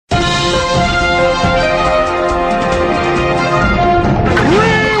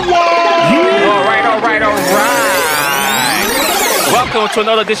welcome to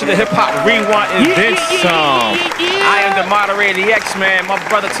another edition of Hip Hop Rewind and then some. I am the moderator, the X-Man. My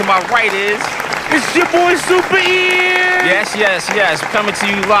brother to my right is... It's your boy Super Ear. Yes. Coming to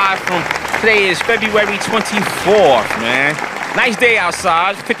you live from... Today is February 24th, man. Nice day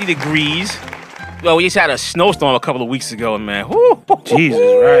outside, 50 degrees. Well, we just had a snowstorm a couple of weeks ago, man. Woo, Jesus,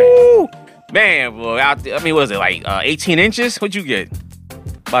 right. Man, well, out there, I mean, what was it, like 18 inches? What'd you get?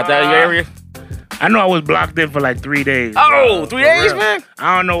 About that in your area? I know I was blocked in for like 3 days. Oh, 3 days, man?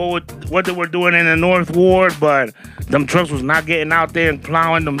 I don't know what they were doing in the North Ward, but them trucks was not getting out there and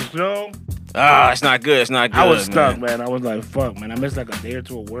plowing them snow. It's not good. It's not good. I was stuck, man. I was like, fuck, man. I missed like a day or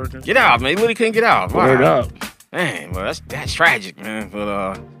two of work. Get out, man. You literally couldn't get out. Word up. Man, well, that's tragic, man.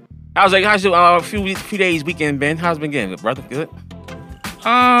 But how's your few days weekend been? How's it been getting, brother? Good?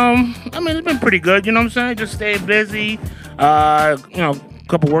 I mean, it's been pretty good, you know what I'm saying? Just staying busy.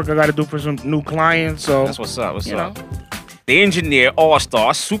 Couple work I got to do for some new clients. So that's what's up. What's up? The engineer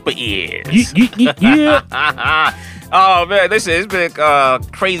all-star Super Ears. Yeah. Oh man, listen, it's been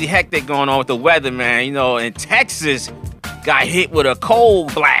crazy hectic going on with the weather, man. You know, in Texas, got hit with a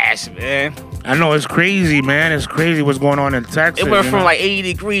cold blast, man. I know, it's crazy, man. It's crazy what's going on in Texas. It went from like 80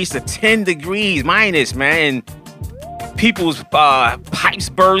 degrees to 10 degrees minus, man. And people's pipes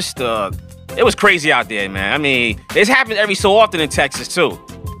burst. It was crazy out there, man. I mean, this happens every so often in Texas, too.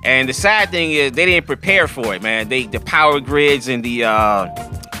 And the sad thing is they didn't prepare for it, man. The power grids and they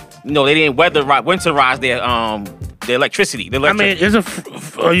didn't winterize their electricity. I mean, it's a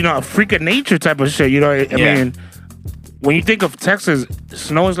freak of nature type of shit, you know? I mean, when you think of Texas,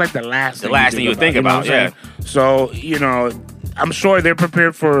 snow is like the last thing you think about, yeah. So, you know, I'm sure they're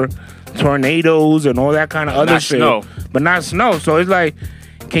prepared for tornadoes and all that kind of other shit. But not snow. So it's like,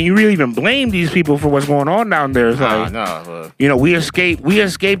 can you really even blame these people for what's going on down there? It's you know, we escaped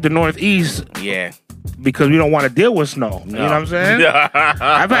the Northeast. Yeah. Because we don't want to deal with snow. You know what I'm saying?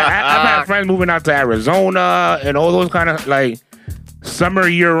 I've had friends moving out to Arizona and all those kind of like summer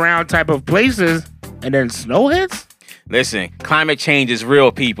year-round type of places, and then snow hits? Listen, climate change is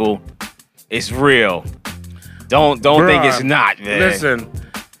real, people. It's real. Don't think it's not, man. Listen,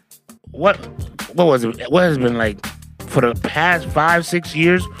 what was it? What has been like for the past 5-6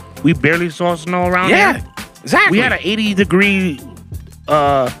 years? We barely saw snow around here. Yeah, exactly. We had an 80-degree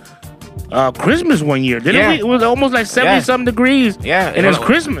Christmas one year, didn't we? It was almost like 70-something degrees. Yeah, and it's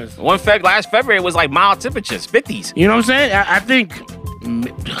Christmas. Last February it was like mild temperatures, 50s. You know what I'm saying? I think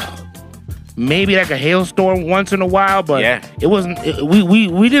maybe like a hailstorm once in a while, but it wasn't.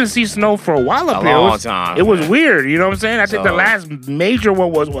 We didn't see snow for a while up there. Long time. It was weird. You know what I'm saying? I think the last major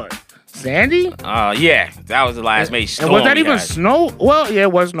one was what? Sandy? Yeah, that was the last major storm. And was that even snow? Well, yeah,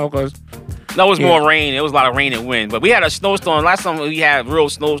 it was snow because. No, it was more rain. It was a lot of rain and wind. But we had a snowstorm. Last time we had a real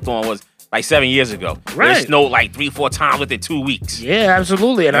snowstorm was like 7 years ago. Right. It snowed like 3-4 times within 2 weeks. Yeah,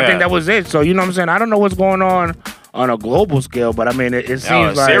 absolutely. And I think that was it. So, you know what I'm saying? I don't know what's going on a global scale, but I mean, it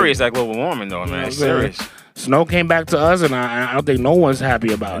seems like... serious, that global warming, though, man. It's serious. Snow came back to us, and I don't think no one's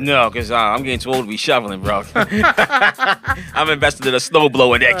happy about it. No, because I'm getting too old to be shoveling, bro. I'm invested in a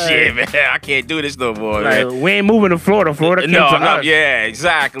snowblower next year, man. I can't do this no more, man. We ain't moving to Florida. Florida came to us. Yeah,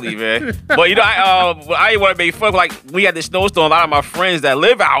 exactly, man. But, you know, I ain't want to make fun. Like, we had this snowstorm. A lot of my friends that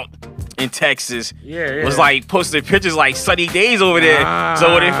live out in Texas was like posting pictures like sunny days over there.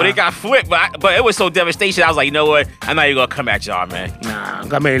 So when they got flipped, but it was so devastation. I was like, you know what? I'm not even gonna come at y'all, man. Nah,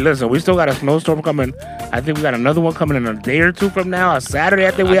 I mean, listen, we still got a snowstorm coming. I think we got another one coming in a day or two from now. A Saturday,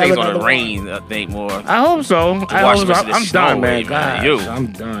 I think we have another one. It's gonna rain. I think more. I hope so. I'm done, man. God, you.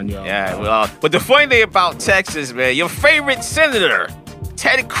 I'm done, yo. Yeah, well, but the funny thing about Texas, man, your favorite senator,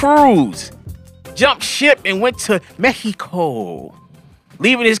 Ted Cruz, jumped ship and went to Mexico.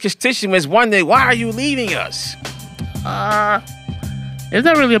 Leaving his constituents wondering, why are you leaving us? Is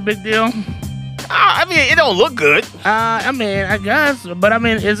that really a big deal? I mean, it don't look good. I mean, I guess, but I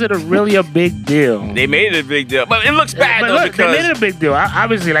mean, is it really a big deal? They made it a big deal, but it looks bad though because they made it a big deal.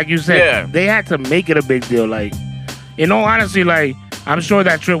 Obviously, like you said, they had to make it a big deal. Like, in all honesty, like I'm sure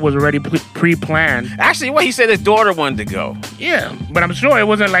that trip was already pre-planned. Actually, what he said, his daughter wanted to go. Yeah, but I'm sure it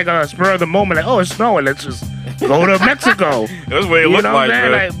wasn't like a spur of the moment. Like, oh, it's snowing, let's just go to Mexico. That's what it looked like,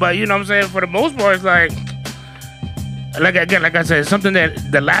 man. But you know what I'm saying? For the most part, it's like I said, something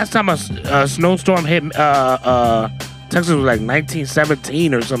that the last time a snowstorm hit Texas was like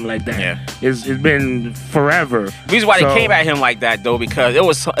 1917 or something like that. Yeah. It's been forever. The reason why they came at him like that, though, because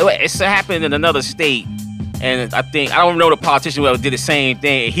it happened in another state. And I don't know the politician who did the same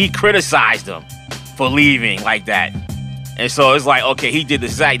thing. He criticized them for leaving like that. And so it's like, okay, he did the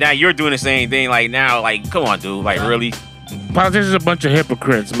same. Now you're doing the same thing. Like, now, like, come on, dude. Like, really? Politicians are a bunch of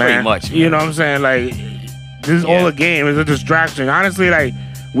hypocrites, man. Pretty much, man. You know what I'm saying? Like, This is all a game. It's a distraction. Honestly, like,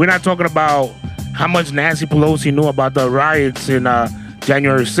 we're not talking about how much Nancy Pelosi knew about the riots in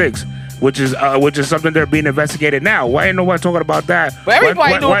January 6th, which is something they're being investigated now. Why ain't no one talking about that? But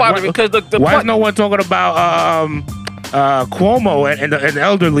everybody knew about it because why is no one talking about Cuomo and the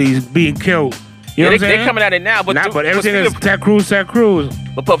elderly being killed? You know what I'm saying? They're coming at it now, but everything is Ted Cruz.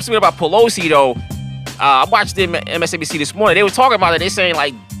 But speaking about Pelosi though, I watched them at MSNBC this morning. They were talking about it. They saying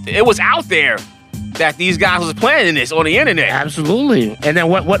like it was out there that these guys was planning this on the internet. Absolutely. And then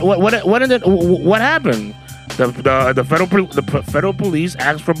what happened? The federal police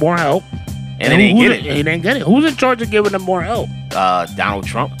asked for more help. And they didn't get it. He didn't get it. Who's in charge of giving them more help? Donald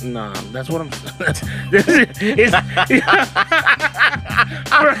Trump. Nah, that's what I'm. He's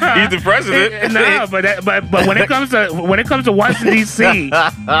the president. Nah, but when it comes to Washington D.C.,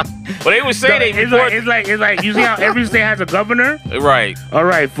 well, they would say it's like you see how every state has a governor, right? All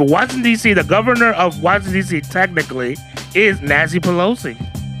right, for Washington D.C., the governor of Washington D.C. technically is Nancy Pelosi.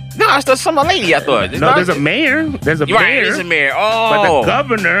 No, it's some lady, I thought. There's a mayor. There's a mayor. Right, there's a mayor. Oh. But the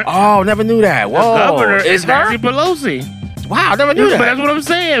governor. Oh, never knew that. Whoa. The governor is Nancy Pelosi. Wow, never knew that. But that's what I'm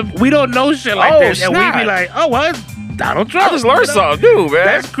saying. We don't know shit like this. Snap. And we be like, oh, what? Donald Trump. I just learned something new, man.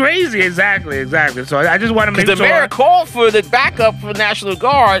 That's crazy. Exactly. So I just want to make sure. The mayor called for the backup for National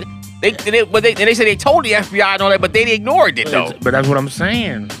Guard. They said they told the FBI and all that, but they ignored it, though. But that's what I'm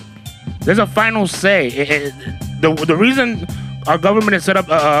saying. There's a final say. The reason our government is set up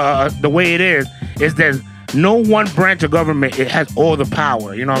the way it is that no one branch of government has all the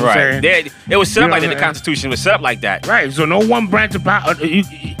power. You know what I'm saying? It was set up like that. The Constitution was set up like that. Right. So no one branch of power.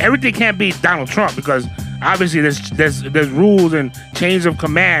 Everything can't be Donald Trump because obviously there's rules and chains of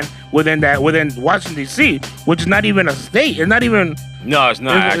command within Washington D.C., which is not even a state. It's not even. No, it's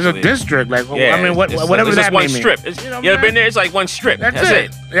not. It's a district. Like I mean, whatever that one means. Strip. You ever been there? It's like one strip. That's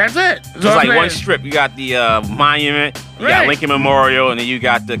it. That's it. It's like one strip. You got the monument, you got Lincoln Memorial, and then you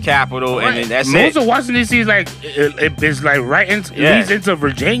got the Capitol, and then that's Most of Washington D.C. is like it's like leads into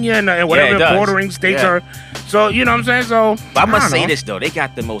Virginia and whatever bordering states are. So you know what I'm saying. So but I must say this though, they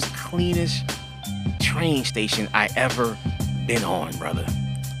got the most cleanest train station I ever been on, brother.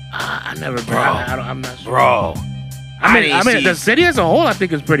 I never been. I'm not sure. Bro. I mean, the city as a whole, I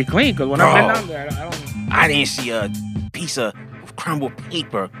think is pretty clean. Because when I've been down there, I didn't see a piece of crumbled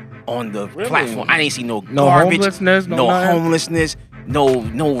paper on the platform. I didn't see no garbage, homelessness, no homelessness,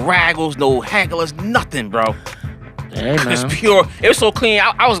 no raggles, no hagglers, nothing, bro. Hey, man. It's pure. It was so clean.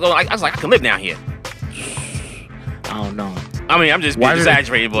 I was like, I can live down here. I don't know. I mean, I'm just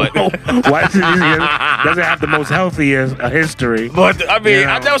exaggerating, but Washington doesn't have the most healthiest history. But I mean,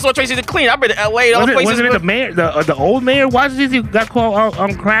 I never saw Tracy clean. I've been to L.A. and other places. Wasn't it the mayor, the old mayor of Washington D.C. got caught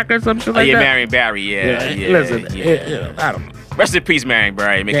on crack or some shit like that? Marion Barry. Yeah. Listen, I don't know. Rest in peace, Marion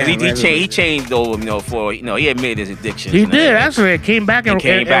Barry, man. Because he changed though, he admitted his addiction. He did actually. It came back and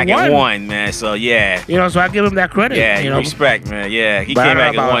won, man. So yeah. So I give him that credit. Yeah, respect, man. Yeah, he came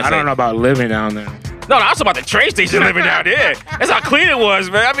back and won. I don't know about living down there. No, I was talking about the train station living down there. That's how clean it was,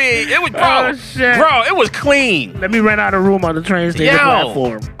 man. I mean, it was, bro, it was clean. Let me rent out a room on the train station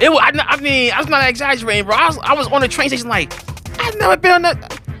platform. I was not exaggerating, bro. I was on the train station like, I've never been on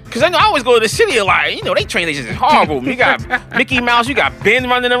that. Because I always go to the city a lot. They train stations is horrible. You got Mickey Mouse, you got Ben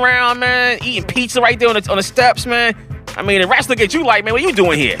running around, man, eating pizza right there on the steps, man. I mean, the rats look at you like, man, what you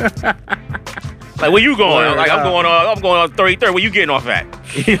doing here? Like, where you going? Like, I'm going on 33rd. Where you getting off at?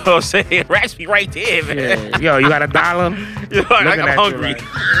 You know what I'm saying? Rats be right there, man. Yeah. Yo, you got $1? I'm hungry. You know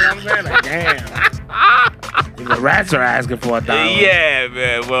what I'm saying? Like, damn. The rats are asking for $1. Yeah,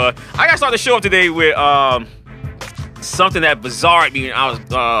 man. Well, I got to start the show up today with something that bizarre me. I was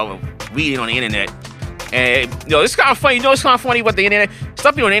reading on the internet. And, it's kind of funny. It's kind of funny what the internet,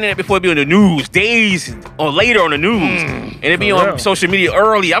 stuff be on the internet before it be on the news, days or later on the news. And it be on social media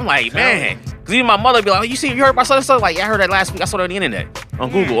early. I'm like, man. Because even my mother be like, you heard about something? Like, I heard that last week. I saw that on the internet. On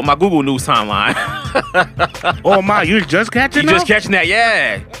Google, on my Google News timeline. Oh, my, you just catching that? You just catching that,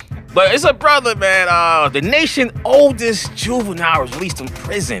 yeah. But it's a brother, man. The nation's oldest juvenile was released from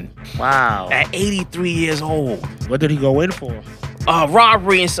prison. Wow. At 83 years old. What did he go in for?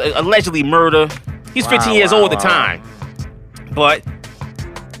 Robbery and allegedly murder. He's 15 years old at the time. But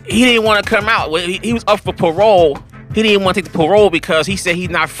he didn't want to come out. He was up for parole. He didn't want to take the parole because he said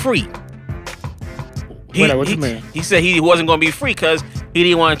he's not free. What you mean? He said he wasn't going to be free because he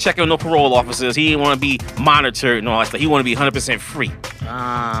didn't want to check on no parole officers. He didn't want to be monitored and all that stuff. He wanted to be 100% free.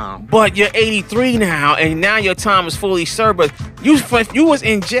 But you're 83 now, and now your time is fully served. But you was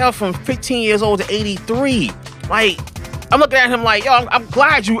in jail from 15 years old to 83. Like, I'm looking at him like, yo, I'm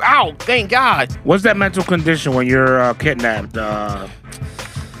glad you out. Thank God. What's that mental condition when you're kidnapped?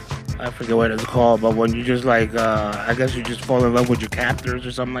 I forget what it's called, but when you just like, I guess you just fall in love with your captors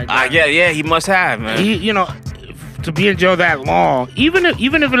or something like that. Yeah, he must have, man. You know, to be in jail that long, even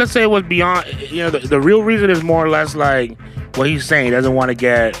if let's say it was beyond, you know, the real reason is more or less like what he's saying. He doesn't want to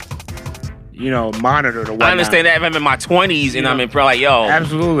get, you know, monitored or whatnot. I understand that if I'm in my 20s and I'm in like, yo.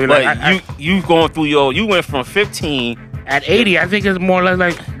 Absolutely. But like, you going through you went from 15. At 80, I think it's more or less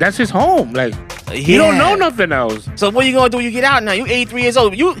like, that's his home. Like, he don't know nothing else. So what are you gonna do when you get out now? You 83 years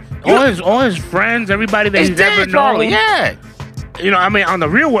old. All his friends, everybody that he's ever known. Yeah. You know, I mean, on the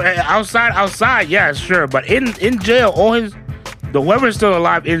real world, outside, yeah, sure. But in jail, whoever's still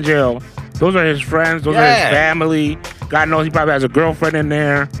alive in jail, those are his friends, those are his family. God knows he probably has a girlfriend in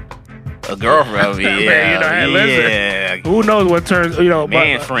there. A girlfriend, yeah. Man, you know, hey, listen, who knows what turns, you know,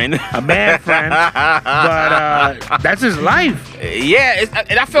 friend. A man friend. But that's his life. Yeah,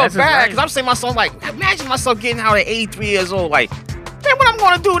 and I felt bad because I'm saying to myself, like, imagine myself getting out at 83 years old. Like, man, what I'm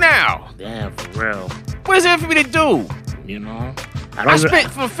going to do now? Damn, for real. What is there for me to do? You know? I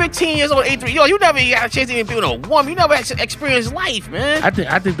spent from 15 years old to 83. Yo, you never got a chance to even be with a woman. You never had to experience life, man. I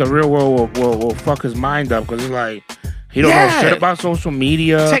think the real world will fuck his mind up because it's like, he don't know shit about social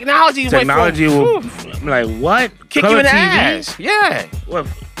media. Technology will, like, what? Kick you in the ass. Yeah. Well,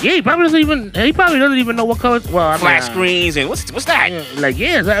 yeah, he probably doesn't even know what color. Well, flat screens and what's that? Like,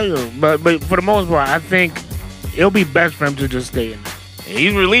 yeah, but for the most part, I think it'll be best for him to just stay in there.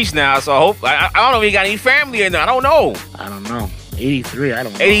 He's released now, so I don't know if he got any family in there. I don't know. 83, I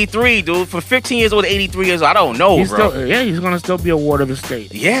don't know. 83, dude. From 15 years old to 83 years old, I don't know, bro. He's gonna still be a ward of the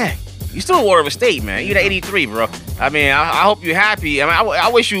state. Yeah. You still a ward of a state, man. You're at 83, bro. I mean, I hope you're happy. I mean, I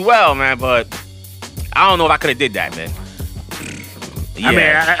wish you well, man, but I don't know if I could have did that, man.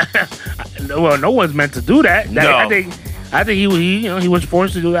 Yeah. I mean, well, no one's meant to do that. No. I think he was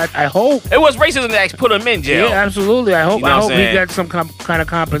forced to do that. I hope it was racism that put him in jail. Yeah, absolutely. I hope he got some kind of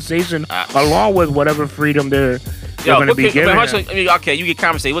compensation along with whatever freedom they're going to be given. Okay, you get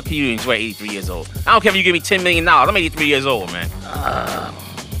compensated. What can you enjoy at 83 years old? I don't care if you give me $10 million. I'm 83 years old, man.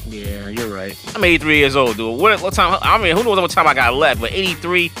 Yeah, you're right. I'm 83 years old, dude. What time? I mean, who knows what time I got left? But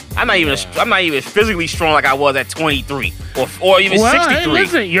 83, I'm not even physically strong like I was at 23 or even 63. Hey,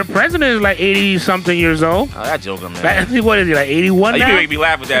 listen, your president is like 80 something years old. Oh, that joker, man. What is he, like 81 now? You can make me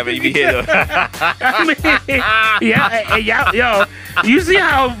laugh with that, man. You can hear I mean, yo, you see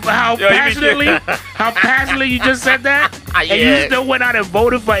how passionately you just said that? And you still went out and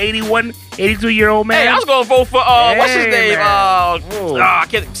voted for 82-year-old man? Hey, I was going to vote for, what's his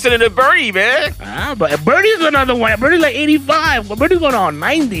name? Senator Bernie, man. But Bernie's another one. Bernie's like 85. But Bernie's going on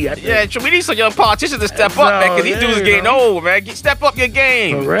 90, I think. Yeah, we need some young politicians to step up, man, because these dudes are getting old, man. Step up your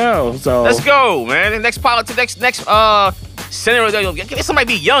game. For real. So let's go, man. The next senator, get somebody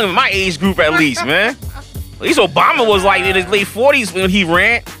be young in my age group at least, man. At least Obama was like in his late 40s when he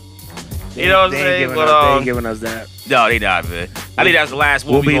ran. You know what I'm saying? They ain't giving us that. No, they not, man. I think that's the last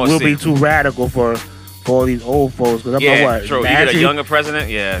one we'll be too radical for all these old folks. Because true. You get a younger president,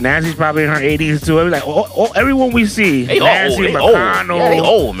 yeah. Nancy's probably in her 80s too. Like everyone we see, they Nancy, McConnell, yeah, they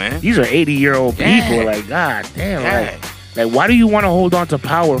old, man. These are 80-year-old people. Like, God damn, like why do you want to hold on to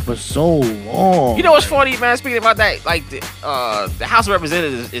power for so long? You know what's funny, man? Speaking about that, like the House of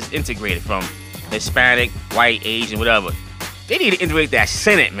Representatives is integrated from Hispanic, white, Asian, whatever. They need to integrate that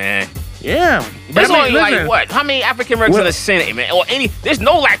Senate, man. Yeah, there's only like what? How many African Americans in the Senate, man? Or there's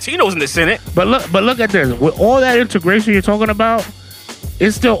no Latinos in the Senate. But look at this. With all that integration you're talking about,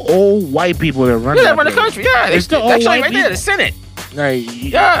 it's still old white people that run. Yeah, that run the country. Yeah, it's still old white people. There, the Senate. Like,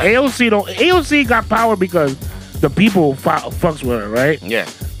 AOC got power because the people fucks with her, right? Yeah.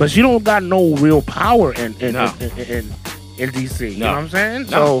 But she don't got no real power in DC. You know what I'm saying?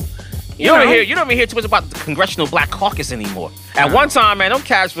 No. So. You don't even hear too much about the Congressional Black Caucus anymore. At one time, man, them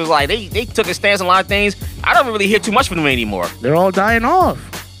cats was like, they took a stance on a lot of things. I don't really hear too much from them anymore. They're all dying off.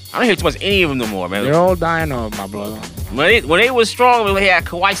 I don't hear too much of any of them no more, man. They're all dying off, my brother. When they was strong, they had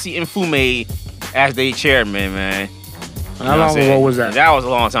Kawasi Mfume as their chairman, man. How long ago was that? That was a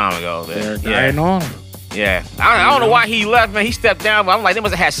long time ago, man. They're dying off. Yeah. I don't know why he left, man. He stepped down, but I'm like, they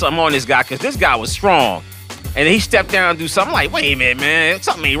must have had something on this guy, because this guy was strong. And then he stepped down and do something. I'm like, wait a minute, man.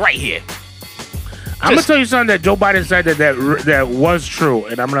 Something ain't right here. I'm gonna tell you something that Joe Biden said that was true,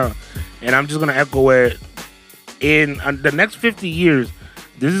 and I'm just gonna echo it. In the next 50 years,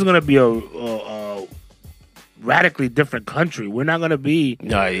 this is gonna be a radically different country. We're not gonna be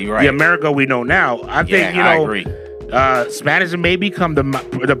the America we know now. I think I agree. Spanish may become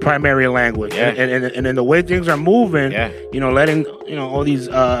the primary language, and in the way things are moving, letting all these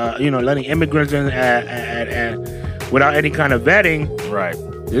letting immigrants in without any kind of vetting, right.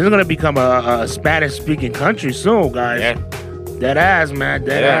 This is going to become a Spanish-speaking country soon, guys. Yeah. Dead ass, man.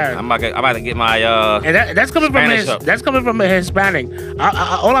 Dead ass. I'm about to get my and that's coming from a Hispanic.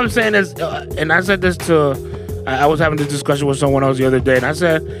 All I'm saying is, and I said this to, I was having this discussion with someone else the other day, and I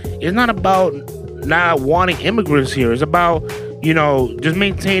said it's not about not wanting immigrants here. It's about just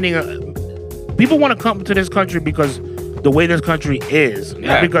maintaining. People want to come to this country because the way this country is,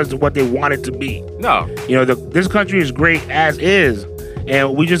 not because of what they want it to be. No, this country is great as is,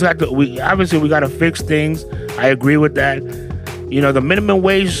 and we just have to. We got to fix things. I agree with that. The minimum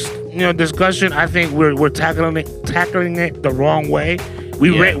wage, discussion. I think we're tackling it the wrong way.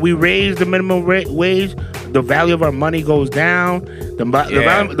 We raise the minimum wage. The value of our money goes down. The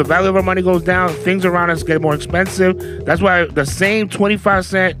value of our money goes down. Things around us get more expensive. That's why the same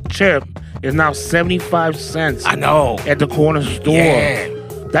 25-cent chip is now 75 cents. I know. At the corner store. Yeah.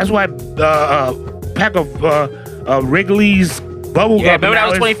 That's why a pack of Wrigley's bubble gum. Yeah, remember that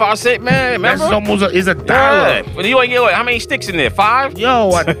was 25 cents, man? Remember? That's almost is $1. Yeah. But you ain't get how many sticks in there? 5? Yo,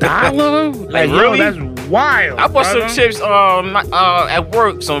 $1? Like really? Yo, that's wild. I bought some chips at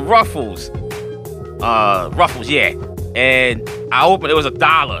work, some Ruffles. Ruffles, yeah. And I opened it was $1.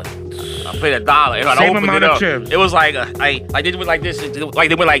 I paid $1. Same amount of chips. It was like they went like this, like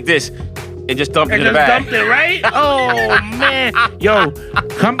they went like this. And just dumped it in the bag. Dumped it, right? Oh, man. Yo,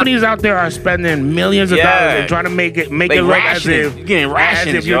 companies out there are spending millions of dollars and trying to make it look as if you're getting rations,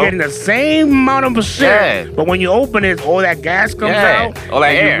 as if you're getting the same amount of shit. Yeah. But when you open it, all that gas comes out. All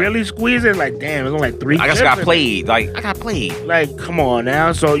that air. You really squeeze it, like, damn, it's only like 3 I just got played. I got played. Like, come on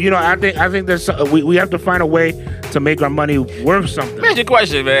now. So, I think there's we have to find a way to make our money worth something. Here's your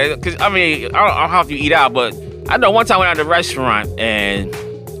question, man. Because, I don't know how you eat out, but I know one time I went out to the restaurant and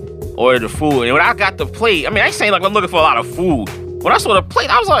ordered the food, and when I got the plate, I ain't saying like I'm looking for a lot of food. When I saw the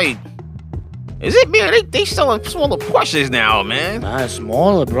plate, I was like, "Is it me? They selling smaller portions now, man." Nah, it's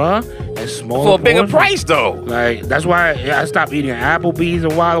smaller, bro. It's smaller for a bigger price, though. Like that's why I stopped eating Applebee's a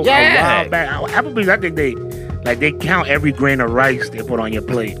while back. Applebee's, I think they count every grain of rice they put on your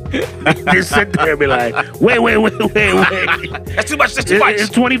plate. They sit there and be like, wait. That's too much. That's too much. It's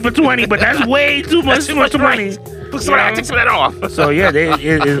 20 for 20, but that's way too much for 20. Take some of that off. So yeah,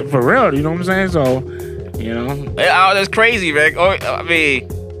 it's for real. You know what I'm saying? So, that's crazy, man.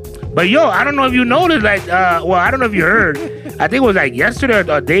 But yo, I don't know if you noticed, I don't know if you heard. I think it was like yesterday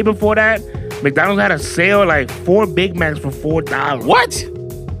or a day before that, McDonald's had a sale, like 4 Big Macs for $4. What?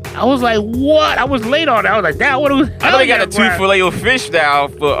 I was like, what? I was late on that. I was like, damn, what was I know they got a 2 Filet-O-Fish now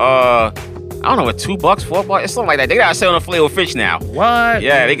for I don't know, $2, $4. It's something like that. They got a sale on Filet-O-Fish now. What?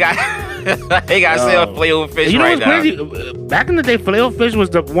 Yeah, they got a sale on Filet-O-Fish right now. You know what's crazy? Back in the day, Filet-O-Fish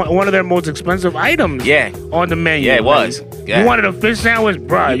was one of their most expensive items. Yeah. On the menu. Yeah, it was. You wanted a fish sandwich,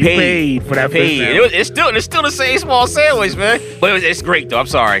 bro. You paid for that fish sandwich. It's still the same small sandwich, man. But it's great though. I'm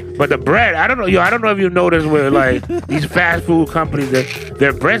sorry. But the bread, I don't know. I don't know if you noticed with like these fast food companies,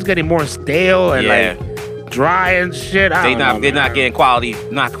 their bread's getting more stale and like dry and shit. They're not getting quality.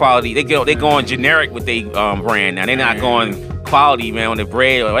 Not quality. They going generic with their brand now. They're not going quality, man, on the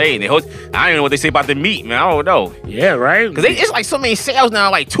bread. I don't know what they say about the meat, man. I don't know. Yeah, right. Because it's like so many sales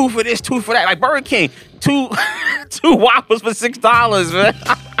now, like 2 for this, 2 for that. Like Burger King, two Whoppers for $6, man.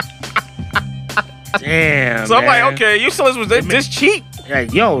 Damn. So I'm like, okay, you saw this was this cheap?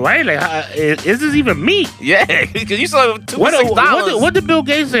 Like, yo, right? Like, is this even meat? Yeah, because you saw it for $6. What did Bill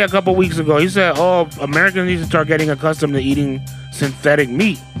Gates say a couple weeks ago? He said, "Oh, Americans need to start getting accustomed to eating synthetic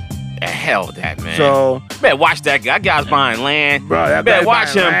meat." Hell with that, man. So better watch that guy. That guy's buying land. Bro, that better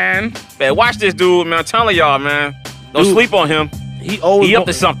watch him. Land. Better watch this dude, man. I'm telling y'all, man. Don't sleep on him. He up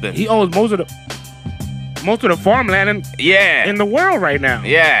to something. He owns most of the farmland in the world right now.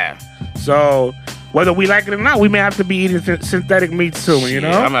 Yeah. So whether we like it or not, we may have to be eating synthetic meat soon. You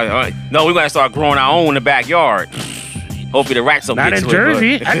know? No, we're gonna start growing our own in the backyard. Hopefully the rats don't get to it. Not in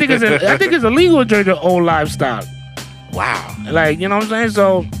Jersey. I think it's illegal in Jersey to own livestock. Wow. Like, you know what I'm saying?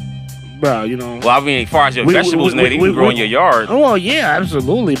 So, bro, you know. Well, I mean, as far as your vegetables and you can grow in your yard. Oh, yeah,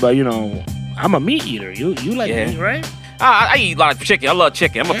 absolutely. But, you know, I'm a meat eater. You like meat, right? I eat a lot of chicken. I love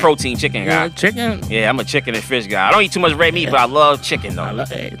chicken. I'm a protein chicken guy. Chicken? Yeah, I'm a chicken and fish guy. I don't eat too much red meat, but I love chicken, though.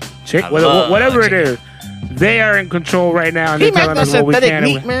 Whatever it is, they are in control right now, and they're telling us what we can.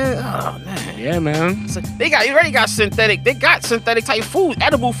 Meat, man. Oh, man. Yeah, man. They already got synthetic. They got synthetic type food,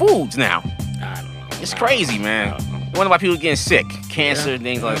 edible foods now. I don't know. It's crazy, man. I wonder why people getting sick, cancer,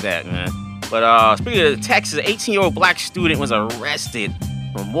 things like that, man. But speaking of Texas, an 18-year-old black student was arrested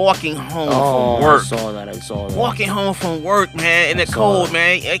from walking home from work. I saw that. Walking home from work, man, in the cold,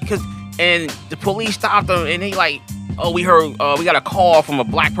 man. And the police stopped him, and they like, we heard, we got a call from a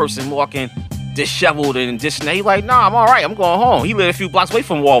black person walking disheveled and this and that. He like, nah, I'm all right. I'm going home. He lived a few blocks away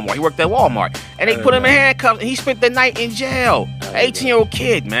from Walmart. He worked at Walmart. And they put him in handcuffs, and he spent the night in jail. 18-year-old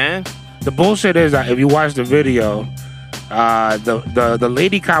kid, man. The bullshit is that if you watch the video, the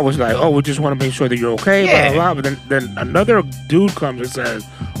lady cop was like, "Oh, we just want to make sure that you're okay." Yeah. Blah, blah, blah. But then another dude comes and says,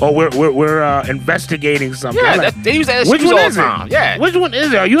 "Oh, we're investigating something." Yeah, like, they use that excuse all the time. Yeah. Which one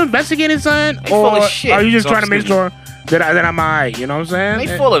is it? Are you investigating something, They full of shit. are you just trying to make sure that I'm alright? You know what I'm saying?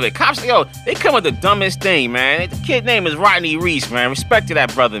 They full of it. Cops, yo, they come with the dumbest thing, man. The kid name is Rodney Reese, man. Respect to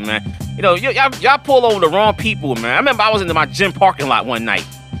that brother, man. You know, y'all pull over the wrong people, man. I remember I was in my gym parking lot one night,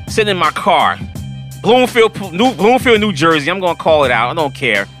 sitting in my car. Bloomfield, New Jersey. I'm gonna call it out. I don't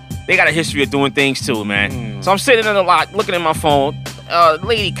care. They got a history of doing things too, man. So I'm sitting in the lot, looking at my phone.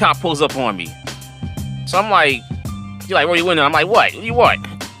 Lady cop pulls up on me. So I'm like, she's like, "Where you winning?" I'm like, "What? What do you want?"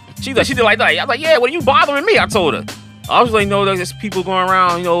 She did like that. I'm like, "Yeah, what are you bothering me?" I told her. I was like, "No, there's people going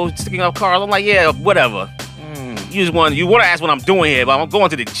around, you know, sticking up cars." I'm like, "Yeah, whatever." You want to ask what I'm doing here, but I'm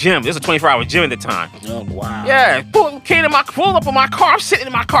going to the gym. There's a 24-hour gym at the time. Oh wow. Yeah, pull up in my car. I'm sitting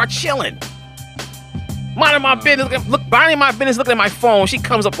in my car chilling. Minding my business, looking at my phone. She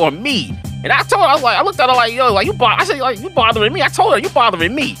comes up on me, and I told her, I looked at her like, "Yo, like I said, like, you bothering me?" I told her, "You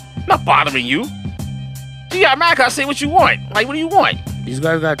bothering me? I'm not bothering you." She got mad 'cause I said, "What you want? Like, what do you want?" These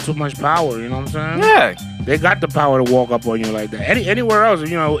guys got too much power. You know what I'm saying? Yeah. They got the power to walk up on you like that. Anywhere else,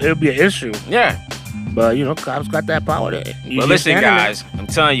 you know, it'll be an issue. Yeah. But you know, cops got that power there. But listen, guys, I'm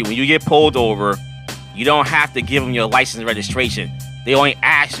telling you, when you get pulled over, you don't have to give them your license and registration. They only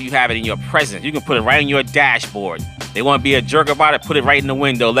ask you have it in your presence. You can put it right in your dashboard. They want to be a jerk about it, put it right in the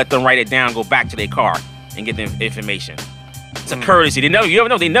window, let them write it down, go back to their car and get the information. It's a courtesy. You never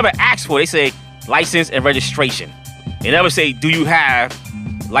know. They never ask for it. They say license and registration. They never say, "Do you have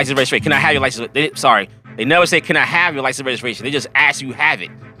license and registration? Can I have your license?" They never say, "Can I have your license and registration?" They just ask you have it.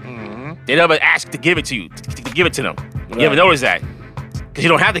 They never ask to give it to you, to give it to them. Right. You ever notice that? Because you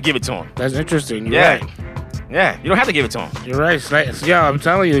don't have to give it to them. That's interesting. You're right. Yeah, you don't have to give it to them. You're right. Yeah, I'm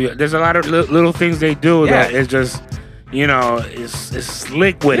telling you, there's a lot of little things they do that is just, you know, it's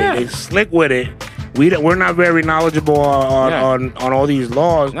slick with it. It's slick with it. We're not very knowledgeable on all these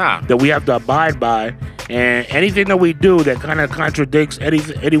laws that we have to abide by, and anything that we do that kind of contradicts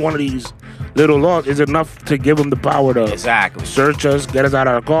any one of these little laws is enough to give them the power to search us, get us out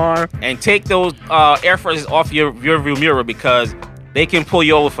of our car, and take those air fresheners off your rearview mirror because they can pull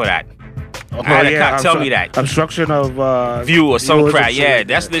you over for that. I had a cop tell me that. Obstruction of view or some crap. Yeah,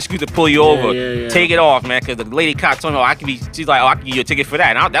 that's the excuse to pull you over. Yeah. Take it off, man, because the lady cop told me, she's like, "Oh, I can give you a ticket for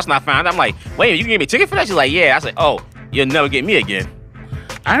that." And that's not fine. I'm like, "Wait, you can give me a ticket for that?" She's like, "Yeah." I said, "Oh, you'll never get me again."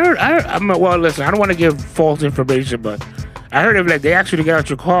 Well, listen, I don't want to give false information, but I heard if like they ask you to get out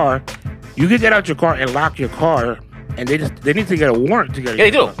your car, you can get out your car and lock your car, and they need to get a warrant to get. Yeah,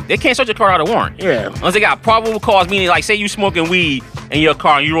 they do. They can't search your car without a warrant. Yeah, unless they got probable cause, meaning like say you smoking weed in your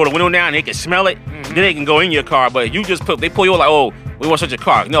car and you roll the window down and they can smell it, then they can go in your car. But you just they pull you over like, "Oh, we want to search your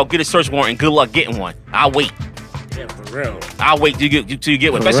car." No, get a search warrant and good luck getting one. I'll wait. Yeah, for real. I'll wait till you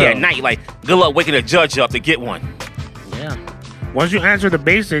get one, especially at night. Like, good luck waking a judge up to get one. Yeah. Once you answer the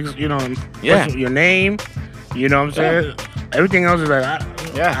basics, you know, your name, you know what I'm saying? Yeah. Everything else is like,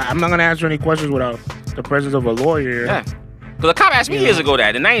 I'm not going to answer any questions without the presence of a lawyer. Yeah. Because a cop asked me years ago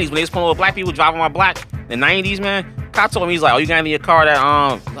that, in the 90s, when they was pulling over black people driving on black, in the 90s, man, cop told me, he's like, "Oh, you got in your car that,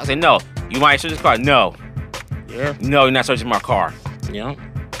 I said, "No." "You might search this car?" "No." Yeah. "No, you're not searching my car." Yeah.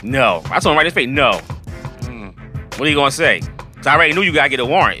 "No." I told him right in his face, "No." What are you going to say? So I already knew you got to get a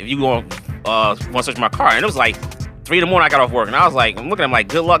warrant if you going to want to search my car. And it was like 3 in the morning I got off work. And I was like, I'm looking at him like,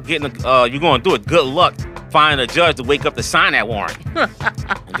 good luck getting you going to do it. Good luck finding a judge to wake up to sign that warrant.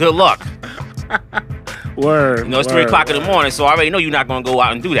 Good luck. Word. You know, it's 3 o'clock in the morning, so I already know you're not going to go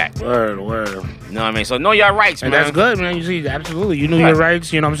out and do that. Word. You know what I mean? So know your rights, and man. That's good, man. You see, absolutely. You know your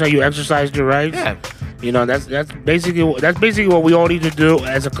rights. You know what I'm saying? You exercised your rights. Yeah. You know, that's basically what we all need to do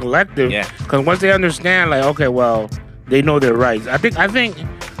as a collective. Yeah. Because once they understand, like, okay, well, they know their rights. I think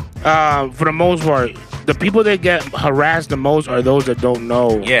for the most part, the people that get harassed the most are those that don't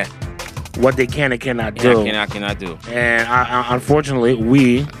know what they can and cannot do. Cannot do. And unfortunately,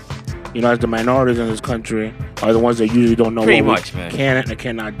 we, you know, as the minorities in this country, are the ones that usually don't know what we can and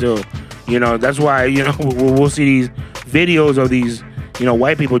cannot do. You know, that's why, you know, we'll see these videos of these, you know,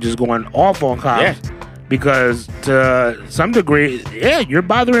 white people just going off on cops. Yeah. Because to some degree, you're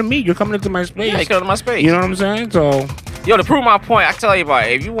bothering me. You're coming into my space. Yeah, you're coming into my space. You know what I'm saying? So, yo, to prove my point, I tell you about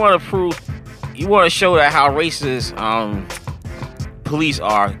it. If you want to show that how racist police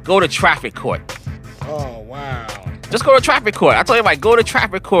are, go to traffic court. Oh, wow. Just go to traffic court. I tell you, go to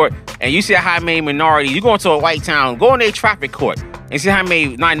traffic court and you see a high main minority. You go into a white town, go in their traffic court. and see how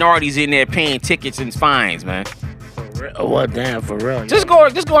many minorities in there paying tickets and fines, man. Well, damn, for real. Just go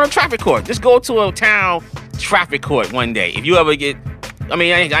on a traffic court. Just go to a town traffic court one day. If you ever get, I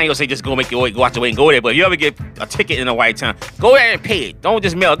mean, I ain't gonna say just go make your way, go out your way and go there. But if you ever get a ticket in a white town, go there and pay it. Don't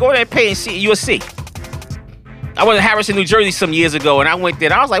just mail it. Go there and pay and see. You'll see. I went to Harrison, New Jersey some years ago, and I went there.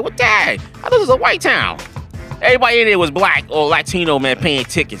 And I was like, what the heck? I thought this was a white town. Everybody in there was black or Latino, man, paying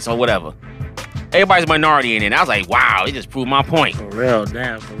tickets or whatever. Everybody's a minority in it. And I was like, wow, it just proved my point. For real,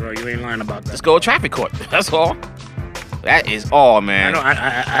 damn, for real. You ain't lying about that. Just go to traffic court. That's all. That is all, man. I know.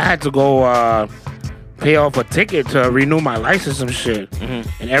 I had to go pay off a ticket to renew my license and shit. Mm-hmm.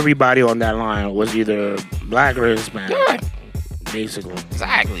 And everybody on that line was either black or Hispanic. Yeah. Basically.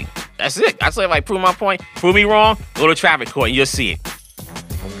 Exactly. That's it. That's like prove my point. Prove me wrong. Go to traffic court and you'll see it.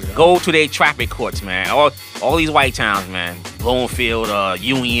 Go to their traffic courts, man. All these white towns, man. Bloomfield,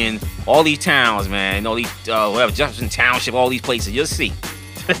 Union, all these towns, man. All these whatever, Jefferson Township, all these places. You'll see.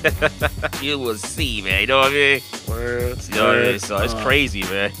 You will see, man. You know what I mean? So it's crazy,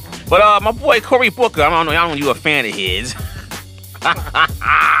 man. But my boy Cory Booker, I don't know you a fan of his.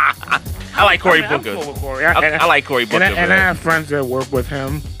 I like Cory Booker. I like Cory Booker, and I have friends that work with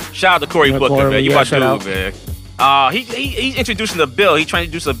him. Shout out to Cory Booker, man. You my dude, man. He's introducing a bill. He's trying to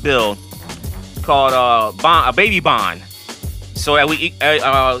introduce a bill called a baby bond, so that we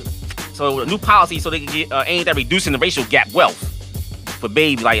so a new policy so they can get aimed at reducing the racial gap wealth for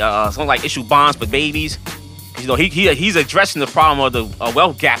babies, like something like issue bonds for babies. You know, he's addressing the problem of the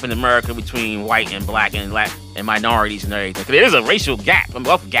wealth gap in America between white and black and minorities and everything. Because there is a racial gap, a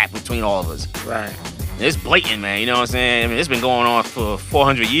wealth gap between all of us. Right. And it's blatant, man. You know what I'm saying? I mean, it's been going on for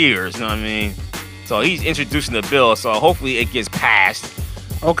 400 years. You know what I mean? So he's introducing the bill. So hopefully it gets passed.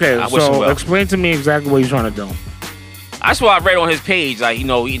 Okay, so explain to me exactly what he's trying to do. That's what I read on his page. Like, you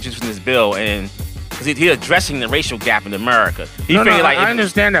know, he introducing this bill and because he's addressing the racial gap in America. I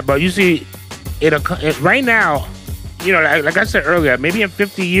understand that, but you see, right now, you know, like I said earlier, maybe in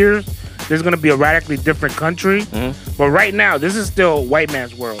 50 years, there's going to be a radically different country. Mm-hmm. But right now, this is still white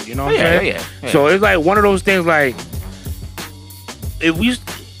man's world. You know what I'm saying? Yeah. So it's like one of those things. Like, if we,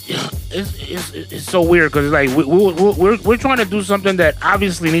 it's so weird because it's like we're trying to do something that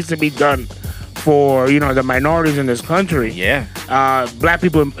obviously needs to be done for, you know, the minorities in this country. Yeah. Black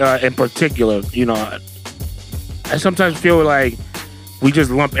people in particular. You know, I sometimes feel like we just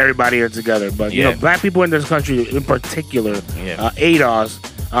lump everybody in together, but you know, black people in this country in particular, ADOS.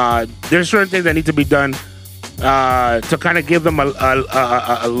 There's certain things that need to be done to kind of give them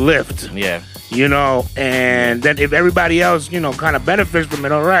a lift. Yeah. You know, and then if everybody else, you know, kind of benefits from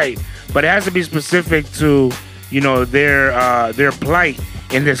it, all right. But it has to be specific to, you know, their plight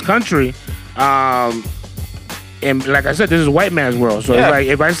in this country. And like I said, this is white man's world. So it's like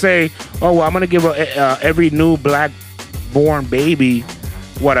if I say, oh, well, I'm gonna give every new black born baby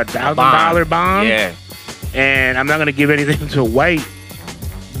what, $1,000 bond? Yeah. And I'm not gonna give anything to white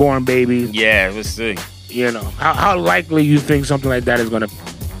born babies. Yeah, let's see. You know, how likely you think something like that is gonna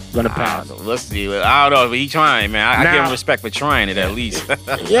pass? Let's see. I don't know, but he's trying, man. I give him respect for trying it at least.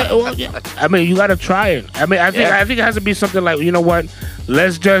 Yeah. I mean, you gotta try it. I mean, I think it has to be something like, you know what?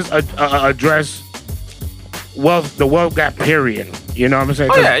 Let's just address the wealth gap period. You know what I'm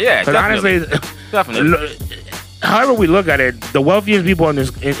saying? Oh yeah. Because honestly, definitely. However we look at it, the wealthiest people in this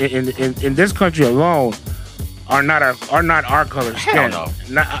this country alone are not our color skin. Hell no.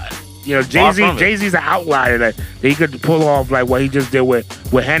 Not, you know, Jay-Z's an outlier that he could pull off like what he just did with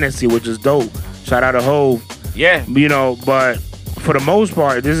Hennessy, which is dope. Shout out to Hov. Yeah. You know, but for the most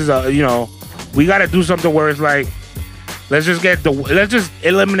part, this is you know, we got to do something where it's like, let's just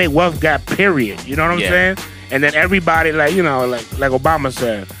eliminate wealth gap, period. You know what I'm saying? And then everybody, like, you know, like Obama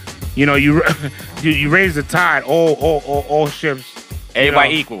said, you know, you raise the tide, all ships.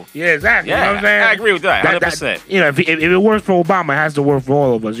 Everybody equal. Yeah, exactly. Yeah, you know what I'm saying? I agree with that, 100%. You know, if it works for Obama, it has to work for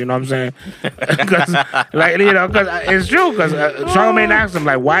all of us. You know what I'm saying? Because, like, you know, because it's true. Because Charlamagne asked him,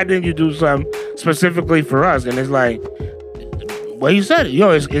 like, why didn't you do something specifically for us? And it's like, well, you said it.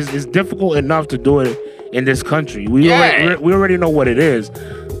 Yo, it's difficult enough to do it in this country. We already know what it is.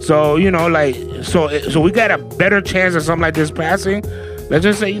 So, you know, like, so we got a better chance of something like this passing. Let's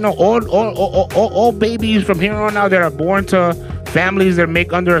just say, you know, all babies from here on out that are born to families that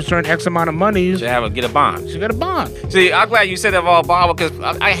make under a certain X amount of money should get a bond. See, I'm glad you said that about Obama, because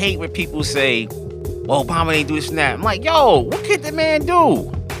I hate when people say, well, Obama ain't do this and that. I'm like, yo, what could the man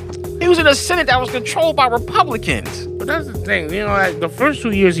do? He was in a Senate that was controlled by Republicans. But that's the thing, you know, like the first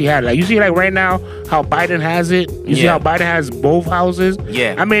 2 years he had, like, you see, like right now, how Biden has it. You see how Biden has both houses.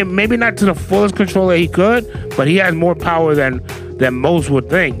 Yeah. I mean, maybe not to the fullest control that he could, but he has more power than than most would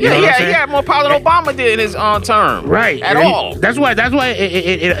think. He had more power than Obama did in his term. Right. That's why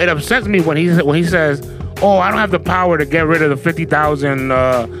it upsets me when he says, "Oh, I don't have the power to get rid of the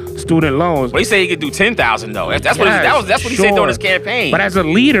 50,000 student loans." Well, he said he could do 10,000 though. That's what he said during his campaign. But as a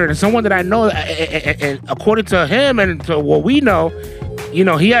leader and someone that I know, and according to him and to what we know, you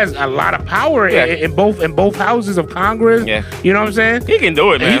know, he has a lot of power in both houses of Congress. Yeah. You know what I'm saying? He can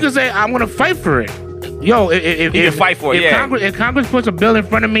do it, man. And he can say, "I'm gonna fight for it." Yo, if he can fight for it, if Congress puts a bill in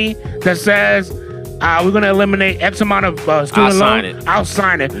front of me that says we're gonna eliminate X amount of student loans, I'll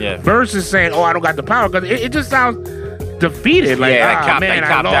sign it. Yeah. Versus saying, "Oh, I don't got the power," because it just sounds defeated. Like,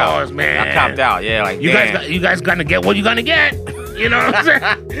 I lost, man. I copped out. Yeah, like you guys gonna get what you gonna get. You know what I'm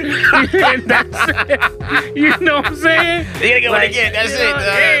saying? That's it. You know what I'm saying? You gotta get what you get. That's it.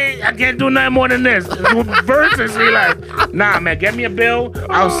 Hey, I can't do nothing more than this. Versus, he like, nah, man, get me a bill.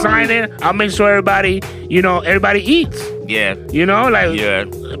 I'll sign it. I'll make sure everybody eats. Yeah. You know, like,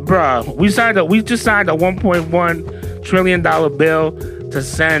 bruh, we just signed a $1.1 trillion bill to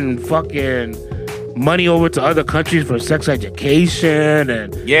send fucking money over to other countries for sex education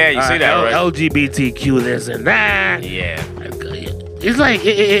and you see that, right? LGBTQ this and that. Yeah. It's like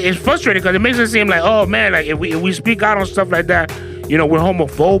it's frustrating because it makes it seem like, oh man, like if we speak out on stuff like that, you know, we're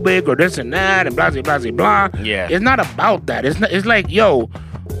homophobic or this and that and blah blah blah blah. Yeah. It's not about that. It's like, yo,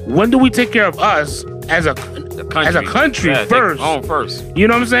 when do we take care of us as a country first? Home first. You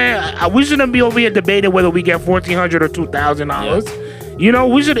know what I'm saying? We shouldn't be over here debating whether we get $1,400 or $2,000. You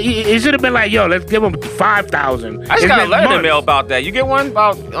know, it should have been like, yo, let's give them $5,000. I just got a letter in the mail about that. You get one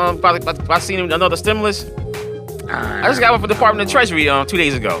about seeing another stimulus? I just got one from the Department of Treasury 2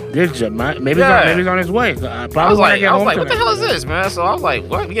 days ago. Did you, man? Maybe it's on his way. I was like, what the hell is this, man? So I was like,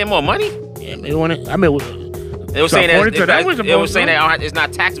 what? You getting more money? Yeah, maybe it was saying that it's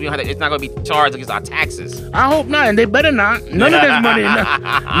not taxable. It's not going to be charged against our taxes. I hope not, and they better not. None of this money.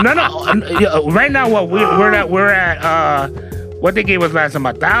 Right now, what we're at. What they gave us last time,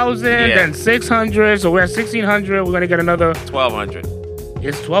 1,000, then 600. So we're at 1,600. We're gonna get another 1,200.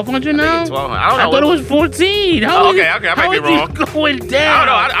 It's 1,200 now. 1,200. I don't know. I thought it was 14. Okay. I might be wrong. Going down?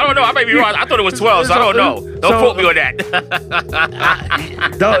 I don't know. I might be wrong. I thought it was 12. So I don't know. Don't quote me on that.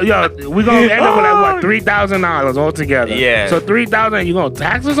 We're gonna end up with like what, $3,000 altogether. Yeah. So 3,000. You gonna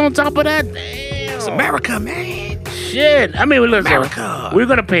tax us on top of that? Damn. It's America, man. Shit. I mean, listen. America. We're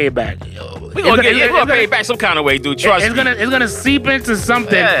gonna pay it back. We're gonna pay it back some kind of way, dude. Trust me. It's gonna seep into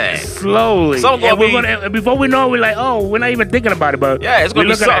something slowly. And before we know it, we're like, oh, we're not even thinking about it. But it's gonna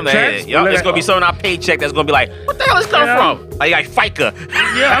be something. It's gonna be something on our paycheck that's gonna be like, what the hell is coming from? Like FICA.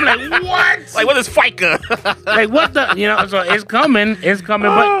 Yeah, I'm like, what? Like, what is FICA? Like, what the? You know, so it's coming. It's coming,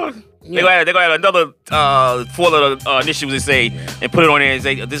 but. They're gonna have another 4 little initiatives and say, and put it on there and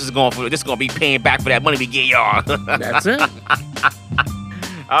say, this is gonna be paying back for that money we get y'all. That's it.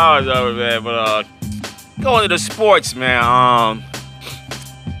 I don't know, man, but going to the sports, man.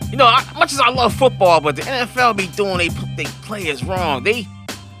 You know, much as I love football, but the NFL be doing they players wrong.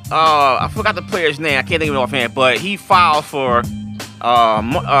 I forgot the player's name. I can't think of it offhand, but he filed for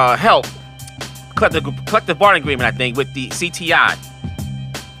help, collective bargaining agreement, I think, with the CTI,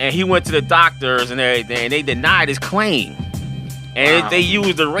 and he went to the doctors and everything, and they denied his claim, and they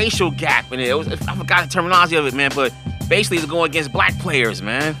used the racial gap, and I forgot the terminology of it, man, but. Basically, it's going against black players,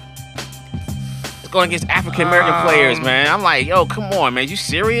 man. It's going against African American players, man. I'm like, yo, come on, man. You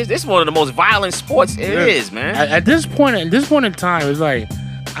serious? This is one of the most violent sports it is, man. At this point in time, it's like,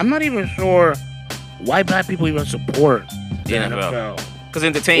 I'm not even sure why black people even support the NFL. Because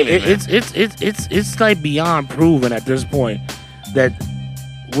entertainment, it's like beyond proven at this point that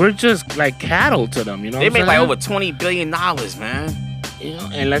we're just like cattle to them. You know, they make like over $20 billion, man. You know,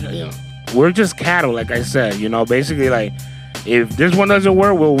 and like we're just cattle, like I said, you know, basically, like, if this one doesn't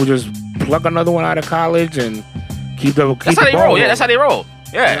work, we'll just pluck another one out of college and keep the That's how they roll. Yeah, that's how they roll.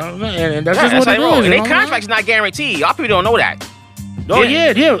 Yeah. You know, and that's just what it is. And their contract's not guaranteed. Y'all people don't know that. Oh,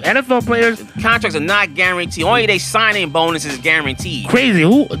 yeah. NFL players. Contracts are not guaranteed. Only they signing bonus is guaranteed. Crazy.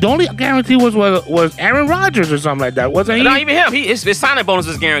 The only guarantee was Aaron Rodgers or something like that, wasn't he? Not even him. His signing bonus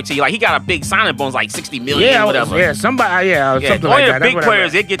is guaranteed. Like, he got a big signing bonus, like $60 million or whatever. Yeah, something like that. Only the big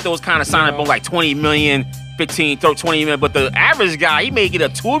players, they get those kind of signing bonus, like $20 million, $15, $20 million. But the average guy, he may get a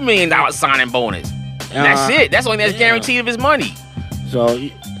 $2 million signing bonus. And that's it. That's the only thing that's guaranteed of his money. So,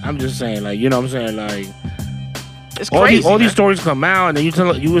 I'm just saying, like, you know what I'm saying? Like, it's crazy. All these stories come out, and then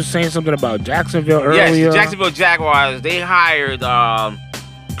you were saying something about Jacksonville earlier. Yes, Jacksonville Jaguars. They hired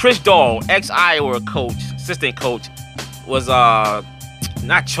Chris Dahl, ex-Iowa coach, assistant coach, was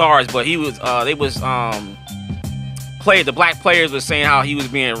not charged, but he was. They was the black players were saying how he was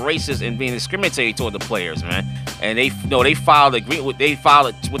being racist and being discriminatory toward the players, man. And they filed it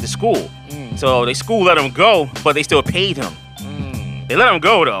with the school. So the school let him go, but they still paid him. They let him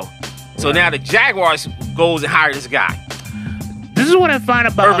go though. So now the Jaguars goes and hire this guy. This is what I find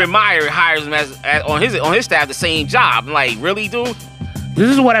about Urban Meyer hires him as on his staff the same job. I'm like, really, dude? This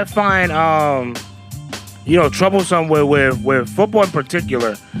is what I find troublesome with football in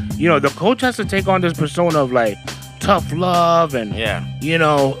particular. The coach has to take on this persona of like tough love and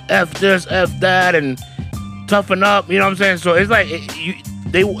F this, F that, and toughen up. You know what I'm saying? So it's like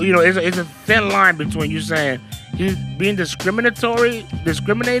it's a thin line between you saying he's being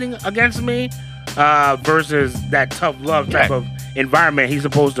discriminating against me, versus that tough love type of environment he's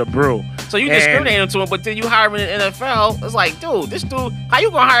supposed to brew. So you discriminating to him, but then you hire him in the NFL. It's like, dude, this dude, how you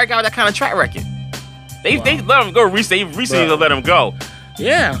gonna hire a guy with that kind of track record? They let him go. They recently let him go.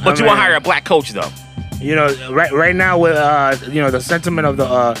 Yeah, but you want to hire a black coach though. Right now with the sentiment of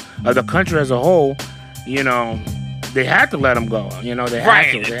the country as a whole, they had to let him go. They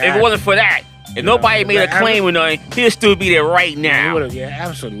had to. If it wasn't for that, if nobody made a claim with nothing, he'd still be there right now. Yeah,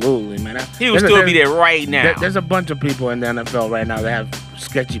 absolutely, man. He would still be there right now. There's a bunch of people in the NFL right now that have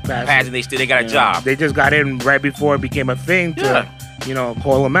sketchy passes. And they got a job. They just got in right before it became a thing to,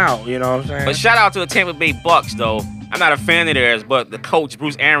 call them out. You know what I'm saying? But shout out to the Tampa Bay Bucks, though. I'm not a fan of theirs, but the coach,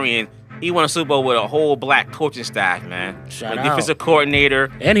 Bruce Arians, he won a Super Bowl with a whole black coaching staff, man. Shout out. Defensive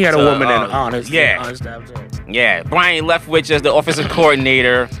coordinator. And he had a woman on his staff, too. Yeah, Brian Leftwich as the offensive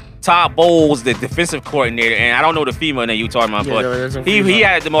coordinator. Todd Bowles, the defensive coordinator, and I don't know the female name you talking about, but he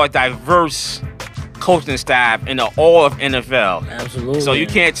had the more diverse coaching staff in all of NFL. Absolutely. So you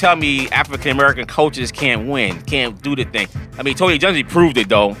can't tell me African American coaches can't win, can't do the thing. I mean, Tony Dungy proved it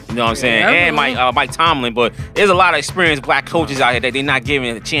though. You know what I'm saying? And Mike Tomlin, but there's a lot of experienced black coaches out here that they're not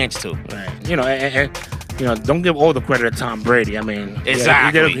giving a chance to. Right. Don't give all the credit to Tom Brady. I mean,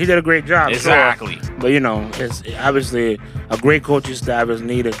 exactly. He did a great job. Exactly. Sure. But it's obviously a great coaching staff is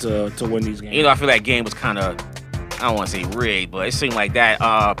needed to win these games. I feel that game was kind of, I don't want to say rigged, but it seemed like that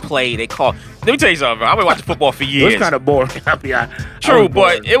play they called. Let me tell you something, bro. I've been watching football for years. It was kind of boring. True,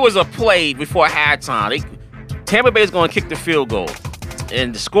 but it was a play before halftime. Tampa Bay is going to kick the field goal,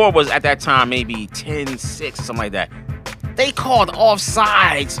 and the score was at that time maybe 10-6 or something like that. They called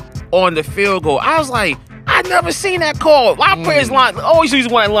offsides on the field goal. I was like, I never seen that call. A lot of players always use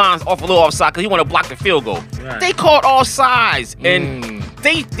one of the lines off a little offside because he want to block the field goal. Right. They called offsides, and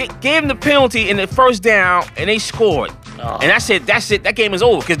they gave him the penalty in the first down, and they scored. And that's it. That game is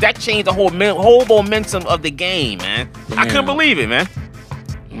over because that changed the whole momentum of the game, man. Damn. I couldn't believe it, man.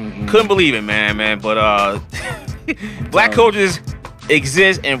 Couldn't believe it, man. But black coaches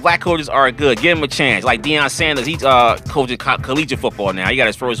exist, and black coaches are good. Give him a chance. Like Deion Sanders, he's coaching collegiate football now. He got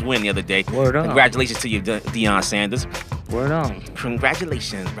his first win the other day. Word on. Congratulations to you, Deion Sanders. Word on.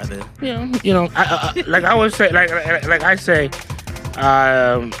 Congratulations, brother. Like I would say, like I say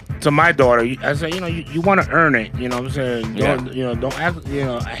to my daughter, I say, you want to earn it. You know what I'm saying? Don't act.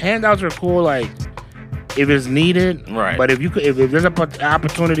 Handouts are cool, like if it's needed. Right. But if there's an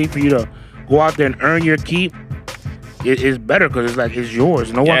opportunity for you to go out there and earn your keep, it's better because it's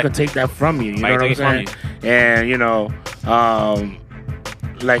yours. No one can take that from you. You know what I'm saying? And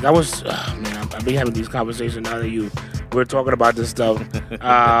like I was, I've been having these conversations now that we're talking about this stuff.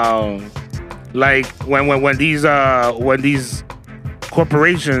 Like when these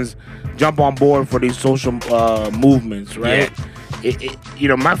corporations jump on board for these social movements, right? Yeah.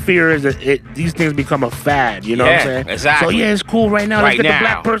 My fear is that these things become a fad. You know what I'm saying? Exactly. So it's cool right now. Let's get the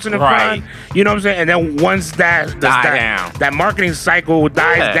black person in front. You know what I'm saying? And then once that marketing cycle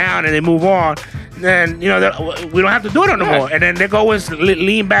dies down and they move on, then we don't have to do it anymore. And then they go always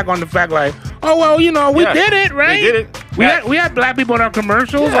lean back on the fact like, oh well, we did it, right? We did it. We had black people in our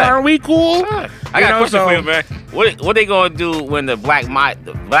commercials. Are we cool? Yeah. I got a question for you, man. What they gonna do when the Black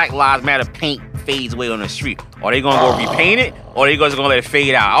Lives Matter paint fades away on the street? Are they gonna go repaint it, or are they just gonna let it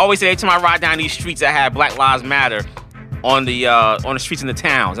fade out? I always say every time I ride down these streets that have Black Lives Matter on the streets in the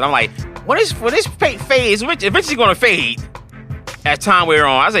towns, and I'm like, when this paint fades, eventually gonna fade as time wears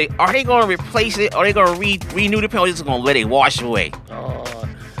on. I say, are they gonna replace it? Are they gonna renew the paint, or are they just gonna let it wash away?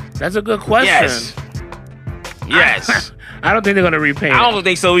 That's a good question. Yes. I don't think they're gonna repaint. I don't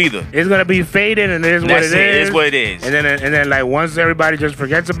think so either. It's gonna be faded, and it is what it is. It is what it is. And then like once everybody just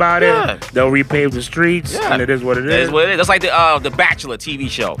forgets about it, they'll repave the streets, and it is what it is. It is what it is. That's like the Bachelor TV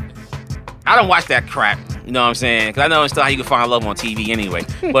show. I don't watch that crap. You know what I'm saying? Because I know it's still how you can find love on TV anyway.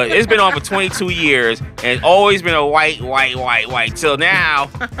 But it's been on for 22 years and always been a white till now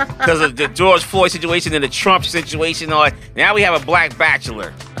because of the George Floyd situation and the Trump situation. Now we have a black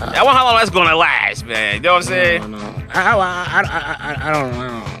bachelor. I wonder how long that's going to last, man. You know what I'm saying? No. I don't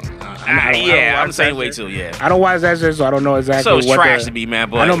know. I'm the same way too. Yeah, I don't watch that shit, so I don't know exactly. So it's trash to me,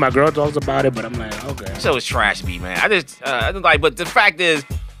 man. But I know my girl talks about it, but I'm like, okay. So it's trash to me, man. I don't like. But the fact is,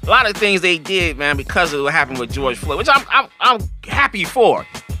 a lot of things they did, man, because of what happened with George Floyd, which I'm happy for.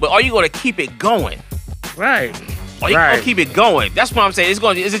 But are you going to keep it going? Right. Are you going to keep it going? That's what I'm saying.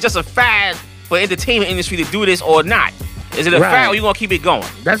 Is it just a fad for the entertainment industry to do this or not? Is it a fad or are you going to keep it going?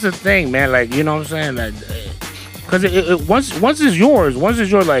 That's the thing, man. Like, you know what I'm saying? Like, because once it's yours,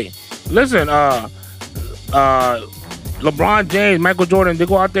 like, listen, LeBron James, Michael Jordan, they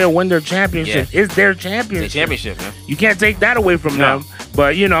go out there and win their championship. Yeah. It's their championship. It's their championship, man. You can't take that away from them.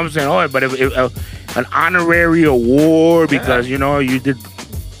 But, you know what I'm saying? But if an honorary award because, you know, you did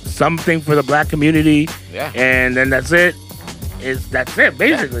something for the black community, and then that's it. That's it,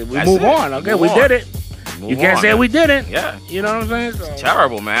 basically. We move on. Okay, we did it. You can't say we didn't. Yeah. You know what I'm saying? So. It's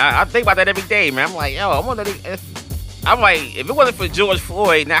terrible, man. I think about that every day, man. I'm like, yo, if it wasn't for George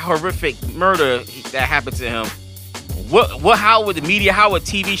Floyd and that horrific murder that happened to him, how would the media, how would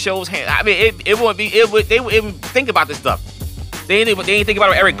TV shows handle? I mean, they wouldn't even think about this stuff. They didn't think about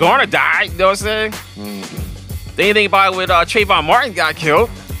it when Eric Garner died. You know what I'm saying? Mm-hmm. They didn't think about it when Trayvon Martin got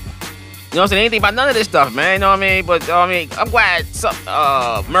killed. You know what I'm saying? They didn't think about none of this stuff, man. You know what I mean? But I'm glad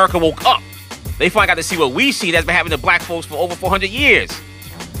America woke up. They finally got to see what we see that's been happening to black folks for over 400 years.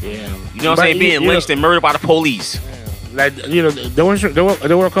 Yeah. You know what I'm saying? Being lynched and murdered by the police. Like, you know, there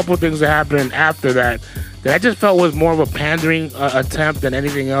were a couple of things that happened after that I just felt was more of a pandering attempt than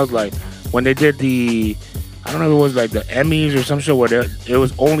anything else. Like when they did I don't know if it was like the Emmys or some shit where it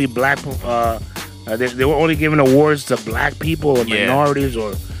was only black. They were only giving awards to black people or minorities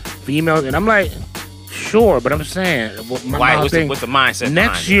or females, and I'm like, sure, but I'm saying, what's the mindset?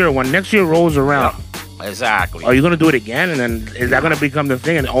 When next year rolls around. Exactly. Are you going to do it again? And then is that going to become the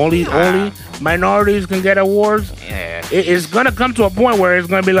thing? And only minorities can get awards? Yeah. It's going to come to a point where it's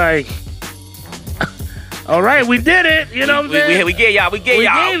going to be like, all right, we did it. You know what I'm saying? We gave y'all. We hooked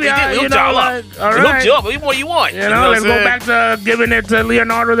y'all up. All right. We hooked you up. What more you want? You know let's go back to giving it to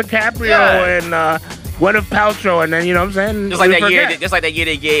Leonardo DiCaprio and Gwyneth Paltrow. And then, you know what I'm saying? Just like that year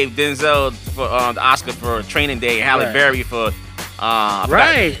they gave Denzel for the Oscar for Training Day and Halle Berry for...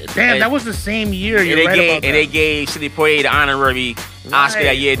 Damn, that was the same year. They gave Sidney Poitier the honorary Oscar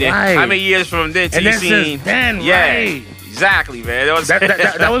that year. Then how many years from then till you seen? Exactly, man.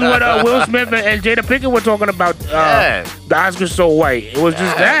 That was what Will Smith and Jada Pinkett were talking about. The Oscar's so white. It was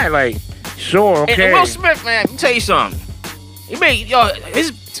just that, like, sure, okay. And Will Smith, man, let me tell you something. He made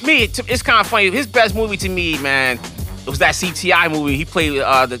it's kind of funny. His best movie to me, man, it was that CTI movie. He played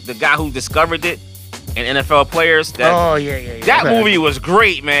the guy who discovered it. And NFL players. That movie was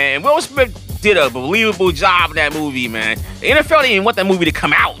great, man. And Will Smith did a believable job in that movie, man. The NFL didn't even want that movie to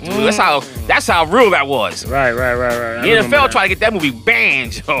come out, dude. That's how real that was. Right. The NFL tried to get that movie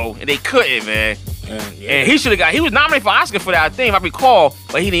banned, Joe, and they couldn't, man. And he should have he was nominated for Oscar for that thing, if I recall,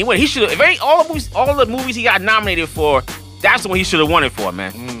 but he didn't win. He should have, all the movies he got nominated for, that's the one he should have won it for,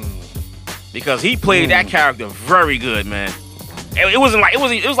 man. Because he played that character very good, man. It was like you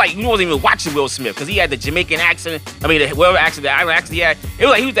wasn't even watching Will Smith because he had the Jamaican accent. I mean, whatever accent, the island accent he had. It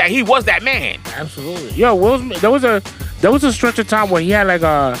was like he was that man. Absolutely. Yo, Will Smith. There was a stretch of time where he had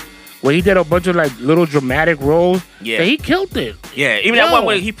where he did a bunch of like little dramatic roles. Yeah, he killed it. Yeah, even that one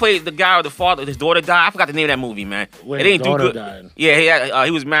where he played the guy with the father, his daughter died. I forgot the name of that movie, man. It didn't do good. Died. Yeah,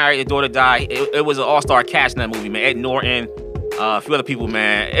 he was married. His daughter died. It was an all-star cast in that movie, man. Ed Norton. A few other people,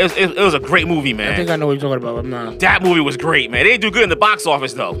 man. It was a great movie, man. I think I know what you're talking about. No. That movie was great, man. They didn't do good in the box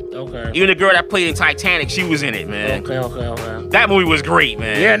office, though. Okay. Even the girl that played in Titanic, she was in it, man. Okay. That movie was great,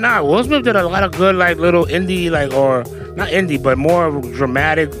 man. Yeah, Will Smith did a lot of good, like, little indie, like, or not indie, but more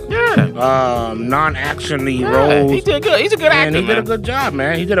dramatic, non-action-y roles. He did good. He's a good actor, man. He did a good job,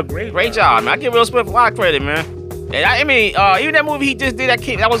 man. He did a great job, man. I give Will Smith a lot of credit, man. And I mean, even that movie he just did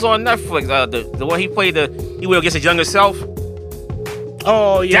that was on Netflix. The one he played he went against his younger self.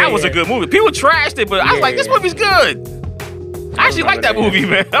 Oh, yeah. That was a good movie. People trashed it, but I was like, this movie's good. I actually like that movie,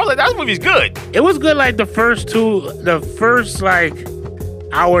 man. I was like, that movie's good. It was good like the first like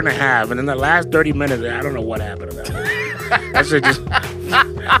hour and a half, and then the last 30 minutes, I don't know what happened to that.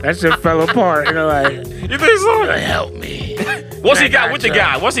 That shit fell apart. You know, like, you think so? Help me. Once he got with the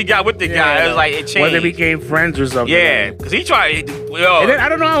guy, it was like it changed. When they became friends or something. Yeah, because he tried. And then I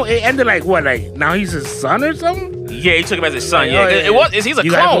don't know how it ended. Like what? Like now he's his son or something? Yeah, he took him as his son. Yeah, he's a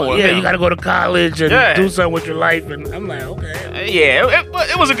clone. You got to go to college and do something with your life. And I'm like, okay. Yeah,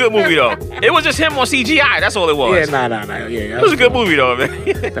 it was a good movie though. It was just him on CGI. That's all it was. Yeah, nah. Yeah, it was a good movie though, man.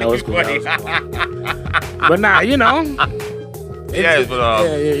 That was cool. But nah, you know.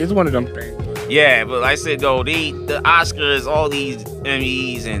 It's one of them things. Yeah, but like I said though, the Oscars, all these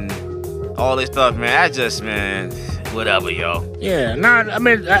Emmys and all this stuff, man. I just, man, whatever, yo. Yeah, I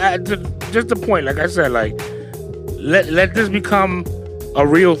mean, just the point. Like I said, like let this become a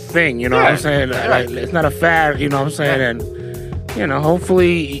real thing. You know what I'm saying? Like, it's not a fad. You know what I'm saying? And you know,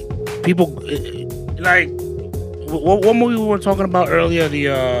 hopefully, people like what movie we were talking about earlier.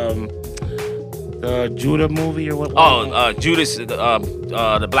 The Judah movie or what? Judas,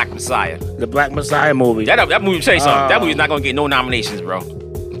 the Black Messiah. The Black Messiah movie. That movie, say something. That movie's not gonna get no nominations, bro.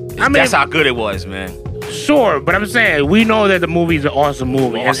 That's how good it was, man. Sure, but I'm saying we know that the movie's an awesome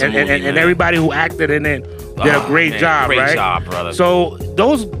movie, and everybody who acted in it did a great job, right? Great job, brother. So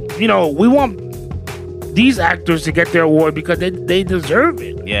those, you know, we want these actors to get their award because they deserve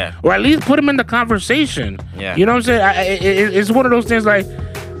it. Yeah. Or at least put them in the conversation. Yeah. You know what I'm saying? It's one of those things like.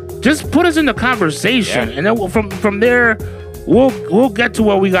 Just put us in the conversation, and then from there, we'll get to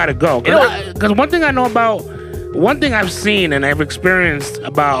where we gotta go. Because one thing I've seen and I've experienced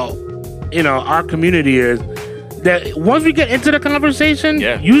about, you know, our community is that once we get into the conversation,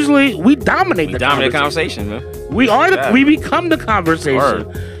 usually we dominate the conversation, man. We become the conversation.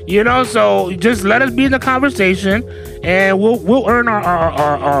 Word. You know, so just let us be in the conversation, and we'll earn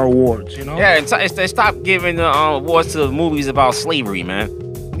our awards. You know. Yeah, and stop giving the awards to movies about slavery, man.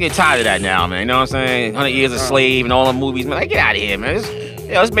 Get tired of that now, man. You know what I'm saying? 100 Years a Slave and all the movies, man. Like, get out of here, man.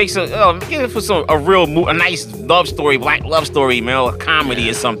 Let's make some. Give it for a nice love story, black love story, man, or a comedy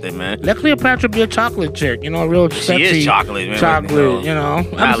or something, man. Let Cleopatra be a chocolate chick, you know, real sexy. She is chocolate, man. Chocolate, you know.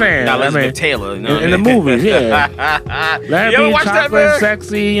 I'm saying, not Elizabeth Taylor, you know, in the movies, yeah. Let her be chocolate,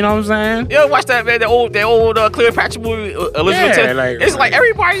 sexy, you know what I'm saying? You ever watch that, man? The old Cleopatra movie, Elizabeth Taylor. It's like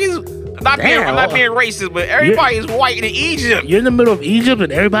everybody's. Not being racist, but everybody is white in Egypt. You're in the middle of Egypt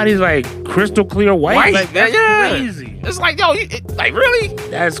and everybody's like crystal clear white. Like, that's crazy. It's like, yo, like really?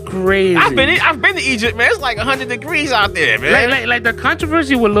 That's crazy. I've been to Egypt, man. It's like 100 degrees out there, man. Like the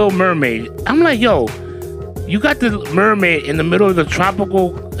controversy with Little Mermaid. I'm like, yo, you got the mermaid in the middle of the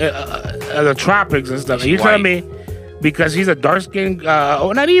the tropics and stuff. And you telling me because he's a dark skin,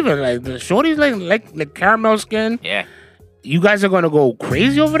 or not even like the shorty's like caramel skin. Yeah. You guys are gonna go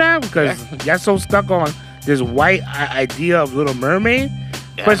crazy over that because y'all so stuck on this white idea of Little Mermaid.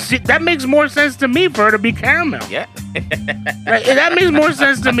 Yeah. But that makes more sense to me for her to be caramel. Yeah. Like, that makes more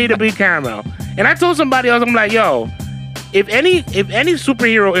sense to me to be caramel. And I told somebody else, I'm like, yo, if any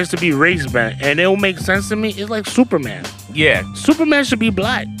superhero is to be race bent and it will make sense to me, it's like Superman. Yeah. Superman should be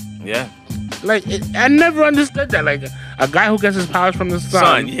black. Yeah. Like, I never understood that. Like, a guy who gets his powers from the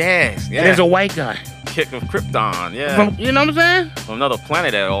sun. Yes. Yeah. And there's a white guy. Kick of Krypton, yeah. You know what I'm saying? From another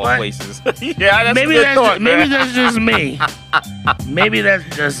planet at all places. Yeah, maybe that's just me. Maybe that's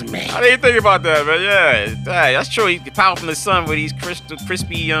just me. I didn't think about that, man. Yeah, that's true. He's power from the sun with these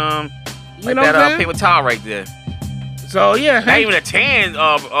crispy, you know that paper towel right there. So yeah, not even a tan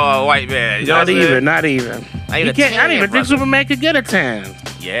white man. You not even. I don't even think Superman could get a tan.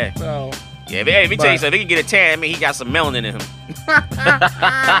 Yeah. So. Yeah, let me tell you something. If he can get a tan, I mean, he got some melanin in him.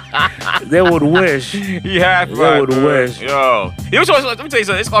 They would wish. Yeah, they would wish. Yo, let me tell you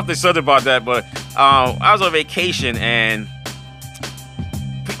something. It's off the subject about that, but I was on vacation and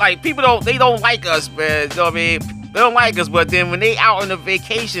like people don't like us, man. You know what I mean? They don't like us, but then when they out on the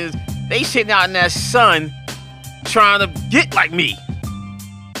vacations, they sitting out in that sun trying to get like me.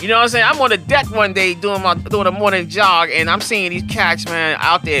 You know what I'm saying? I'm on the deck one day doing a morning jog, and I'm seeing these cats, man,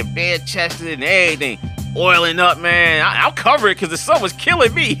 out there bare chested and everything, oiling up, man. I'll cover it because the sun was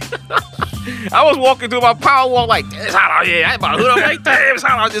killing me. I was walking through my power walk like, it's hot out here. I about hood up like, damn, it's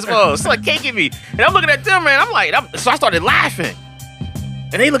hot out this world. It's like caking me. And I'm looking at them, man. I'm like, so I started laughing.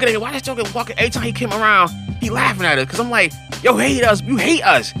 And they looking at me, why this joker walking? Every time he came around, he laughing at us. Because I'm like, yo, hate us. You hate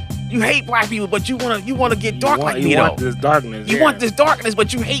us. You hate black people, but you wanna get dark like me, though. You want this darkness. You want this darkness,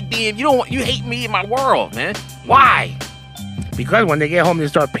 but you hate being. You hate me in my world, man. Why? Because when they get home, they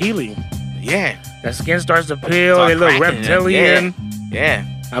start peeling. Yeah. That skin starts to peel. They look reptilian. Yeah.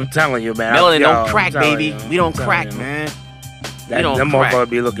 I'm telling you, man. Melanin don't crack, baby. We don't crack, man. Them motherfuckers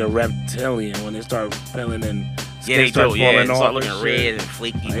be looking reptilian when they start peeling and. Yeah, they do. Yeah, they start looking red and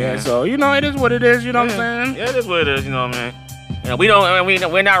flaky. Yeah, so it is what it is. You know what I'm saying? Yeah, it is what it is. You know what I mean? You know,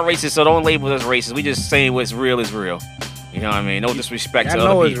 we're not racist, so don't label us racist. We just saying what's real is real. You know what I mean? No disrespect to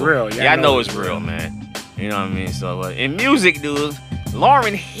other people. Real. I know it's real, man. You know what I mean? So in music, dude,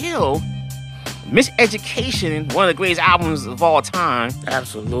 Lauryn Hill Miseducation, one of the greatest albums of all time.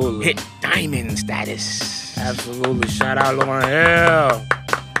 Absolutely. Hit diamond status. Absolutely. Shout out Lauryn Hill.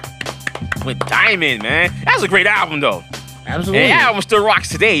 With Diamond, man. That was a great album, though. Absolutely. And that album still rocks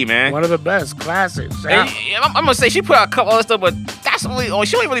today, man. One of the best classics. I'm going to say she put out a couple other stuff, but that's only,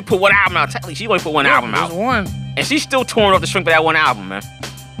 she only really put one album out. Technically, she only put one album out. Just one. And she's still torn off the string for that one album, man.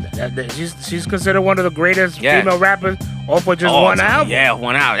 She's considered one of the greatest female rappers off of just one album. Yeah,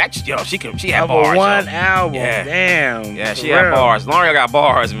 one album. She had bars. One album. Yeah. Damn. Yeah, she had bars. Lauryn got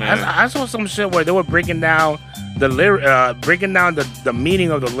bars, man. I saw some shit where they were breaking down the the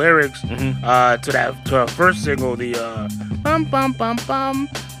meaning of the lyrics to her first single, the bum bum bum bum.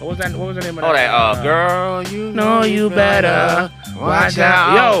 What was the name of that? Oh, that girl, you know you better watch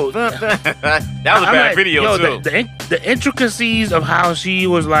out. Yo, that was a bad video too. The intricacies of how she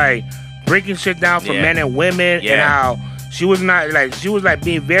was like breaking shit down for men and women, and how she was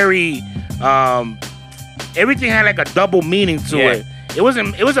being very everything had like a double meaning to it. It was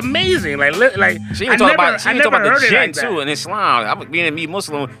amazing. Like she even talked about the jinn too in Islam. I was being a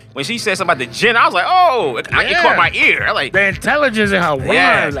Muslim when she said something about the jinn. I was like, oh, it caught my ear. I like the intelligence in her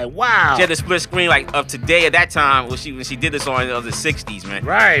words. Like wow. She had the split screen like of today at that time when she did this on the '60s, man.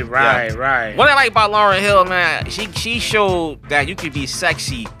 Right. What I like about Lauryn Hill, man, she showed that you could be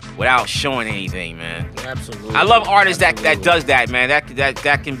sexy without showing anything, man. Absolutely. I love artists that does that, man.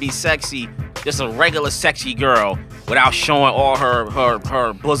 That can be sexy, just a regular sexy girl, without showing all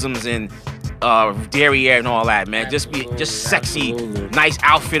her bosoms and derriere and all that, man. Absolutely. Just sexy, nice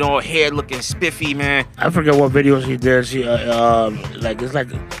outfit on, hair looking spiffy, man. I forget what video she did. She it's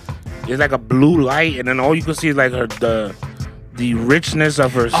like a blue light, and then all you can see is like the richness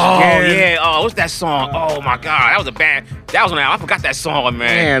of her skin. Oh yeah. Oh, what's that song? Oh my God, that was when I forgot that song,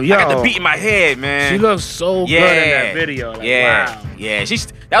 man. Damn, yo. I got the beat in my head, man. She looks so good in that video. Like, wow. Yeah.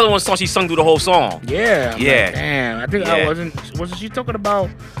 That was one song she sung through the whole song. Yeah. Yeah. Like, damn. I think I wasn't she talking about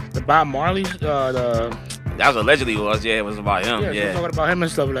the Bob Marley That was allegedly it was about him. Yeah, she was talking about him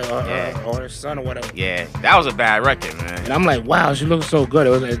and stuff or his son or whatever. Yeah, that was a bad record, man. And I'm like, wow, she looks so good. It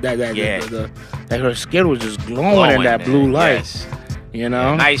was that her skin was just glowing in that blue light. Yes. You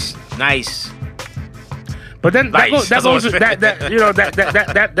know, nice. But then that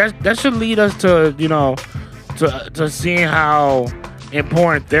should lead us to to seeing how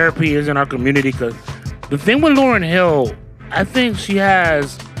important therapy is in our community. Because the thing with Lauryn Hill, I think she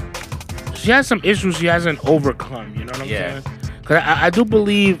has some issues she hasn't overcome. You know what I'm saying? Because I do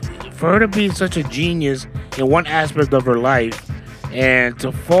believe for her to be such a genius in one aspect of her life and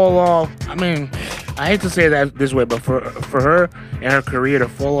to fall off, I mean, I hate to say that this way, but for her and her career to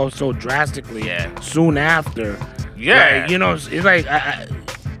fall off so drastically soon after, like, it's like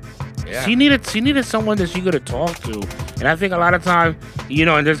she needed someone that she could have talked to. And I think a lot of times,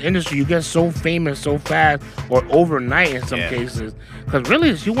 in this industry, you get so famous so fast or overnight in some cases. Because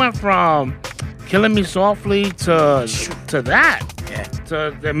really, she went from Killing Me Softly to that. Yeah.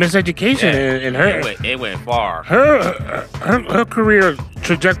 To the Miseducation in her. It went far. Her career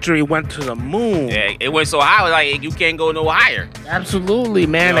trajectory went to the moon. Yeah, it went so high, like you can't go no higher. Absolutely,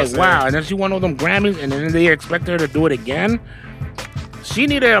 man. Like wow. And then she won all them Grammys, and then they expect her to do it again. She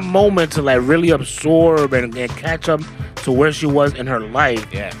needed a moment to like really absorb and catch up to where she was in her life.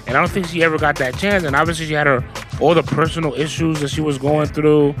 Yeah. And I don't think she ever got that chance. And obviously she had all the personal issues that she was going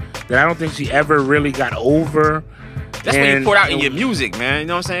through that I don't think she ever really got over. That's when you pour out in your music, man. You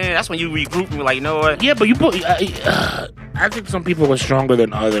know what I'm saying? That's when you regroup and be like, you know what? Yeah, but I think some people are stronger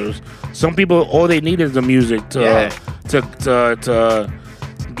than others. Some people, all they need is the music to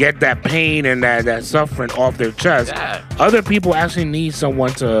get that pain and that suffering off their chest. Yeah. Other people actually need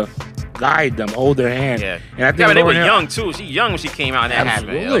someone to guide them, hold their hand. Yeah. And I think but they were young too. She young when she came out and that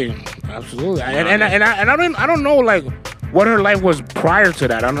happened. Absolutely. And I don't know like what her life was prior to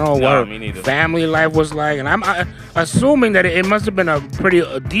that. I don't know what her family life was like, and I'm assuming that it must have been a pretty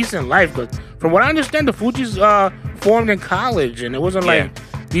decent life. Because from what I understand, the Fugees formed in college, and it wasn't like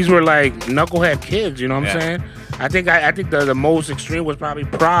these were like knucklehead kids. You know what I'm saying? I think the most extreme was probably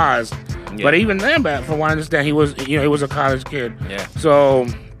Pras, but even then, from what I understand, he was a college kid. Yeah. So,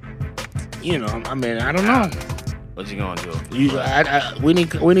 I mean, I don't know. What you gonna do? We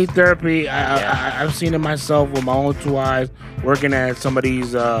need therapy. I've seen it myself with my own two eyes, working at some of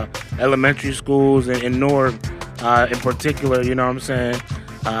these elementary schools in Newark, in particular. You know what I'm saying?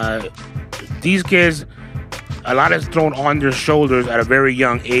 These kids, a lot is thrown on their shoulders at a very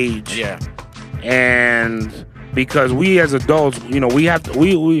young age. Yeah. And because we as adults, we have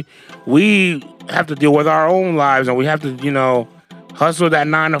to deal with our own lives, and we have to, hustle that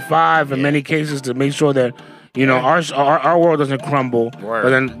 9 to 5 in many cases to make sure that You know, our world doesn't crumble. Word. But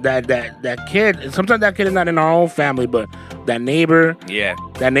then that kid, sometimes that kid is not in our own family, but that neighbor,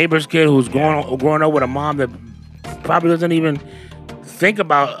 that neighbor's kid who's growing up with a mom that probably doesn't even think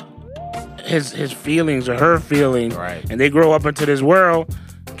about his feelings or her feelings, right? And they grow up into this world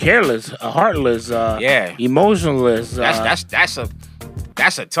careless, heartless, emotionless.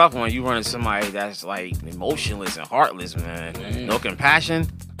 That's a tough one. You run into somebody that's like emotionless and heartless, man. No compassion.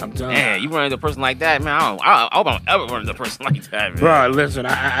 I'm telling you. Man, you run into a person like that, man. I hope I don't ever run into a person like that, man. Bro, listen,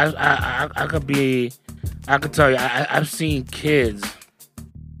 I could tell you, I've seen kids,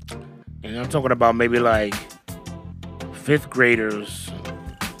 and I'm talking about maybe like 5th graders,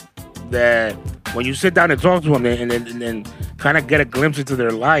 that when you sit down and talk to them and kind of get a glimpse into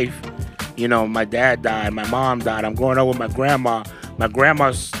their life, you know, my dad died, my mom died, I'm growing up with my grandma. My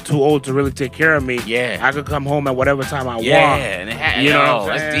grandma's too old to really take care of me. Yeah, I could come home at whatever time I want. And you know,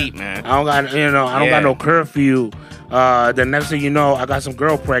 that's deep, man. I don't got no curfew. The next thing you know, I got some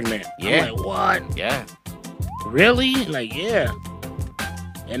girl pregnant. Yeah, I'm like, what? Yeah, really? Like, yeah.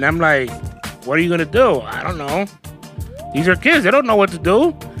 And I'm like, what are you gonna do? I don't know. These are kids. They don't know what to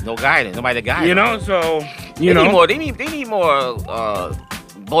do. No guidance. Nobody to guide. You know, so they need more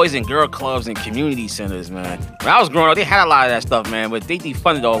boys and girl clubs and community centers, man. When I was growing up, they had a lot of that stuff, man, but they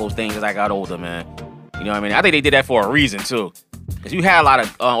defunded all those things as I got older, man. You know what I mean? I think they did that for a reason, too. Because you had a lot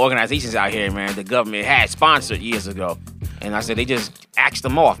of organizations out here, man, the government had sponsored years ago. And I said they just axed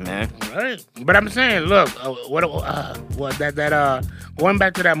them off, man. Right. But I'm saying, look, going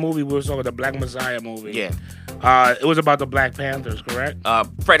back to that movie we were talking, the Black Messiah movie. Yeah. It was about the Black Panthers, correct?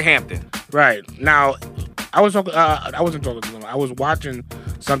 Fred Hampton. Right. Now, I wasn't talking to them. I was watching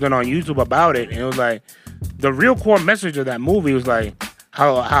something on YouTube about it, and it was like the real core message of that movie was like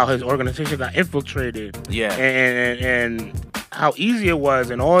how his organization got infiltrated. Yeah. And how easy it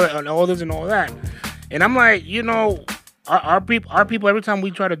was, and all this and all that. And I'm like, you know, our people every time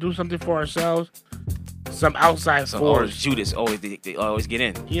we try to do something for ourselves, some outside force. Judas they always get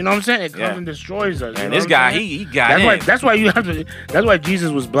in. You know what I'm saying? It comes and destroys us. And this guy, he got in. That's why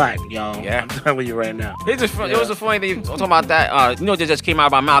Jesus was black, y'all. Yeah. I'm telling you right now. It was a funny thing talking about that. You know, that just came out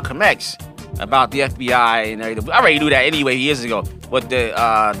about Malcolm X about the FBI and everything. I already knew that anyway years ago. But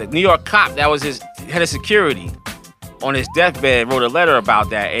the New York cop that was his head of security on his deathbed wrote a letter about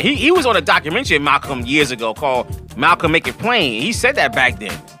that. And he was on a documentary of Malcolm years ago called Malcolm Make It Plain. He said that back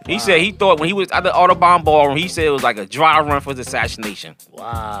then. He said he thought when he was at the Audubon Ballroom, he said it was like a dry run for his assassination.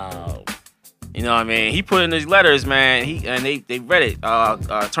 Wow. You know what I mean? He put in his letters, man. They read it.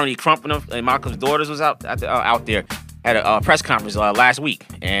 Attorney Crump and Malcolm's daughters was out there at a press conference last week,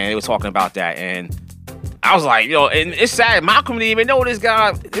 and they were talking about that. And I was like, yo, and it's sad. Malcolm didn't even know this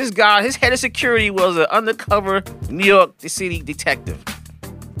guy, his head of security was an undercover New York City detective.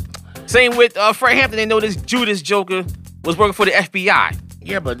 Same with Fred Hampton. They know this Judas Joker was working for the FBI.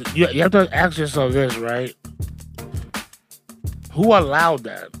 Yeah, but you have to ask yourself this, right? Who allowed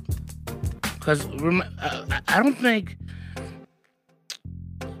that? Because I don't think.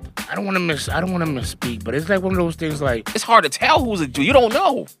 I don't want to misspeak, but it's like one of those things. Like, it's hard to tell who's a Jew. You don't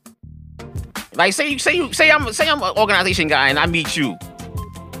know. Like, say I'm an organization guy and I meet you,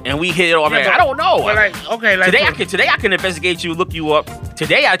 and we hit it off. I don't know. But today I can investigate you, look you up.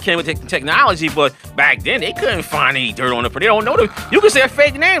 Today I can with technology, but back then they couldn't find any dirt on it. They don't know you can say a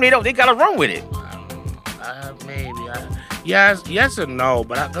fake name. They gotta run with it. Maybe. Yes and no,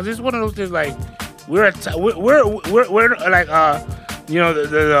 but because it's one of those things. Like we're like you know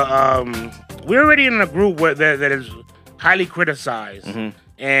we're already in a group that is highly criticized. Mm-hmm.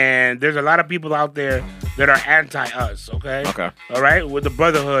 And there's a lot of people out there that are anti-us, okay? Okay. All right? With the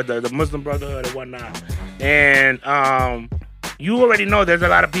Brotherhood, the Muslim Brotherhood and whatnot. And you already know there's a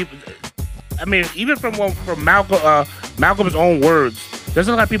lot of people. I mean, even from Malcolm's own words, there's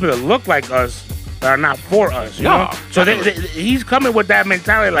a lot of people that look like us that are not for us, you know? So he's coming with that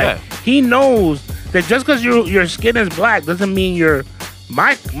mentality. Like, he knows that just because your skin is black doesn't mean you're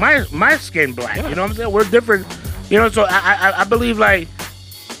my skin black. Yeah. You know what I'm saying? We're different. You know, so I believe, like,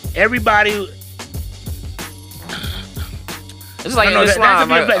 everybody. It's like Islam.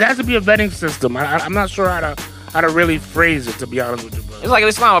 There has to be a vetting system. I'm not sure how to really phrase it, to be honest with you, brother. It's like in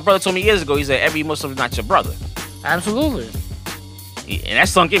Islam. My brother told me years ago. He said every Muslim is not your brother. Absolutely. And that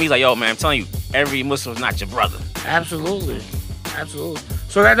sunk in. He's like, yo, man, I'm telling you, every Muslim is not your brother. Absolutely.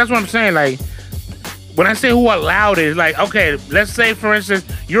 So that's what I'm saying. Like, when I say who allowed it, it's like, okay, let's say, for instance,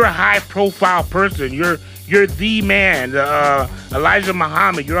 you're a high-profile person. You're the man, Elijah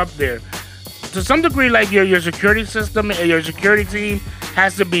Muhammad. You're up there. To some degree, like your security system and your security team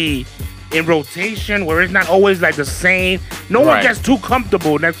has to be in rotation where it's not always like the same. No one gets too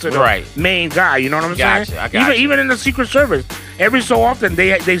comfortable next to the main guy. You know what I'm saying? Even in the Secret Service, every so often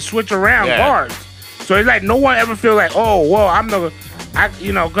they switch around guards. So it's like no one ever feel like, oh, well,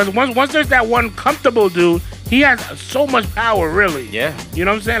 because once there's that one comfortable dude, he has so much power, really. Yeah. You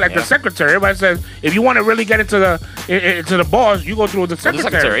know what I'm saying? Like the secretary. Everybody says, if you want to really get into the boss, you go through the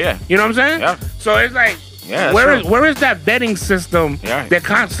secretary. You know what I'm saying? Yeah. So it's like, where is that vetting system that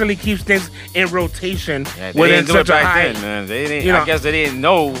constantly keeps things in rotation within such a high? Man. They didn't. I guess they didn't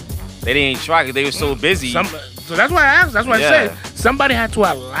know. They didn't try because they were so busy. So that's why I asked. That's why I said somebody had to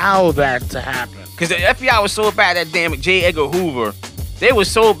allow that to happen. Because the FBI was so bad. That damn J. Edgar Hoover. They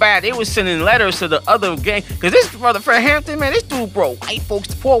was so bad. They was sending letters to the other gang. Because this brother Fred Hampton, man, this dude brought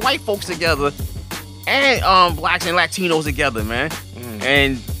poor white folks together, and blacks and Latinos together, man.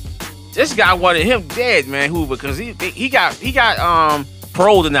 And this guy wanted him dead, man, Hoover, because he got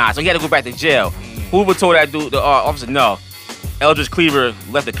parole denied, so he had to go back to jail. Hoover told that dude, the officer, no. Eldridge Cleaver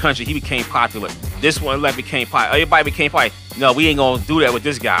left the country. He became popular. This one became popular. Everybody became popular. No, we ain't gonna do that with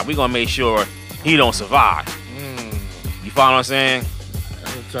this guy. We gonna make sure he don't survive. You follow what I'm saying?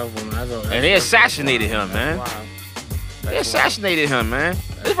 That's a tough one. And they assassinated him, man. Wow. They assassinated him, man.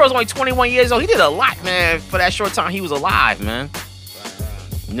 This bro's only 21 years old. He did a lot, man, for that short time he was alive, man.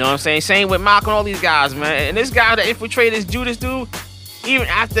 You know what I'm saying? Same with Malcolm, all these guys, man. And this guy that infiltrated this Judas dude, even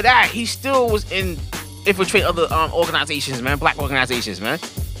after that, he still was infiltrate other organizations, man, black organizations, man.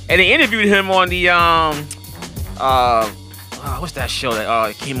 And they interviewed him on the what's that show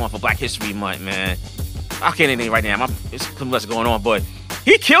that came on for Black History Month, man? I can't name it right now. It's too much going on, but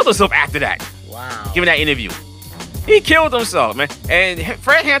he killed himself after that. Wow. Giving that interview. He killed himself, man. And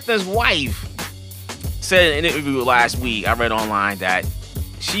Fred Hampton's wife said in an interview last week, I read online, that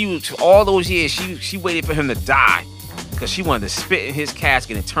all those years, she waited for him to die because she wanted to spit in his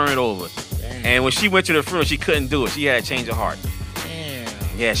casket and turn it over. Damn. And when she went to the funeral, she couldn't do it. She had a change of heart. Damn.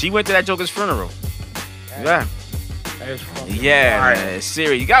 Yeah, she went to that Joker's funeral. Damn. Yeah. That is fucking man, it's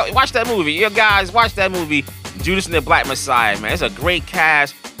serious. You got watch that movie. You guys, watch that movie, Judas and the Black Messiah, man. It's a great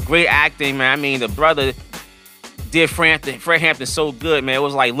cast, great acting, man. I mean, the brother did Fred Hampton so good, man. It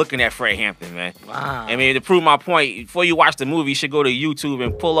was like looking at Fred Hampton, man. Wow. I mean, to prove my point, before you watch the movie, you should go to YouTube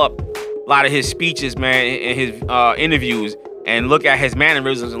and pull up a lot of his speeches, man, and his interviews, and look at his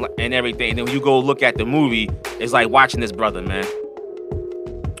mannerisms and everything. And then when you go look at the movie, it's like watching this brother, man.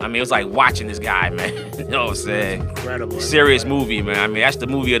 I mean, it was like watching this guy, man. You know what I'm saying? Incredible. Serious movie, man. I mean, that's the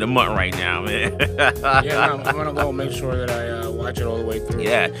movie of the month right now, man. Yeah, I'm gonna go make sure that I watch it all the way through.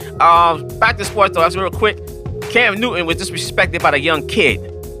 Yeah. Back to sports, though. That's real quick. Cam Newton was disrespected by a young kid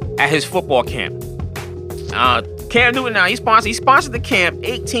at his football camp. Cam Newton now, he sponsored the camp,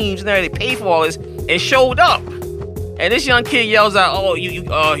 8 teams there, they paid for all this, and showed up. And this young kid yells out, "Oh, you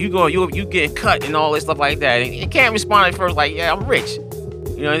getting cut," and all this stuff like that. And Cam responded first like, "Yeah, I'm rich.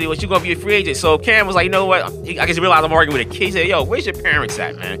 You know, what, you gonna be a free agent?" So Cam was like, "You know what? I guess he realized I'm arguing with a kid." He said, "Yo, where's your parents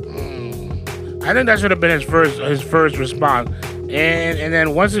at, man?" I think that should have been his first response. And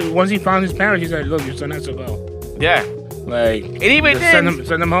then once he found his parents, he said, "Look, your son has to go." Yeah. Like, and even then,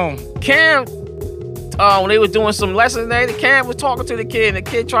 send him home. Cam, when they were doing some lessons there, the Cam was talking to the kid, and the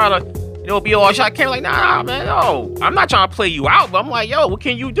kid tried to, be all shy. Cam like, nah, man, no, I'm not trying to play you out, but I'm like, yo, what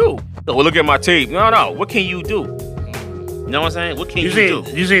can you do? So, well, look at my tape. No, what can you do? You know what I'm saying? What can you do?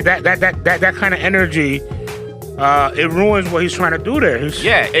 You see that kind of energy, it ruins what he's trying to do there. And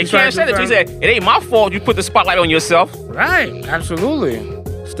Cam said it too. He said, "It ain't my fault you put the spotlight on yourself." Right, absolutely.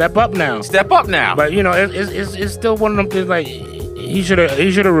 Step up now. But it's still one of them things. Like, he should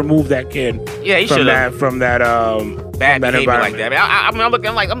have removed that kid. Yeah, he should have from that bad behavior like that. I'm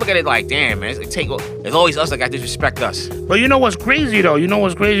looking at it like, damn, man. It's always us that got to disrespect us. But you know what's crazy though?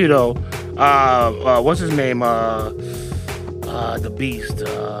 What's his name? The Beast.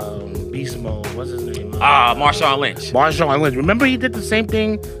 Beast Mode. What's his name? Marshawn Lynch. Marshawn Lynch. Remember he did the same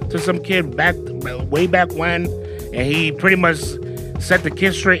thing to some kid way back when, and he pretty much set the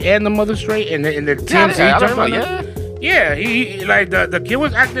kid straight and the mother straight, and the TMZ jumped on it. Yeah, he like the kid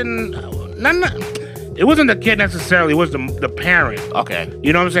was acting. It wasn't the kid necessarily. It was the parent. Okay.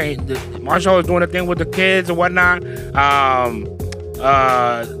 You know what I'm saying? Marshall was doing a thing with the kids and whatnot.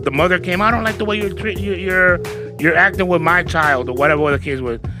 The mother came. "I don't like the way you're acting with my child," or whatever the kids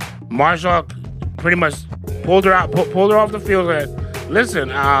was. Marshall pretty much pulled her off the field and said, "Listen,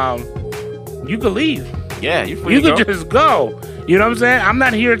 you could leave. Yeah, you could just go. You know what I'm saying? I'm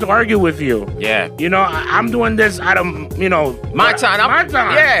not here to argue with you. Yeah. I'm doing this out of, my time. My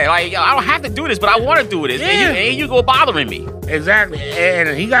time. Yeah, like, I don't have to do this, but I want to do this. Yeah. And you go bothering me. Exactly. And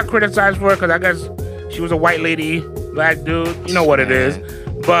he got criticized for it because I guess she was a white lady, black dude. You know what it is.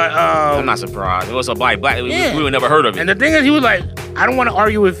 But I'm not surprised. It was a black. We would never heard of it. And the thing is, he was like, I don't want to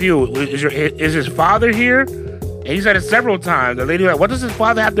argue with you. Is his father here? And he said it several times. The lady was like, what does his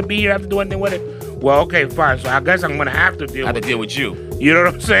father have to be here? Have to do anything with it? Well, okay, fine. So I guess I'm gonna have to deal with you. You know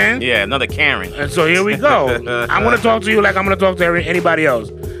what I'm saying? Yeah, another Karen. And so here we go. I'm gonna talk to you like I'm gonna talk to anybody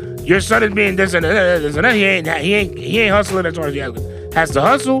else. Your son is being this and that. He ain't hustling as far as he has to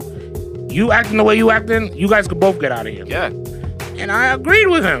hustle. You acting the way you acting. You guys could both get out of here. Yeah. And I agreed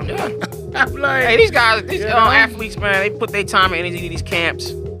with him. Yeah. I'm like, hey, these guys, these athletes, man, they put their time and energy in these camps.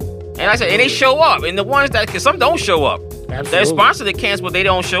 And I said, and they show up. And the ones that, because some don't show up. Absolutely. They sponsor the camps, but they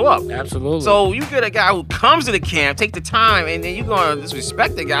don't show up. Absolutely. So you get a guy who comes to the camp, take the time, and then you're going to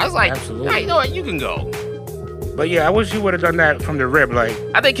disrespect the guy. It's like, absolutely. Hey, you know what, you can go. But yeah, I wish he would have done that from the rip. Like,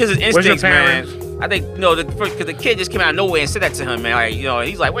 I think his instincts, man. I think, you know, because the kid just came out of nowhere and said that to him, man. Like, you know,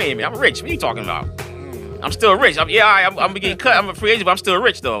 he's like, wait a minute, I'm rich. What are you talking about? I'm still rich. I'm getting cut. I'm a free agent, but I'm still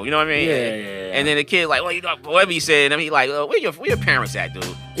rich, though. You know what I mean? Yeah. And then the kid, like, well, you know, whatever he said, I mean, like, where your parents at, dude?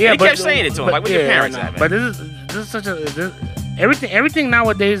 Yeah, and he kept saying it to him, like, where your parents at, man? But this is such a everything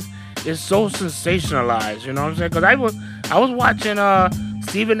nowadays is so sensationalized. You know what I'm saying? Because I was watching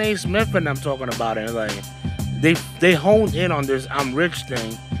Stephen A. Smith and them talking about it. Like, they honed in on this I'm rich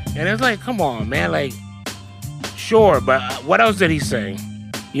thing, and it's like, come on, man. Like, sure, but what else did he say?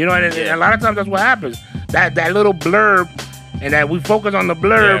 You know, and a lot of times that's what happens. That little blurb, and that we focus on the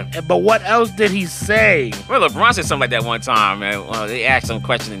blurb. Yeah. But what else did he say? Well, LeBron said something like that one time, man. They asked him a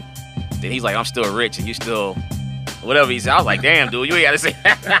question, and he's like, "I'm still rich, and you still." Whatever he said, I was like, damn, dude, you ain't got to say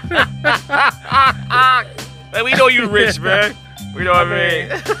that. Like, we know you rich, man. We know what I mean.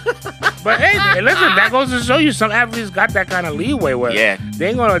 But hey, listen, that goes to show you some athletes got that kind of leeway with. Yeah. They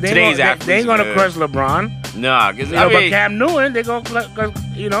ain't gonna crush LeBron. Nah, because but Cam Newton, they gonna, cause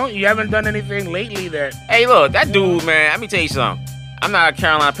you know, you haven't done anything lately that. Hey, look, that dude, man. Let me tell you something. I'm not a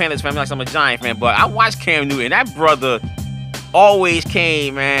Carolina Panthers fan, like I'm a Giant fan, but I watched Cam Newton. That brother always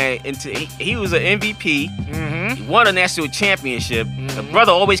came, man. He was an MVP. Mm-hmm. He won a national championship. Mm-hmm. The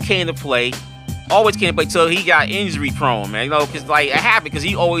brother always came to play. Always came to play till he got injury prone, man. You know, because like it happened because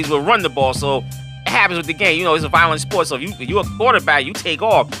he always would run the ball. So it happens with the game. You know, it's a violent sport. So if you're a quarterback, you take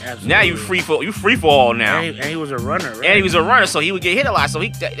off. Absolutely. Now you free for all now. And he was a runner, right? And he was a runner, so he would get hit a lot. So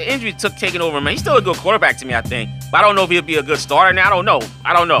the injury taking over, man. He's still a good quarterback to me, I think. But I don't know if he'll be a good starter now. I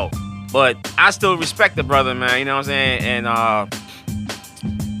don't know. But I still respect the brother, man. You know what I'm saying? And I'm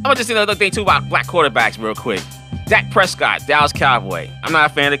gonna just say another thing too about black quarterbacks real quick. Dak Prescott, Dallas Cowboy. I'm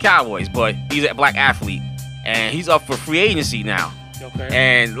not a fan of the Cowboys, but he's a black athlete, and he's up for free agency now. Okay.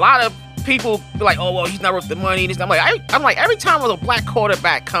 And a lot of people be like, "Oh, well, he's not worth the money." I'm like, every time a black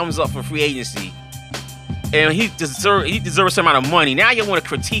quarterback comes up for free agency, and he deserves some amount of money, now you want to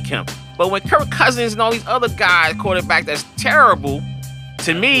critique him. But when Kirk Cousins and all these other guys, quarterback that's terrible,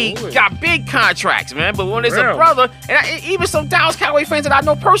 to me, got big contracts, man. But when it's a brother, and even some Dallas Cowboy fans that I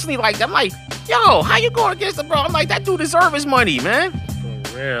know personally, like, I'm like, yo, how you going against the bro? I'm like, that dude deserves his money, man.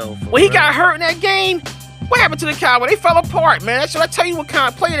 For real. When he got hurt in that game, what happened to the Cowboys? They fell apart, man. Should I tell you what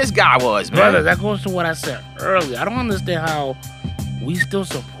kind of player this guy was, man? Brother, that goes to what I said earlier. I don't understand how we still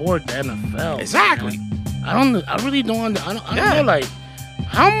support the NFL. Exactly. Man. I really don't know, like,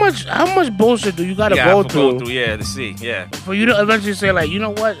 how much bullshit do you gotta go through? To see, for you to eventually say, like, you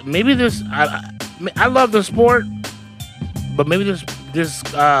know what? Maybe this, I love the sport, but maybe this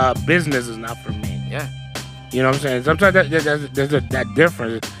business is not for me. Yeah. You know what I'm saying? Sometimes there's that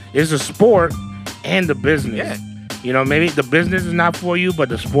difference. It's a sport and the business. Yeah. You know, maybe the business is not for you, but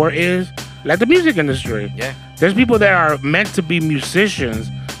the sport is. Like the music industry. Yeah. There's people that are meant to be musicians,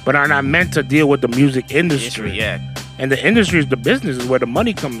 but are not meant to deal with the music industry. Yeah. And the industry is the business, is where the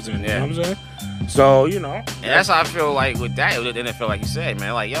money comes in. Yeah. You know what I'm saying? So, you know. And that's how I feel like with that, with the NFL, like you said,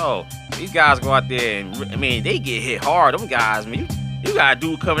 man. Like, yo, these guys go out there and, I mean, they get hit hard. Them guys, man, you got a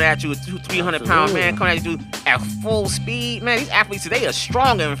dude coming at you with 300-pound man coming at you at full speed, man. These athletes today are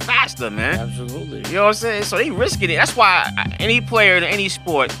stronger and faster, man. Absolutely. You know what I'm saying? So they risking it. That's why any player in any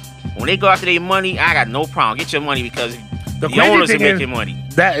sport, when they go after their money, I got no problem. Get your money because the owners are making money.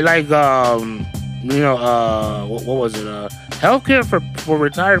 That, like, you know, what was it? Healthcare for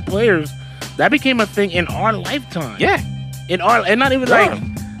retired players. That became a thing in our lifetime. Yeah. And not even like,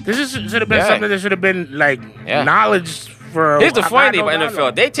 this should have been something that should have been like knowledge for. Here's the funny thing about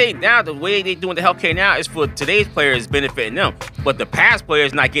NFL. They take now the way they doing the healthcare now is for today's players benefiting them, but the past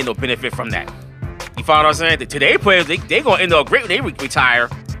players not getting no benefit from that. You follow what I'm saying? The today's players they gonna end up great when they retire.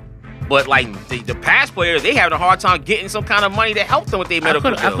 But like the past players, they having a hard time getting some kind of money to help them with their medical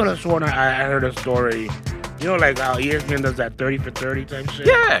bills. I could have sworn I heard a story. You know, like how ESPN does that 30 for 30 type shit?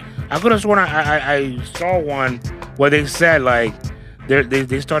 Yeah. I could have sworn I saw one where they said, like,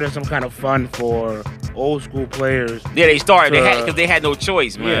 they started some kind of fund for old school players. Yeah, they started because they had no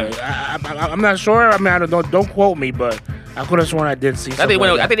choice, man. Yeah, I'm not sure. I mean, don't quote me, but I could have sworn I did see. I think they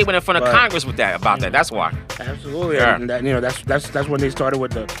went in front of Congress with that that. That's why. Absolutely. Yeah. And that's when they started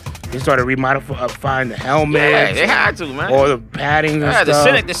with they started remodifying the helmets. Yeah, they had to, man. All the padding and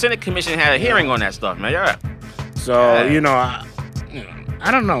stuff. The Senate Commission had a hearing on that stuff, man. Yeah. So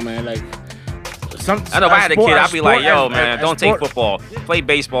I don't know, man. Like. I know if I had a kid, I'd be like, yo, man, don't take football. Play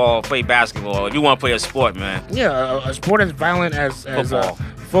baseball, play basketball. If you want to play a sport, man. Yeah, a sport as violent as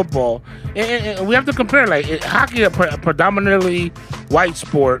football. And we have to compare, like, hockey is a predominantly white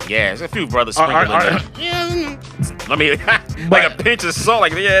sport. Yeah, there's a few brothers sprinkling in there. Yeah. I mean, like a pinch of salt,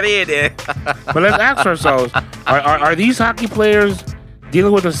 like, yeah, they in there. But let's ask ourselves, are these hockey players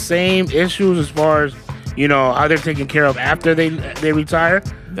dealing with the same issues as far as, how they're taken care of after they retire?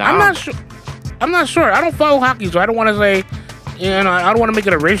 No. I'm not sure. I don't follow hockey, so I don't want to say, I don't want to make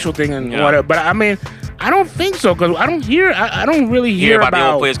it a racial thing and whatever. But I mean, I don't think so because I don't really hear about the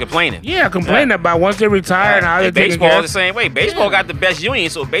old players complaining. Yeah, complaining about once they retire and how they're taking care. Baseball is the same way. Baseball got the best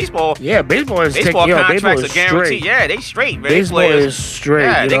union, so baseball. Yeah, baseball contracts are guaranteed. Yeah, they straight. Man. Baseball is straight.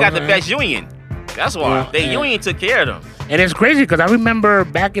 Yeah, they got the best union. That's why union took care of them. And it's crazy because I remember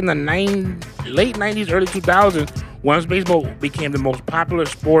back in the late '90s, early 2000s, once baseball became the most popular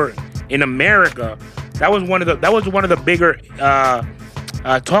sport in America, that was one of the bigger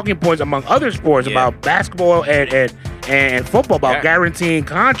talking points among other sports about basketball and football about guaranteeing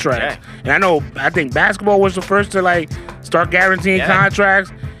contracts. And I think basketball was the first to start guaranteeing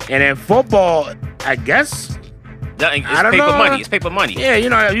contracts, and then football, I guess. It's paper money.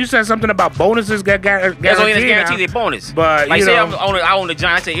 Yeah, you said something about bonuses guaranteed. That's only guaranteed their bonus. But say I own the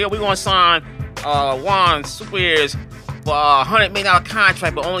Giants. I say, we're gonna sign Juan Suarez for a $100 million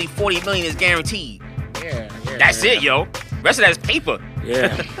contract, but only $40 million is guaranteed. Yeah. That's it, yo. Rest of that is paper.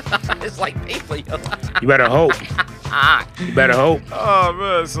 Yeah. It's like paper, yo. You better hope. Oh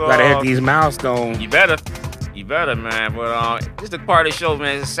man, so gotta hit these milestones. You better, man. But this is the part of the show,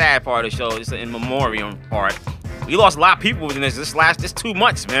 man. It's a sad part of the show. It's the in memoriam part. We lost a lot of people within this 2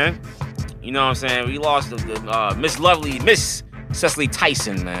 months, man. You know what I'm saying? We lost the Miss Cicely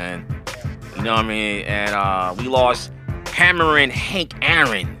Tyson, man. You know what I mean? And we lost Hammerin' Hank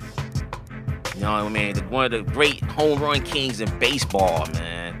Aaron. You know what I mean? One of the great home run kings in baseball,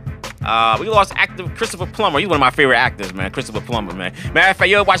 man. We lost actor Christopher Plummer. He's one of my favorite actors, man. Christopher Plummer, man. Matter of fact,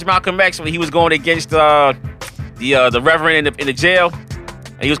 you ever watch Malcolm X when he was going against the Reverend in the jail?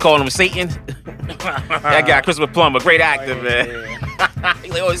 And he was calling him Satan. That guy, Christopher Plummer, great actor, man.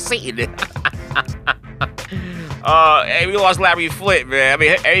 He's like, it's Satan. Hey, we lost Larry Flynt, man. I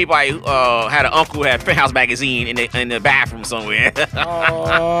mean, everybody had an uncle who had Penthouse magazine in the bathroom somewhere.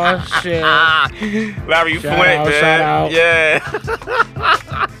 Oh shit! Larry Flynt, man. Shout out. Yeah.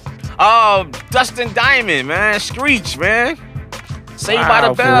 Dustin Diamond, man. Screech, man. Saved by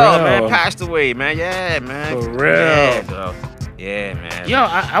the Bell, man. Passed away, man. Yeah, man. For real. Yeah, bro. Yeah, man. Yo,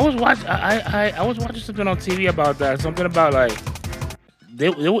 I was watching something on TV about that. Something about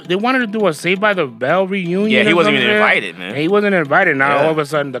they wanted to do a Saved by the Bell reunion. Yeah, he wasn't even invited, man. He wasn't invited. Now all of a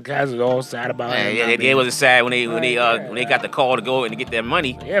sudden the cast is all sad about it. Yeah, they wasn't sad when they got the call to go and to get their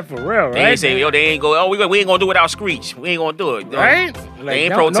money. Yeah, for real, right? They say, they ain't go. We ain't gonna do it without Screech. We ain't gonna do it, right? They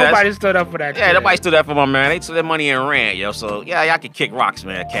ain't protest. Nobody stood up for that. Yeah, nobody stood up for my man. They took their money and ran, yo. So yeah, y'all can kick rocks,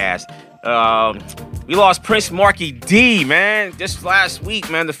 man. Cast. We lost Prince Marky D, man, just last week,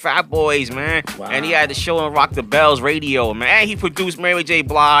 man, the Fat Boys, man. Wow. And he had the show on Rock the Bells radio, man. And he produced Mary J.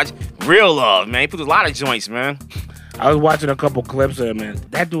 Blige, Real Love, man. He produced a lot of joints, man. I was watching a couple clips of him, man.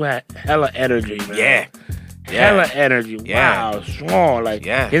 That dude had hella energy, man. Yeah. Hella energy. Yeah. Wow, strong.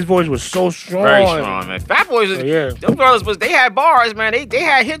 His voice was so strong. Very strong, man. Fat Boys, them brothers they had bars, man. They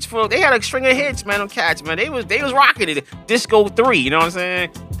had hits they had a string of hits, man. Them cats, man. They was rocking it. Disco 3, you know what I'm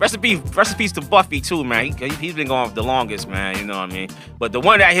saying? Rest in peace to Buffy too, man. He's been gone the longest, man. You know what I mean? But the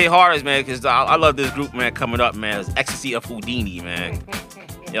one that hit hardest, man, because I love this group, man. Coming up, man, is Ecstasy of Houdini, man.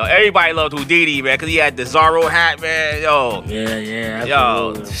 Yo, everybody loved Houdini, man, because he had the Zorro hat, man. Yo. Yeah.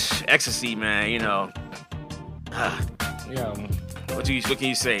 Yo, Ecstasy, man. You know. Yeah. What can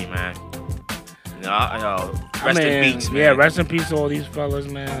you say, man? Rest in peace, man. Yeah, rest in peace to all these fellas,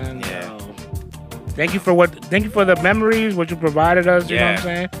 man. Yeah. Thank you for the memories, what you provided us, you know what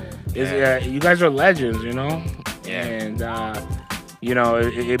I'm saying? You guys are legends, you know? Yeah. And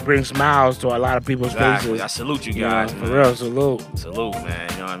it brings smiles to a lot of people's faces. I salute you guys, man. For real, salute. Salute, man.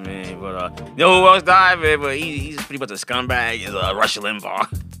 You know what I mean? But you know who else died, man? But he's pretty much a scumbag. Is Rush Limbaugh.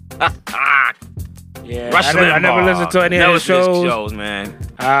 Yeah, I never listened to any of his shows, man.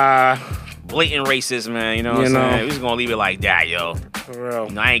 blatant racist, man. You know what I'm saying? We just gonna leave it like that, yo. For real.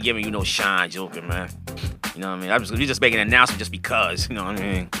 You know, I ain't giving you no shine, joking, man. You know what I mean? We just making an announcement just because. You know what I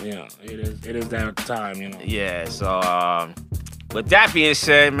mean? Yeah, it is that time, you know. Yeah. So, with that being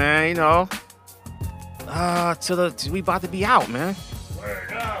said, man, you know, we about to be out, man.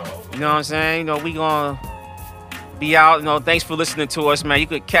 You know what I'm saying? You know, we gonna be out. You know, thanks for listening to us, man. You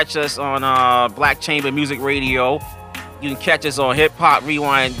could catch us on Black Chamber Music Radio. You can catch us on Hip Hop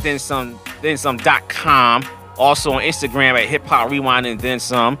Rewind and then some.com. Also on Instagram at Hip Hop Rewind and then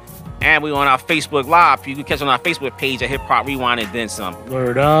some. And we on our Facebook Live. You can catch us on our Facebook page at Hip Hop Rewind and then some.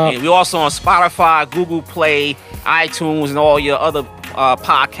 Word up. And we also on Spotify, Google Play, iTunes, and all your other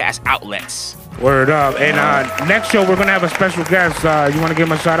podcast outlets. Word up. And next show, we're going to have a special guest. You want to give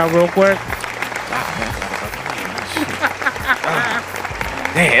him a shout out real quick?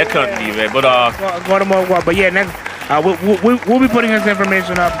 Damn, that couldn't be, man. But, go to more. But yeah, next, we'll be putting his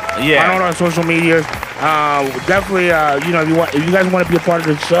information up on all our social medias. Definitely, you know, if you guys want to be a part of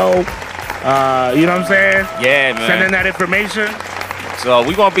the show, you know what I'm saying? Yeah, man. Send in that information. So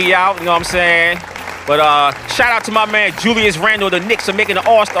we're going to be out, you know what I'm saying? But shout out to my man Julius Randle. The Knicks are making an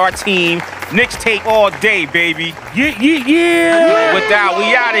all-star team. Knicks take all day, baby. Yeah. With that,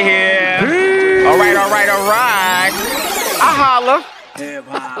 we out of here. Peace. All right. I holla.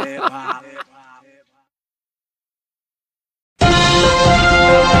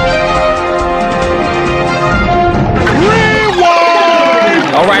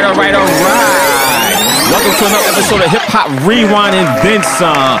 All right. Welcome to another episode of Hip Hop Rewind and then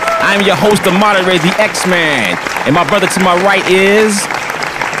some. I'm your host, the moderator, the X-Man. And my brother to my right is...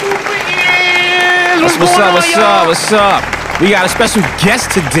 What's up? We got a special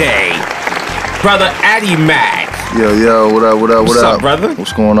guest today. Brother Addy Mac. Yo, what up? What's up, brother?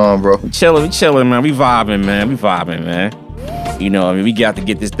 What's going on, bro? We chilling, man. We vibing, man. You know, I mean, we got to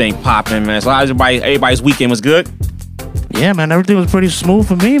get this thing popping, man. So how's everybody's weekend was good? Yeah, man, everything was pretty smooth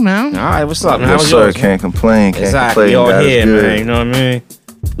for me, man. All right, what's up, man? Yes, sir. Can't complain. Exactly. We all here, man. You know what I mean?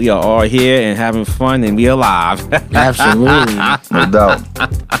 We are all here and having fun, and we alive. Absolutely. No doubt.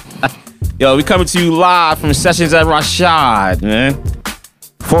 Yo, we coming to you live from Sessions at Rashad, man.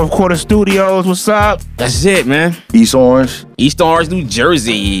 Fourth Quarter Studios, what's up? That's it, man. East Orange, New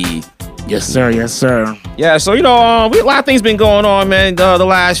Jersey. Yes, sir. Yeah, so, you know, a lot of things been going on, man, the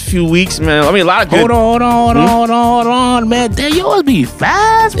last few weeks, man. I mean, a lot of good... Hold on, man. Damn, you always be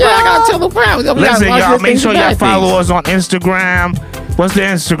fast, bro. Yeah, I gotta tell the crowd. Listen, y'all, make sure y'all follow us on Instagram. What's the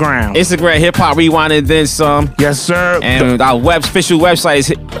Instagram? Instagram, Hip Hop Rewind and then some. Yes, sir. And our official website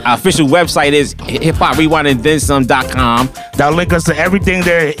is hiphoprewind.com. That'll link us to everything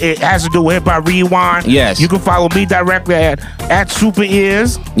that it has to do with Hip Hop Rewind. Yes. You can follow me directly at Super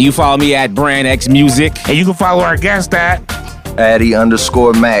Ears. You follow me at Brand X Music. And you can follow our guest at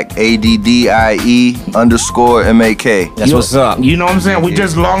Addy_Mac, ADDIE_MAK. That's what's up. You know what I'm saying? We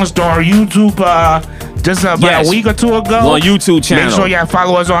just launched our YouTube just about a week or two ago. On YouTube channel. Make sure y'all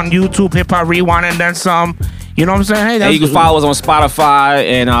follow us on YouTube, Hip Hop Rewind and then some. You know what I'm saying? Hey, and you can follow us on Spotify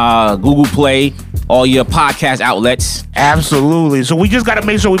and Google Play, all your podcast outlets. Absolutely. So we just got to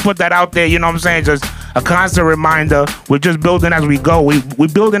make sure we put that out there. You know what I'm saying? Just a constant reminder. We're just building as we go. We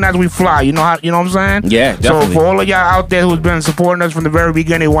building as we fly. You know what I'm saying? Yeah, definitely. So for all of y'all out there who's been supporting us from the very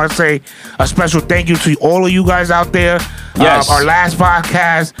beginning, I want to say a special thank you to all of you guys out there. Yes. Our last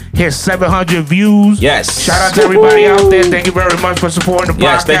podcast hit 700 views. Yes. Shout out to everybody out there. Thank you very much for supporting the podcast.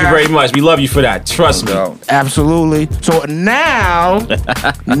 Yes, thank you very much. We love you for that. Trust me. Absolutely. So now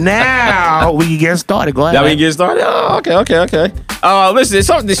we can get started. Go ahead. Now we can get started? Oh, okay. Listen,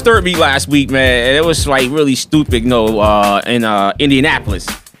 something disturbed me last week, man. And it was like really stupid, in Indianapolis.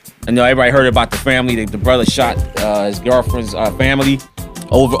 I know everybody heard about the family. The brother shot his girlfriend's family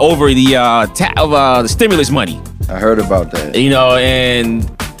over the stimulus money. I heard about that. You know, and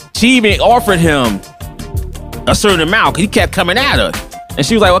she even offered him a certain amount because he kept coming at her. And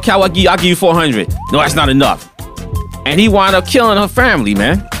she was like, okay, I'll give you 400. No, that's not enough. And he wound up killing her family,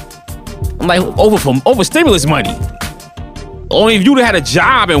 man. I'm like, over stimulus money. Only if you'd had a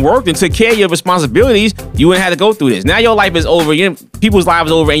job and worked and took care of your responsibilities, you wouldn't have to go through this. Now your life is over. People's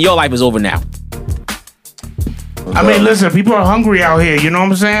lives are over, and your life is over now. I mean, listen, people are hungry out here. You know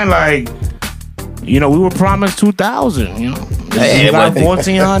what I'm saying? Like, we were promised 2,000. You know, we got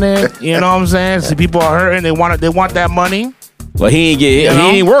 1,400. You know what I'm saying? See, people are hurting. They want that money. Well, he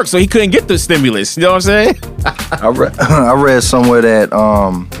didn't work, so he couldn't get the stimulus. You know what I'm saying? I read somewhere that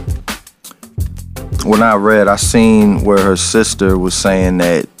I seen where her sister was saying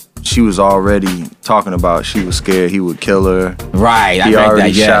that she was already talking about she was scared he would kill her. Right. He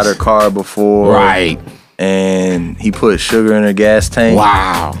already shot her car before. Right. and he put sugar in her gas tank.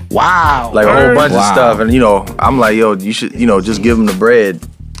 Wow. Like a whole bunch of stuff. And, I'm like, yo, you should, just give him the bread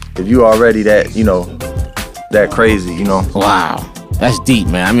if you already that, that crazy, Wow. That's deep,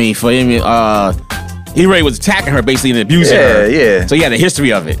 man. I mean, for him, he really was attacking her basically and abusing her. Yeah. So he had a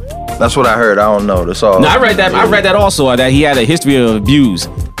history of it. That's what I heard. I don't know. That's all. No, I read that. I read that also, that he had a history of abuse.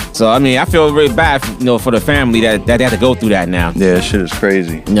 So, I mean, I feel really bad, for the family that they have to go through that now. Yeah, shit is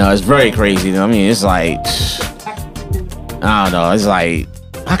crazy. No, it's very crazy. I mean, it's like, I don't know. It's like,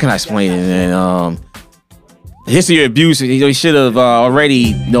 how can I explain it? And history of abuse. He should have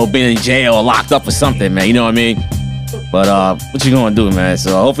already, been in jail or locked up or something, man. You know what I mean? But what you gonna do, man?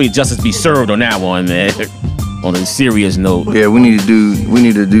 So hopefully justice be served on that one, man. On a serious note. Yeah, we need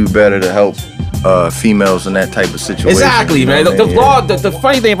to do better to help females in that type of situation. Exactly, man. The law. The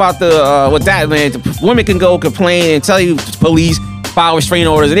funny thing about with that, man, the women can go complain and tell you police file restraining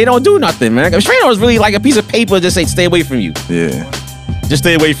orders, and they don't do nothing, man. Restraining orders really like a piece of paper just say stay away from you. Yeah. Just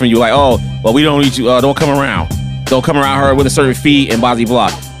stay away from you. Like, oh, well, we don't need you. Don't come around. Don't come around her with a certain fee and blah, blah,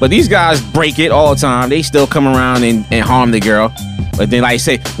 blah. But these guys break it all the time. They still come around and harm the girl. But then, like,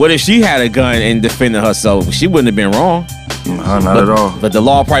 say, what if she had a gun and defended herself? She wouldn't have been wrong. Not at all. But the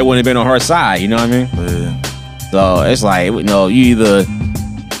law probably wouldn't have been on her side. You know what I mean? Yeah. So it's like, you either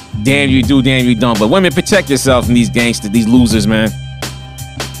damn you do, damn you don't. But women, protect yourself from these gangsters, these losers, man.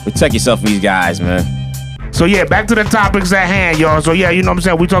 Protect yourself from these guys, man. So yeah, back to the topics at hand, y'all. So yeah, you know what I'm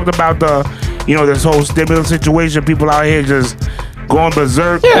saying? We talked about this whole stimulus situation. People out here just going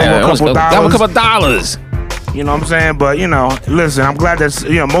berserk over a couple dollars. You know what I'm saying? But, listen, I'm glad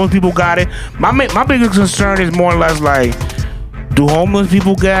that, most people got it. My biggest concern is more or less like, do homeless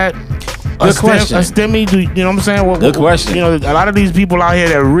people get a stimmy? You know what I'm saying? Good question. A lot of these people out here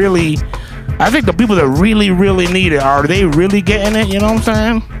that really, I think the people that really, really need it, are they really getting it? You know what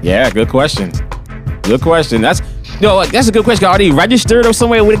I'm saying? Yeah, good question. Good question. That's a good question. Are they registered or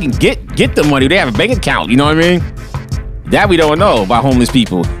somewhere where they can get the money? They have a bank account. You know what I mean? That we don't know about homeless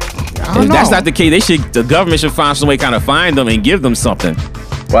people. If that's not the case, the government should find some way to kind of find them and give them something.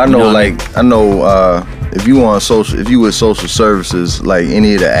 Well, I know if you with social services, like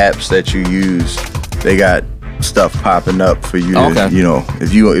any of the apps that you use, they got stuff popping up for you to,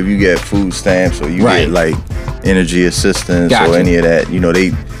 if you get food stamps or you get like energy assistance or any of that,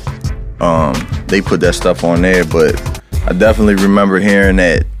 they put that stuff on there. But I definitely remember hearing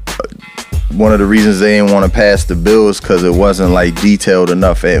that one of the reasons they didn't want to pass the bill is because it wasn't like detailed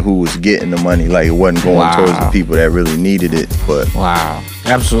enough at who was getting the money. Like it wasn't going towards the people that really needed it. But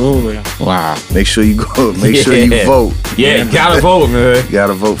absolutely. Make sure you go. Make sure you vote. Yeah, you gotta vote, man. You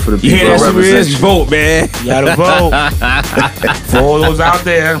gotta vote for the people that represent you. Vote, man. You gotta vote. For all those out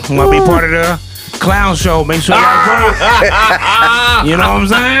there who want to be part of the clown show, make sure y'all vote. You know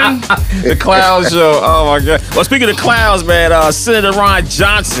what I'm saying? The clown show. Oh my God. Well, speaking of clowns, man, Senator Ron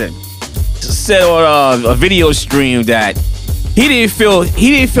Johnson said on a video stream that he didn't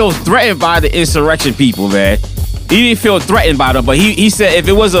feel threatened by the insurrection people, man. He didn't feel threatened by them, but he said if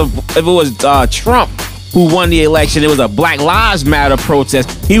it was Trump who won the election, it was a Black Lives Matter protest,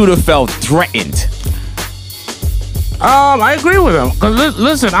 he would have felt threatened. I agree with him. Cause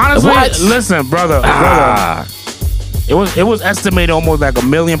listen, honestly, brother. It was estimated almost like 1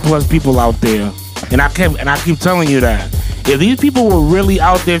 million plus people out there, and I keep telling you that if these people were really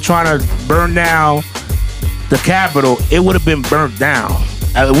out there trying to burn down the Capitol, it would have been burnt down.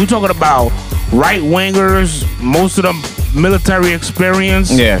 We talking about right wingers, most of them military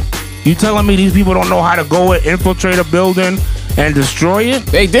experience. Yeah. You telling me these people don't know how to go and infiltrate a building and destroy it?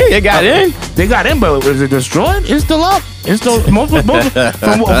 They did. They got in. They got in, but is it destroyed? It's still up. It's still from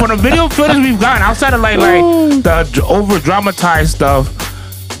the video footage we've gotten outside of like the over dramatized stuff.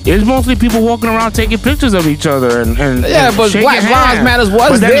 It's mostly people walking around taking pictures of each other and but Black Lives Matter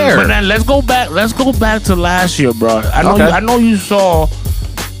was there. But then let's go back to last year, bro. I know you saw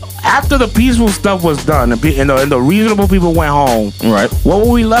after the peaceful stuff was done and the reasonable people went home. Right. What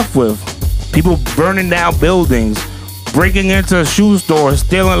were we left with? People burning down buildings, breaking into shoe stores,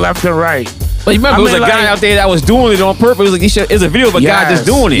 stealing left and right. But you remember, there was a guy out there that was doing it on purpose. It's a video of a guy just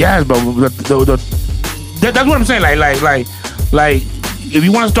doing it. Yes, but that's what I'm saying. Like. If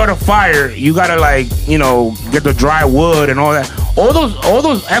you want to start a fire, you gotta get the dry wood and all that. All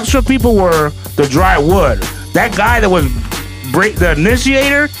those extra people were the dry wood. That guy that was the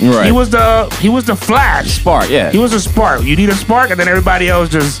initiator, right. he was the flash. Spark, yeah. He was a spark. You need a spark, and then everybody else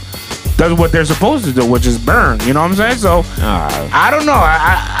just does what they're supposed to do, which is burn. You know what I'm saying? So I don't know.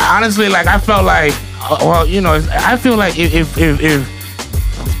 I honestly I felt like, I feel like if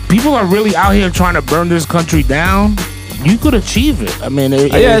people are really out here trying to burn this country down, you could achieve it. I mean,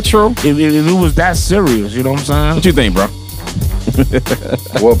 true. If it was that serious, you know what I'm saying? What you think, bro?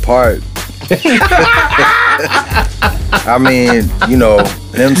 What part? I mean, you know,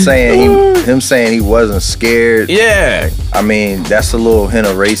 him saying he wasn't scared. Yeah. I mean, that's a little hint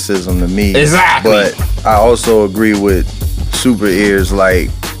of racism to me. Exactly. But I also agree with Super Ears. Like,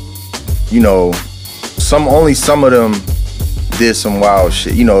 you know, only some of them did some wild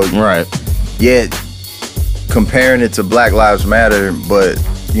shit. You know. Right. Yet comparing it to Black Lives Matter, but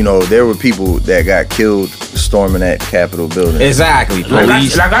you know, there were people that got killed storming that Capitol building. Exactly. Like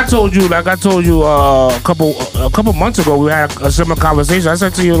I told you a couple months ago, we had a similar conversation. I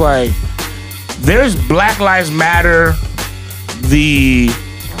said to you, like, there's Black Lives Matter, the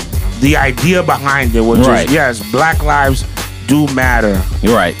idea behind it, which is, yes, Black lives do matter.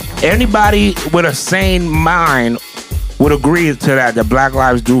 You're right. Anybody with a sane mind would agree to that Black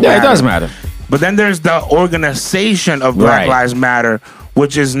lives do matter. Yeah, it does matter. But then there's the organization of Black Lives Matter,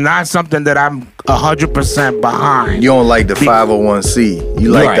 which is not something that I'm 100% behind. You don't like the 501c.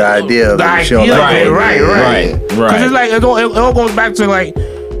 You like the idea of it. Right. Because it's like it all goes back to, like,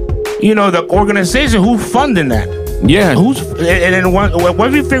 you know, the organization. Who's funding that? Yeah. And then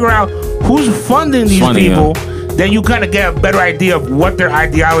once we figure out who's funding these people, then you kind of get a better idea of what their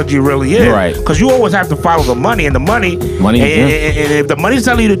ideology really is. Right. Because you always have to follow the money, and the money. And if the money's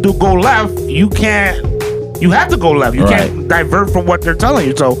telling you to go left, you can't. You have to go left. You can't divert from what they're telling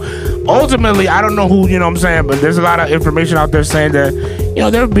you. So ultimately, I don't know who, you know what I'm saying, but there's a lot of information out there saying that, you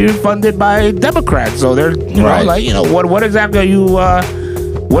know, they're being funded by Democrats. So they're, you know, like, you know, what exactly are you,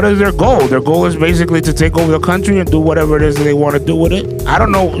 what is their goal? Their goal is basically to take over the country and do whatever it is that they want to do with it. I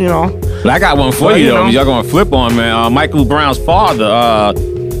don't know, you know. But I got one for you, though. Y'all gonna flip on, man. Michael Brown's father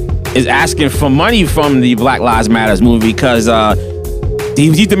is asking for money from the Black Lives Matter movie because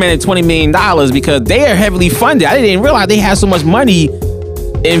he demanded $20 million because they are heavily funded. I didn't realize they had so much money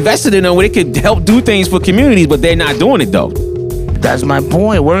invested in them where they could help do things for communities, but they're not doing it, though. That's my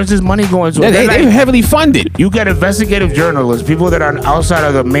point. Where is this money going to? They're heavily funded. You get investigative journalists, people that are outside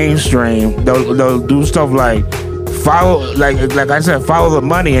of the mainstream. They'll do stuff like follow, like I said, follow the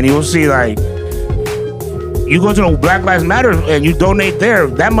money, and you'll see, like, you go to the Black Lives Matter and you donate there,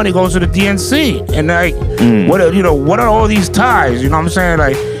 that money goes to the DNC. And like, what are all these ties? You know what I'm saying?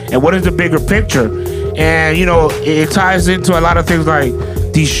 Like, and what is the bigger picture? And you know, it ties into a lot of things like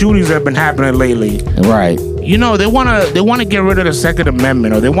these shootings that have been happening lately. Right. You know, they wanna get rid of the Second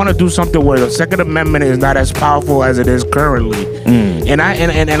Amendment, or they want to do something where the Second Amendment is not as powerful as it is currently. And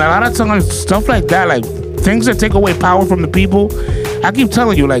a lot of times stuff like that, like things that take away power from the people. I keep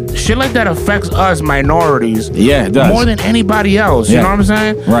telling you, like, shit like that affects us minorities. Yeah, it does. More than anybody else. You know what I'm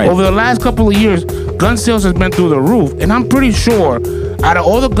saying? Right. Over the last couple of years, gun sales has been through the roof. And I'm pretty sure out of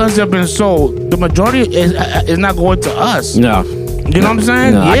all the guns that have been sold, the majority is not going to us. No. You know what I'm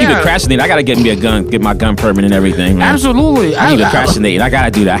saying? No, I need to procrastinate. I gotta get me a gun, get my gun permit and everything, man. Absolutely. I need to procrastinate. I gotta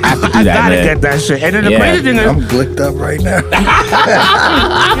do that. I have to do that, I gotta man. get that shit. And then the crazy thing is, I'm glicked up right now.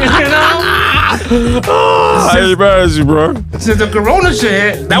 you know? I embarrass you, bro. Since the Corona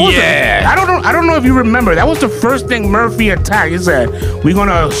shit hit, that was I don't know if you remember. That was the first thing Murphy attacked. He said, "We're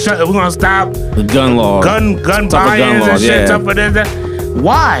gonna stop the gun law, gun buy-ins and shit, stuff like that."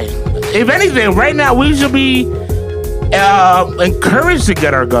 Why? If anything, right now we should be encouraged to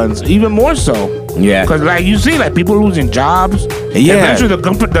get our guns, even more so. Yeah. Because like you see, like people losing jobs. Yeah. Eventually,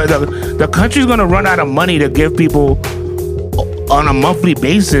 the country's gonna run out of money to give people on a monthly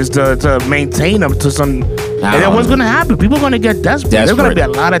basis to maintain them to some. And then what's gonna happen? People are gonna get desperate. There's gonna be a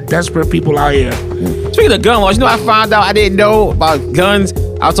lot of desperate people out here. Speaking of gun laws, you know, I found out I didn't know about guns.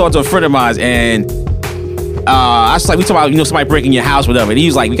 I was talking to a friend of mine, and I was like, we talking about, you know, somebody breaking your house, whatever. And he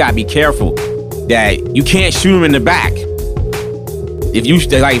was like, we gotta be careful that you can't shoot them in the back.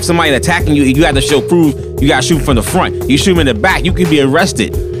 If somebody attacking you, you have to show proof. You gotta shoot from the front. You shoot him in the back, you could be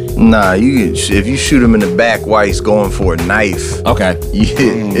arrested. Nah, if you shoot him in the back while he's going for a knife. Okay.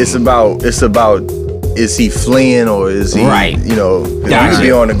 It's about is he fleeing or is he you know, you could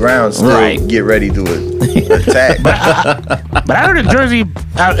be on the ground still get ready to attack. But I heard in Jersey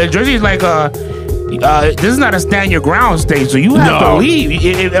is like this is not a stand your ground state, so you have to leave.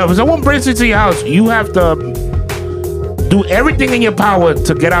 If someone breaks into your house, you have to do everything in your power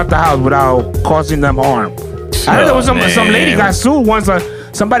to get out the house without causing them harm. I heard there was some lady got sued once.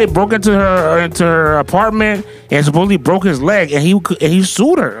 Somebody broke into her apartment and supposedly broke his leg, and he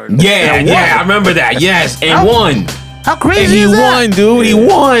sued her. Yeah, I remember that. Yes, and won. How crazy is that? And he won, dude. He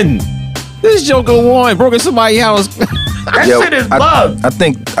won. This Joker won. Broke into somebody's house. That shit is bugged. I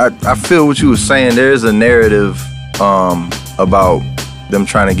think I feel what you were saying. There is a narrative about them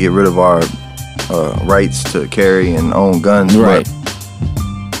trying to get rid of our rights to carry and own guns. Right.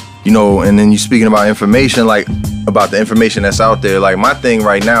 But, you know, and then you speaking about information, like about the information that's out there. Like my thing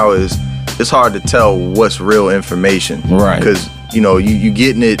right now is it's hard to tell what's real information. Right. Because, you know, you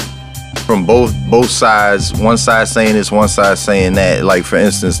getting it from both sides. One side saying this, one side saying that. Like, for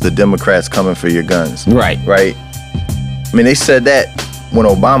instance, the Democrats coming for your guns. Right. Right. I mean, they said that when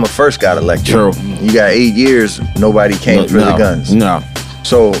Obama first got elected. True. You got 8 years, nobody came for the guns. No.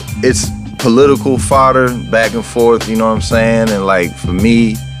 So it's political fodder back and forth, you know what I'm saying? And like for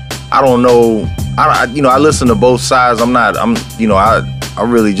me, I don't know. I listen to both sides. I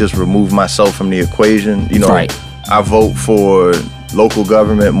really just remove myself from the equation. You know, right. I vote for local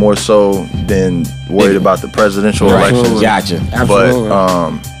government more so than worried about the presidential elections. Gotcha. But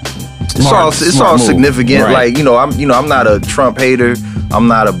it's all significant. Right. Like, I'm not a Trump hater. I'm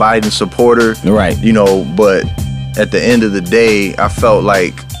not a Biden supporter. Right. You know, but at the end of the day, I felt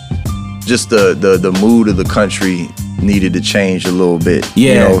like just the mood of the country needed to change a little bit.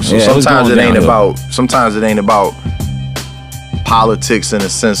 Yeah. You know? So sometimes it ain't about politics in the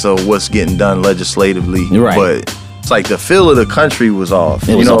sense of what's getting done legislatively. Right. But it's like the feel of the country was off.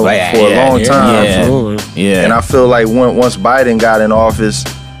 For a long time. Yeah. And I feel like once Biden got in office,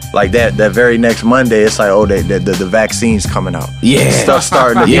 like that very next Monday, it's like, oh, the vaccine's coming out. Yeah. Stuff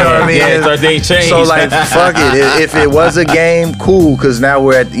starting to, you know what I mean? Yeah, they changed. So like, fuck it. If it was a game, cool, because now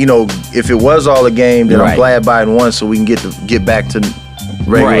we're at, if it was all a game, then I'm glad Biden won so we can get back to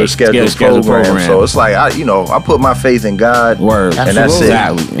regular scheduled program. So it's like, I put my faith in God. Word. And that's it.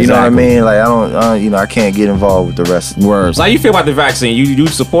 Exactly. You know what I mean? Like, I don't, I can't get involved with the rest. Word. So how you feel about the vaccine? You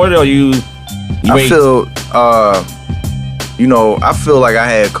support it or you I feel, I feel like I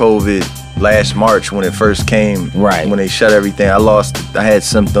had COVID last March when it first came. Right. When they shut everything. I had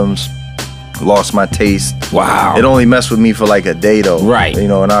symptoms, lost my taste. Wow. It only messed with me for like a day though. Right.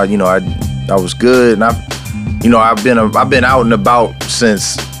 And I was good, and I've been out and about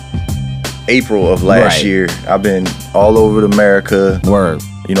since April of last year. I've been all over America. Word.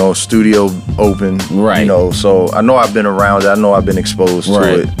 Studio open. Right. So I know I've been around it. I know I've been exposed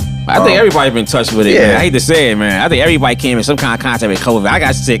to it. I think everybody been touched with it, man. I hate to say it, man. I think everybody came in some kind of contact with COVID. I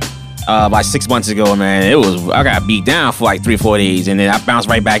got sick about 6 months ago, man. I got beat down for like 3 or 4 days, and then I bounced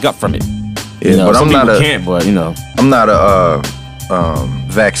right back up from it. But some people can't, but I'm not a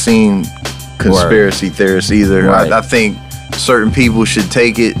vaccine conspiracy theorist either. Right. I think certain people should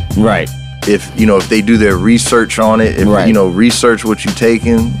take it. Right. If they do their research on it, research what you're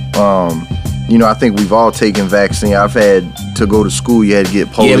taking. I think we've all taken vaccine. I've had to go to school. You had to get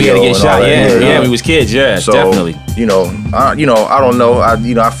polio. Yeah, we had to get shot. Yeah, we was kids. Yeah, so, definitely. I don't know.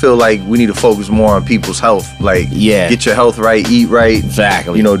 I feel like we need to focus more on people's health. Like, get your health right, eat right.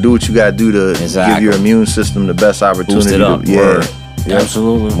 Exactly. Do what you got to do to give your immune system the best opportunity. Boost it up. Word.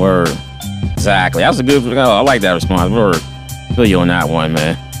 Absolutely. Word. Exactly. That was a good. I like that response. Word. Feel you on that one,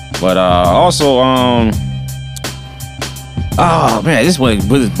 man. But also, oh man, this one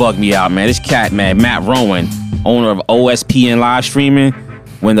bugged me out, man. This cat, man, Matt Rowan, owner of OSPN Live Streaming,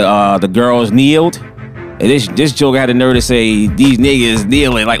 when the girls kneeled, and this joker had the nerve to say these niggas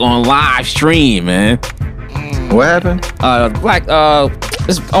kneeling like on live stream, man. What happened?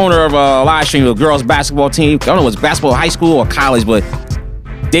 This owner of a live stream of a girls basketball team. I don't know if it was basketball, high school, or college, but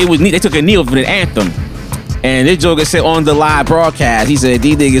they took a kneel for the anthem. And this joker said on the live broadcast, he said,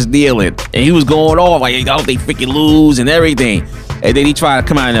 these niggas kneeling. And he was going off like, oh, they freaking lose and everything. And then he tried to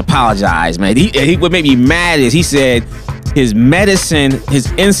come out and apologize, man. What made me mad is he said his medicine, his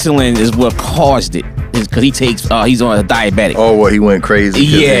insulin is what caused it. Because he's on a diabetic. Oh, well, he went crazy.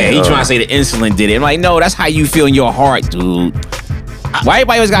 Yeah, he trying to say the insulin did it. I'm like, no, that's how you feel in your heart, dude. Why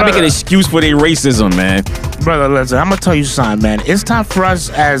everybody always gotta make an excuse for their racism, man? Brother, listen, I'm gonna tell you something, man. It's time for us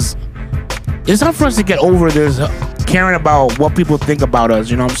to get over this caring about what people think about us.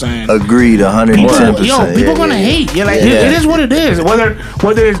 You know what I'm saying? Agreed, 110%. People gonna hate. You're like, it is what it is. Whether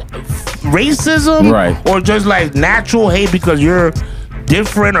it's racism or just like natural hate because you're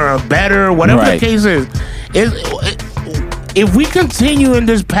different or better, whatever the case is. If we continue in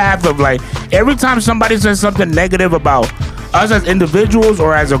this path of like every time somebody says something negative about us as individuals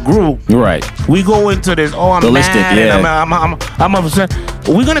or as a group, we go into this. Oh, I'm ballistic, mad. And I'm upset.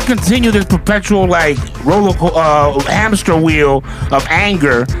 We're gonna continue this perpetual like hamster wheel of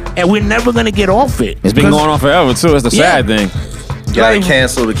anger, and we're never gonna get off it. It's been going on forever too. It's the sad thing. You gotta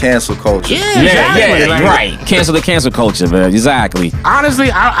cancel the cancel culture. Yeah, exactly. Right. Cancel the cancel culture, man. Exactly.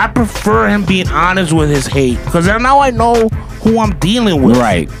 Honestly, I prefer him being honest with his hate because now I know who I'm dealing with.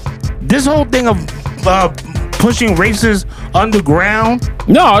 Right. This whole thing of pushing races underground.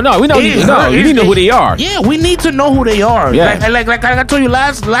 No, we don't need to know. You need to know who they are. Yeah, we need to know who they are. Yeah. Like I told you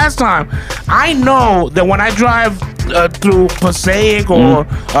last time, I know that when I drive through Passaic or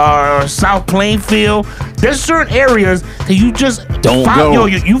South Plainfield, there's certain areas that you just don't go.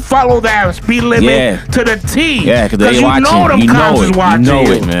 You follow that speed limit to the T. Yeah, because you watching. know them cops is watching. You know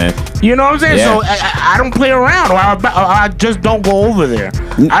it, man. You know what I'm saying? Yeah. So I don't play around, or I just don't go over there.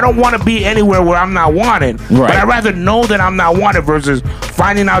 I don't want to be anywhere where I'm not wanted. Right. But I'd rather know that I'm not wanted versus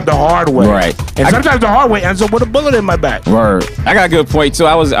finding out the hard way. Right. And sometimes the hard way ends up with a bullet in my back. Word. I got a good point too.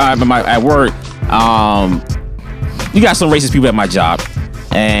 I was at work. You got some racist people at my job,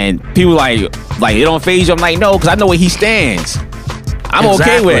 and people like it don't phase you. I'm like, no, because I know where he stands. I'm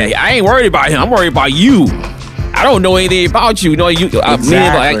okay with it. I ain't worried about him. I'm worried about you. I don't know anything about you. You know,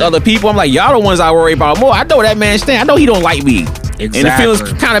 like other people. I'm like, y'all the ones I worry about more. I know that man stand. I know he don't like me. Exactly. And it feels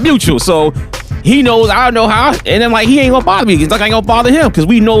kind of mutual. So he knows I don't know how. And then like he ain't gonna bother me. It's like I ain't gonna bother him because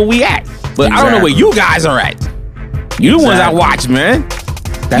we know where we at. But I don't know where you guys are at. You the ones I watch, man.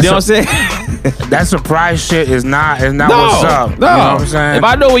 You know what I'm saying? That surprise shit is not what's up. No. You know what I'm saying? If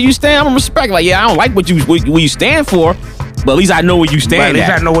I know where you stand, I'm gonna respect. Like, yeah, I don't like what you stand for, but at least I know where you stand. At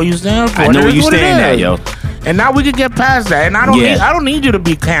least I know where you stand for. I know where you stand at, yo. And now we can get past that. And I don't need you to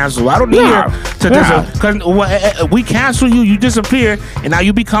be canceled. I don't need you to because we cancel you, you disappear, and now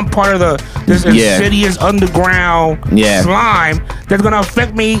you become part of this insidious underground slime that's gonna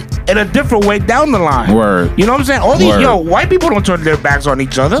affect me in a different way down the line. Word. You know what I'm saying? All these white people don't turn their backs on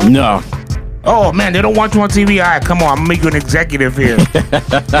each other. No. Oh man, they don't want you on TV. All right, come on, I'm gonna make you an executive here.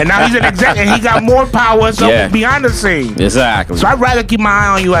 And now he's an executive, and he got more power behind the scenes. Exactly. So I'd rather keep my eye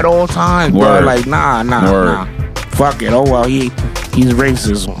on you at all times, bro. Like, nah. Fuck it. Oh well, he's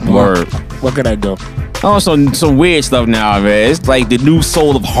racist. Word. What can I do? Oh, some weird stuff now, man. It's like the new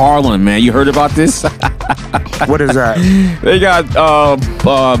soul of Harlem, man. You heard about this? What is that? They got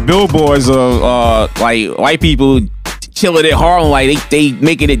billboards of like white people chilling in Harlem, like they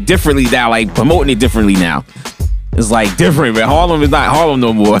making it differently now, like promoting it differently now. It's like different, man. Harlem is not Harlem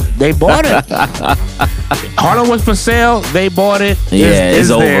no more. They bought it. Harlem was for sale. They bought it.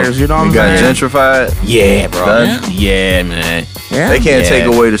 It's over. Theirs, you know what I'm saying? Got gentrified. Yeah, bro. Yeah, man. Yeah. They can't take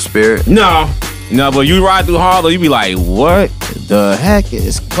away the spirit. No, but you ride through Harlem, you be like, what the heck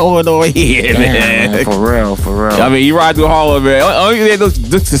is going on here, man? For real. I mean, you ride through Harlem, man. Only thing that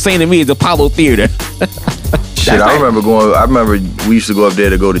looks the same to me is Apollo Theater. Shit, I remember we used to go up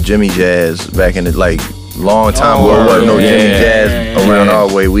there to go to Jimmy Jazz back in the long time ago. There wasn't no Jimmy Jazz around our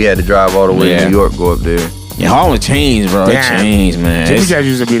way. We had to drive all the way to New York, go up there. Yeah, Harlem changed, bro. It changed, man. Jimmy Jazz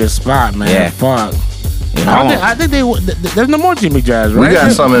used to be the spot, man. Yeah. Fuck. I think there's no more Jimmy Jazz, right? We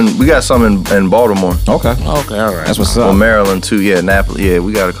got some in Baltimore. Okay, all right. That's what's up. Well, Maryland too. Yeah, Napoli. Yeah,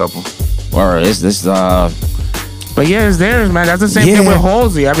 we got a couple. Or this But it's theirs, man. That's the same thing with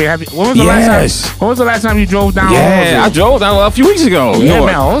Halsey. I mean, when was the last time you drove down Halsey? I drove down a few weeks ago. Yeah,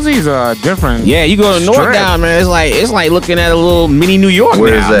 man, Halsey's different. Yeah, you go to North down, man. It's like looking at a little mini New York.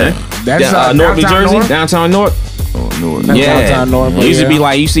 Where is that? Man. That's North New Jersey, downtown North. Oh, North. Downtown North. It used to be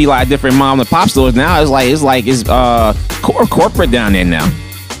like you see like different mom and pop stores. Now it's corporate down there now.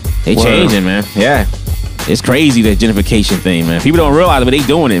 They changing, man. Yeah, it's crazy that gentrification thing, man. People don't realize it, but they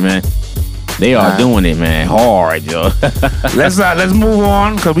doing it, man. They are doing it, man, hard, yo. Let's move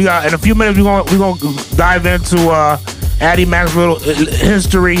on because we got in a few minutes we're gonna dive into Addy Mack's little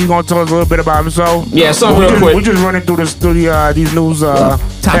history. He's gonna tell us a little bit about himself. Yeah, something real quick. We're just running through these news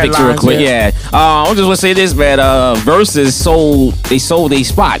topics real quick. Yeah, I just want to say this, man. Versus sold their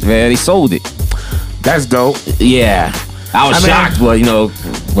spot, man. They sold it. That's dope. Yeah. I was shocked, but you know.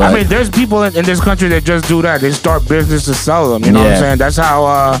 I mean, there's people in this country that just do that. They start business to sell them. You know what I'm saying? That's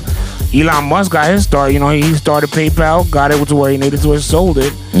how Elon Musk got his start. You know, he started PayPal, got it to where he needed to, and sold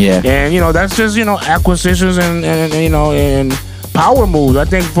it. Yeah. And you know, that's just acquisitions and power moves. I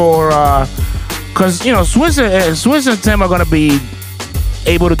think because Swiss and Tim are gonna be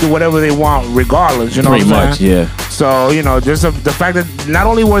able to do whatever they want regardless. You know Pretty what I'm much, saying? yeah. So just the fact that not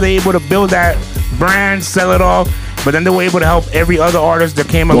only were they able to build that brand, sell it off, but then they were able to help every other artist that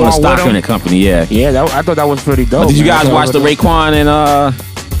came along with them. Stock in the company, yeah. Yeah, I thought that was pretty dope. Did you guys watch the Raekwon and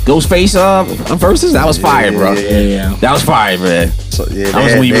Ghostface versus? That was fire, bro. Yeah. That was fire, man. So, I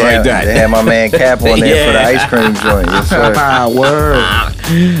was when you like that. They had my man Cap on there for the ice cream joint. Yes, sir.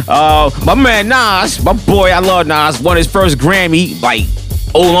 My man Nas, my boy, I love Nas, won his first Grammy,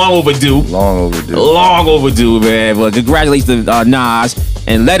 long overdue. Long overdue, man. But congratulations to Nas.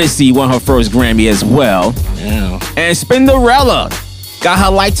 And Ledisi won her first Grammy as well. Yeah. And Spinderella got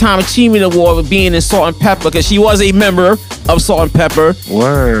her Lifetime Achievement Award for being in Salt and Pepper because she was a member of Salt and Pepper.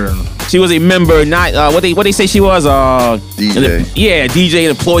 Word. She was a member, not what they say she was. DJ. DJ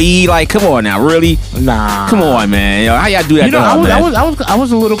employee. Like, come on now, really? Nah. Come on, man. Yo, how y'all do that? You know, I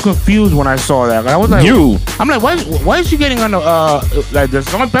was a little confused when I saw that. I was like, I'm like, why is she getting on the like? Did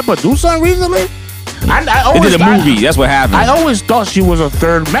Salt and Pepper do something recently? I always, they did a movie. That's what happened. I always thought she was a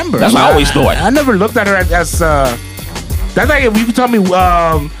third member. That's what I always thought. I never looked at her as that's like if you could tell me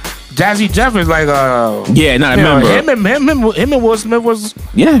Jazzy Jeff is like yeah, not a member. Him and Will Smith was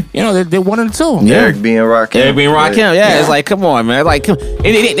you know they 1 and 2. Yeah. Eric B. and Rakim. Eric B. and Rakim. Yeah, it's like come on, man. Like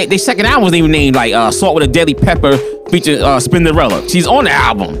they second album wasn't even named like Salt with a Deadly Pepper featuring Spinderella. She's on the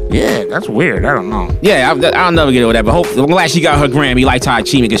album. Yeah, that's weird. I don't know. Yeah, I'll never get over that. But I'm glad she got her Grammy Lifetime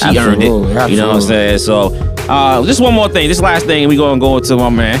Achievement because she earned it. Absolutely. You know what I'm saying? So just one more thing. This last thing we gonna go into my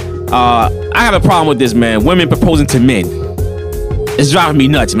man. I have a problem with this, man. Women proposing to men. It's driving me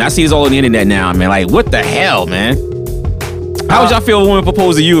nuts, man. I see this all on the internet now, man. Like, what the hell, man? How would y'all feel if a woman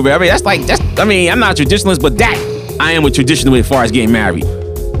proposed to you, man? I mean, I'm not a traditionalist, but I am a traditionalist as far as getting married.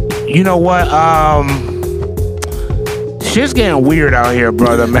 You know what? Shit's getting weird out here,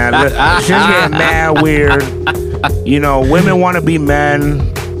 brother, man. Shit's getting mad weird. You know, women want to be men.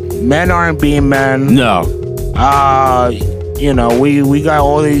 Men aren't being men. No. You know, we got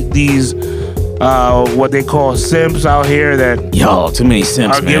all these what they call simps out here that too many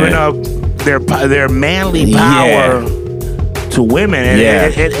simps are giving up their manly power to women,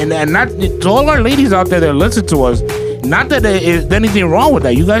 and not to all our ladies out there that listen to us. Not that there is anything wrong with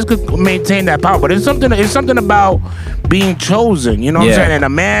that. You guys could maintain that power, but it's something about being chosen. You know what I'm saying? And a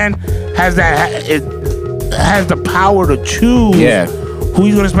man has the power to choose who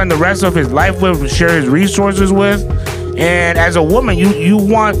he's going to spend the rest of his life with, share his resources with. And as a woman, you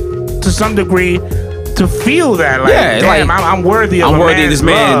want to some degree to feel that, like, damn, like, I'm worthy of this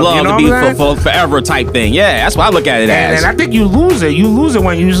man's love, you know, to be for forever type thing. Yeah, that's what I look at it as. And I think you lose it. You lose it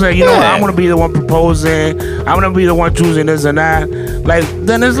when you say, you know what, I'm gonna be the one proposing. I'm gonna be the one choosing this and that. Like,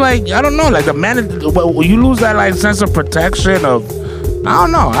 then it's like, I don't know, like the man, you lose that like sense of protection of, I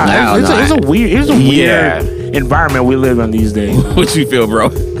don't know. It's a weird environment we live in these days. What you feel, bro?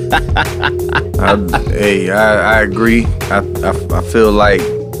 I agree. I feel like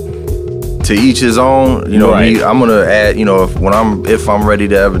to each his own. You know, I'm gonna add. You know, if I'm ready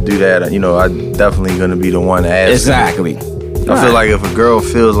to ever do that, you know, I'm definitely gonna be the one to ask. Exactly. I feel like if a girl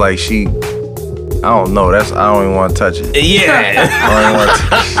feels like she, I don't know. I don't even want to touch it. Yeah. I don't even want to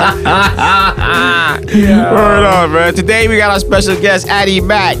touch it. Word on, man. Today we got our special guest, Addy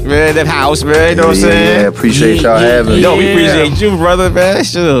Mack, man. That house, man. You know what I'm saying? Yeah, appreciate y'all having me. Yo, we appreciate you, brother, man.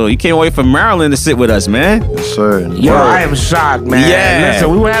 Sure. You can't wait for Maryland to sit with us, man. Yes, sir. Yo, I am shocked, man. Yeah.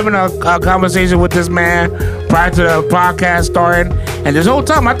 Listen, we were having a conversation with this man prior to the podcast starting, and this whole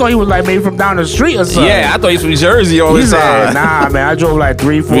time I thought he was like maybe from down the street or something. Yeah, I thought he was from Jersey all the time. Nah, man, I drove like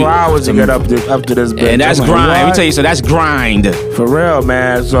 3-4 hours to get up to this bitch. And that's grind. Let me tell you, so that's grind. For real,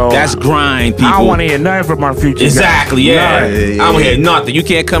 man. So that's grind, people. I don't want to hear nothing from our future. Exactly, yeah. I don't hear nothing. You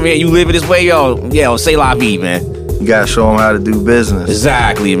can't come here. You live it this way, yo, say la vie, man. You gotta show them how to do business.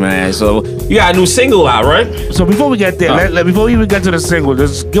 Exactly, man. So you got a new single out, right? So before we get there, before we even get to the single,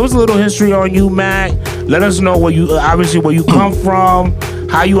 just give us a little history on you, Mac. Let us know where you come from,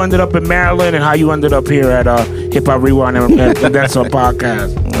 how you ended up in Maryland, and how you ended up here at Hip Hop Rewind and That's Our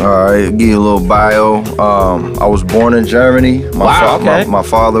Podcast. All right, give you a little bio. I was born in Germany. My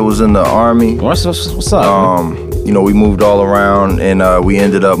father was in the army. What's up? You know, we moved all around, and we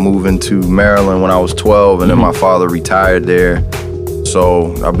ended up moving to Maryland when I was 12, and then my father retired there.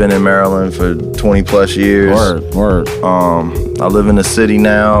 So I've been in Maryland for 20 plus years. Word. I live in the city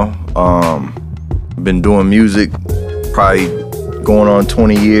now. Been doing music probably going on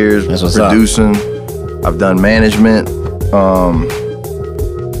 20 years. That's producing. I've done management.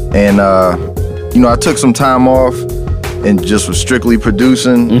 And you know, I took some time off and just was strictly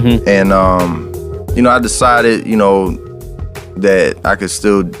producing. And you know, I decided, you know, that I could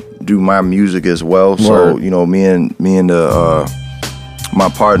still do my music as well. So, you know, me and my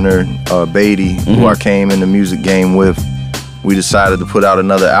partner, Beatty, who I came in the music game with, we decided to put out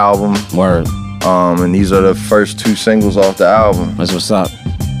another album. And these are the first 2 singles off the album. That's what's up.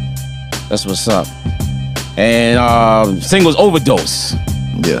 And singles Overdose.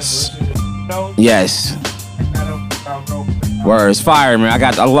 Yes. Word, it's fire, man.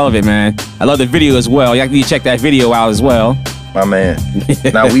 I love it, man. I love the video as well. Y'all need to check that video out as well. My man.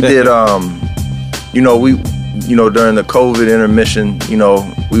 Now we did you know, during the COVID intermission, you know,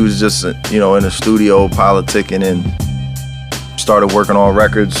 we was just, you know, in the studio politicking and started working on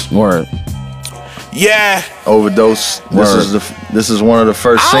records. Word. Yeah. Overdose. Word. This is one of the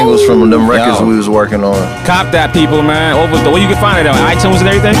first singles from them records we was working on. Cop that, people, man. Over the where you can find it on iTunes and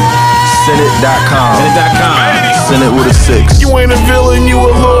everything. Senate.com. Senate.com. Senate with a 6. You ain't a villain, you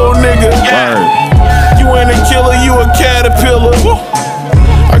a little nigga. You ain't a killer, you a caterpillar.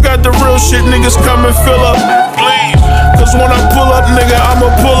 I got the real shit, niggas come and fill up. Please. Cause when I pull up, nigga,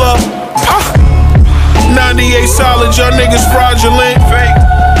 I'ma pull up. 98 solid, y'all niggas fraudulent.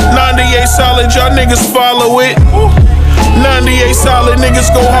 98 solid, y'all niggas follow it. 98 solid, niggas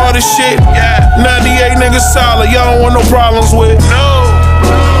go hard as shit. 98 niggas solid, y'all don't want no problems with. No.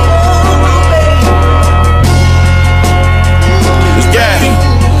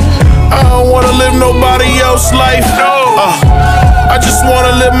 I don't wanna live nobody else's life. I just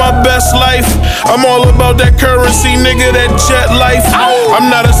wanna live my best life. I'm all about that currency, nigga, that jet life.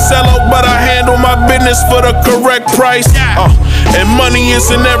 I'm not a sellout, but I handle my business for the correct price. And money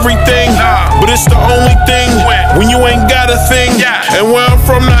isn't everything, but it's the only thing when you ain't got a thing. And where I'm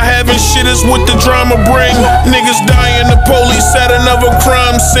from, not having shit is what the drama bring. Niggas dying, the police at another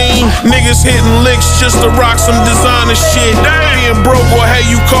crime scene. Niggas hitting licks just to rock some designer shit. Being broke will have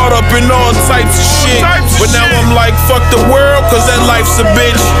you caught up in all types of shit. But now I'm like, fuck the world, cause that life's a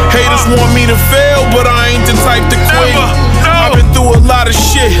bitch. Haters want me to fail, but I ain't the type to quit. I've been through a lot of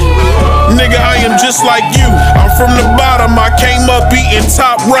shit. Nigga, I am just like you. I'm from the bottom, I came up eating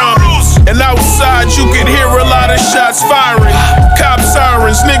top ramen. And outside you can hear a lot of shots firing. Cop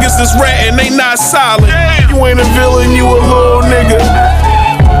sirens, niggas is ratting, they not silent. You ain't a villain, you a little nigga.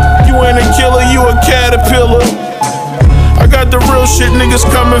 You ain't a killer, you a caterpillar. I got the real shit, niggas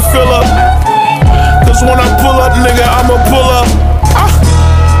come and fill up. Cause when I pull up, nigga, I'ma pull up.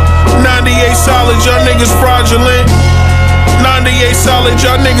 98 solid, y'all niggas fraudulent. 98 solid,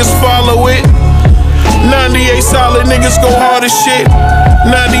 y'all niggas follow it. 98 solid, niggas go hard as shit.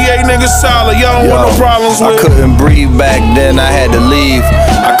 98 niggas solid, y'all don't want no problems with. I couldn't breathe back then, I had to leave.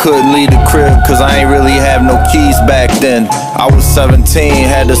 I couldn't leave the crib cause I ain't really have no keys back then. I was 17,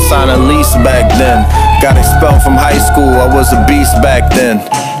 had to sign a lease back then. Got expelled from high school, I was a beast back then.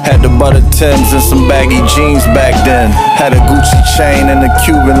 Had the butter Timbs and some baggy jeans back then. Had a Gucci chain and a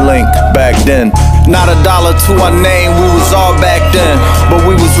Cuban link back then. Not a dollar to our name, we was all back then. But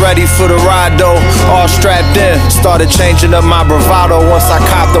we was ready for the ride though, all strapped in. Started changing up my bravado once I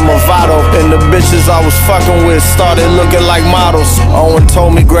copped a Movado. And the bitches I was fucking with started looking like models. Owen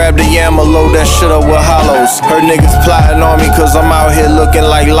told me grab the Yammer, load that shit up with hollows. Her niggas plotting on me cause I'm out here looking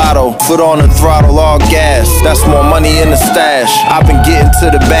like Lotto. Foot on the throttle, all gas, that's more money in the stash. I've been getting to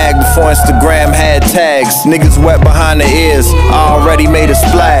the bag before Instagram had tags. Niggas wet behind the ears, I already made a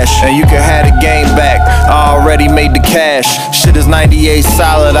splash. And you can have the game back, I already made the cash. Shit is 98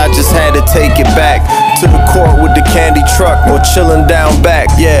 solid, I just had to take it back. To the court with the candy truck or chillin' down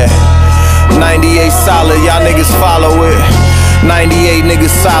back, yeah. 98 solid, y'all niggas follow it. 98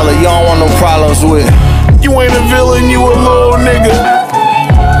 niggas solid, y'all don't want no problems with. You ain't a villain, you a little nigga.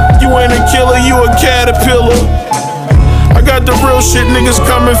 You ain't a killer, you a caterpillar. I got the real shit, niggas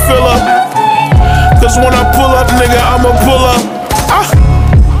come and fill up. Cause when I pull up, nigga, I'ma pull up.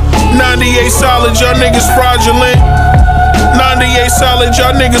 98 solid, y'all niggas fraudulent. 98 solid,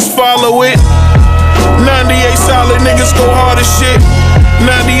 y'all niggas follow it. 98 solid, niggas go hard as shit.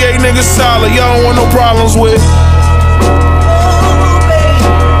 98 niggas solid, y'all don't want no problems with.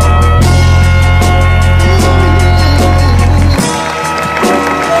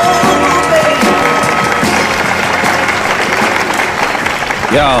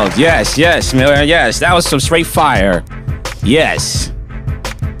 Yo, yes, man, yes. That was some straight fire. Yes.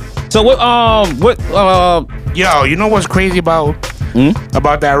 So yo, you know what's crazy about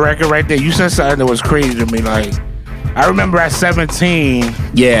that record right there? You said something that was crazy to me. Like, I remember at 17.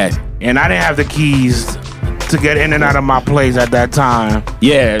 Yeah. And I didn't have the keys to get in and out of my place at that time.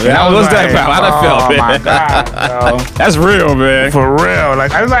 Yeah, man. How was that about? How that felt, man? Oh my God, yo. That's real, man. For real.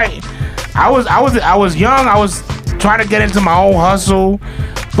 Like, I was like, I was young. I was trying to get into my own hustle,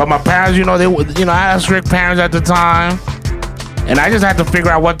 but my parents, I had strict parents at the time, and I just had to figure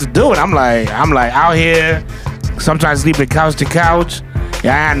out what to do. And I'm like out here, sometimes sleeping couch to couch.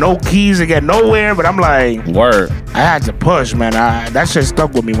 Yeah, I had no keys to get nowhere, but I'm like, word. I had to push, man. That shit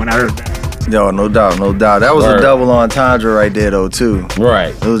stuck with me when I heard that. Yo, no doubt. That was a double entendre right there, though, too.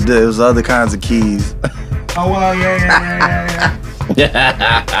 Right. It was other kinds of keys. Oh well, yeah.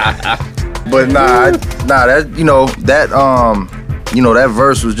 But that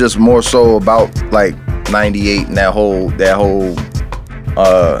verse was just more so about like 98 and that whole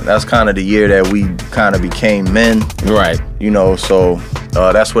that's kind of the year that we kind of became men. Right. So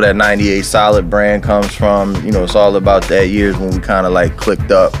that's where that 98 solid brand comes from. It's all about that years when we kind of like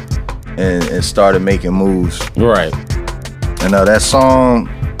clicked up and started making moves. Right. And that song,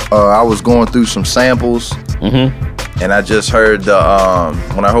 I was going through some samples, and I just heard the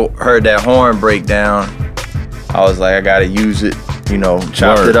when I heard that horn breakdown, I was like, I gotta use it. You know,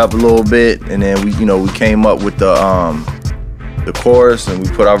 chopped it up a little bit, and then we came up with the chorus, and we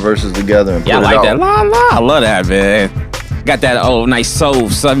put our verses together and put it out. I like that. La la, I love that, man. Got that nice soul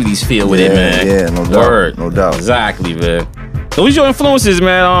 70s feel with it, man. Yeah, no doubt. No doubt. Exactly, man. So who's your influences,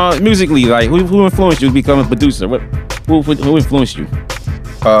 man, musically? Like, who influenced you to become a producer? Who influenced you?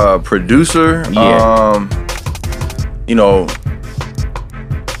 Producer? Yeah.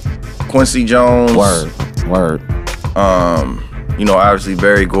 Quincy Jones. Word. Obviously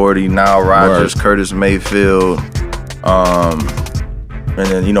Berry Gordy, Nile Rodgers, Curtis Mayfield. And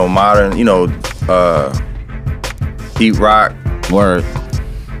then, modern, Pete Rock. Word.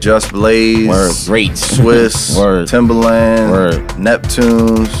 Just Blaze. Word. Great. Swiss. Word. Timberland. Word.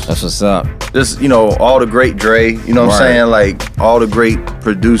 Neptunes. That's what's up. Just, all the great Dre. You know what I'm saying? Like, all the great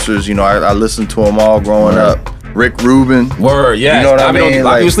producers. I listened to them all growing up. Rick Rubin. Word, yeah. You know what I mean? A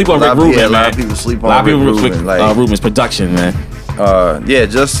lot of people sleep on Rick Rubin, man. A lot of people sleep on Rick Rubin. Rubin's production, man.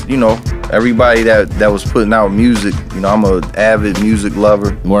 Just, everybody that was putting out music. I'm an avid music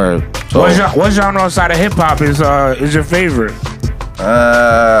lover. Word. So, what genre outside of hip hop is your favorite?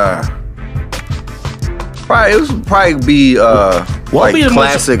 It would probably be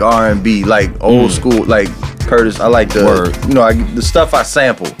classic R&B, like old school, like Curtis. I like the the stuff I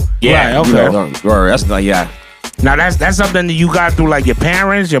sample. Yeah, right, okay. Word. That's like Now that's something that you got through like your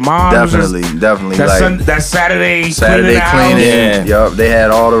parents, your mom. Definitely. That Saturday cleaning. Yeah. Yup, they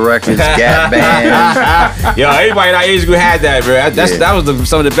had all the records. Gap Band. Yo, everybody in our age group had that, bro. That was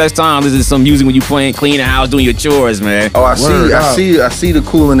some of the best times. Listening to some music when you playing, cleaning the house, doing your chores, man. Oh, I see the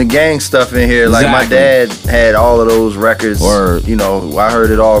Kool and the Gang stuff in here. Like my dad had all of those records. Word. I heard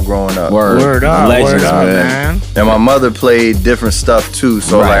it all growing up. Word up, legends, man. And my mother played different stuff too,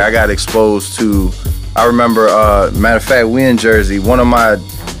 so like I got exposed to. I remember, matter of fact, we in Jersey. One of my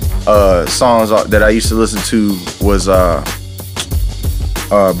songs that I used to listen to was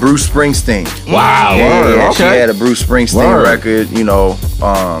Bruce Springsteen. Wow. Yeah, she had a Bruce Springsteen record,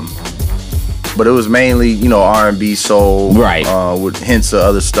 but it was mainly, R&B, soul, with hints of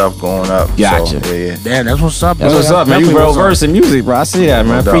other stuff going up. Gotcha. So, yeah. Damn, that's what's up. That's what's up, man. You well versed in music, bro. I see that,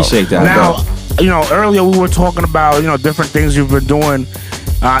 man. I appreciate that. Now, earlier we were talking about, different things you've been doing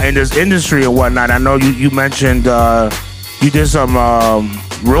in this industry and whatnot. I know you mentioned you did some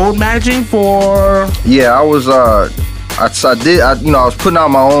road managing for. Yeah, I was. I was putting out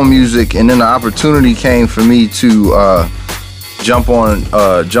my own music, and then the opportunity came for me to jump on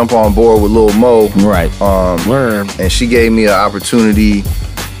board with Lil Mo. Right. And she gave me an opportunity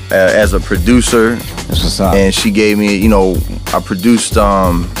as a producer. That's what's up. And she gave me, I produced,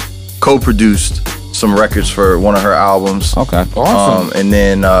 co-produced some records for one of her albums. Okay. Awesome. And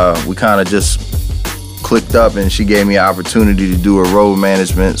then we kind of just clicked up, and she gave me an opportunity to do a road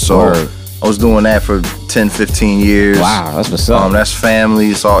management. So I was doing that for 10, 15 years. Wow, that's what's up. That's family.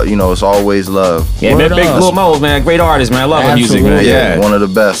 It's all, it's always love. Yeah, man, big Lil Mo, man, great artist, man. I love her music, man. Yeah, one of the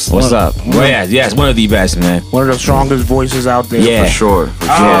best. What's up? It's one of the best, man. One of the strongest voices out there. Yeah, for sure.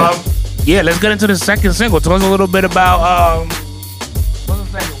 Yeah, let's get into the second single. Tell us a little bit about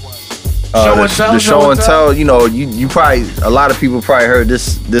what's the second one? The show and tell. You probably, a lot of people probably heard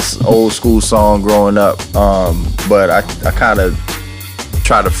this old school song growing up, but I kind of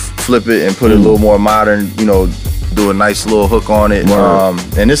try to flip it and put it a little more modern. Do a nice little hook on it.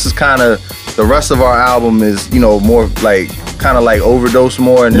 And this is kind of, the rest of our album is more like kind of like Overdose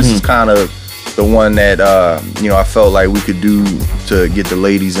more, and this is kind of the one that I felt like we could do to get the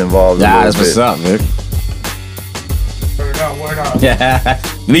ladies involved. That's what's up, man. Word up. Yeah,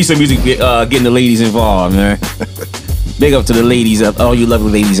 need some music getting the ladies involved, man. Big up to the ladies, all you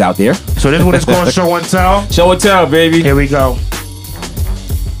lovely ladies out there. So this one is called Show and Tell. Show and Tell, baby. Here we go.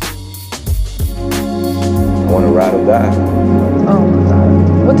 I want to ride or die. Oh my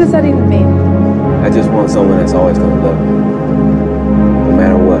God. What does that even mean? I just want someone that's always going to love me, no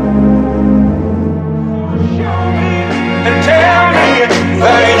matter what. And tell me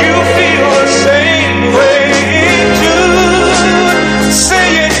that you feel the same way too.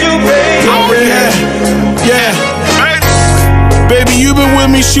 Say it to me. Oh yeah. Baby, you been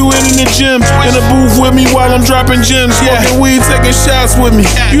with me shooting in the gym, in the booth with me while while I'm dropping gems. Smoking weed, taking shots with me.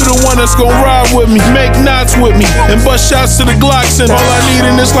 You the one that's gon' ride with me, make knots with me, and bust shots to the Glocks. And all I need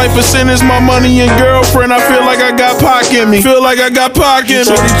in this life is sin is my money and girlfriend. I feel like I got Pac in me. Feel like I got Pac in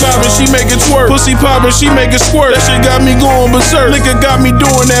me. Shorty poppin', she make it twerk. Pussy poppin', she make it squirt. That shit got me going berserk. Liquor got me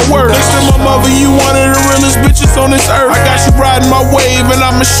doing that work. Next to my mother, you one of the realest bitches on this earth. I got you riding my wave, and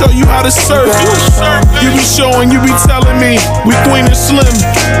I'ma show you how to surf. You be showing, you be telling me we Queen and Slim.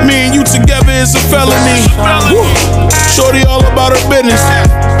 Me and you together is a felony. Woo. Shorty all about her business.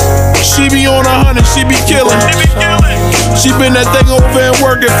 She be on 100, she be killing. She been that thing over and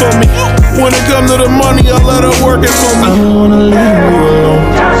working for me. When it come to the money, I let her work it for me. I don't wanna leave you alone.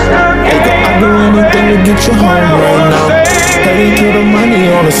 I'll do anything to get you home right now. Heading to the money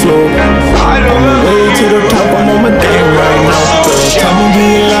on the slope. On the way to the top, I'm on my game right now. Girl, tell me, do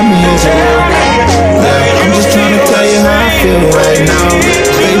you love me? Is it real? Yeah, I'm just trying to tell you how I feel right now.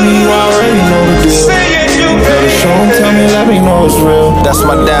 Baby, you already know the deal. Better show 'em, tell me, let me know it's real. That's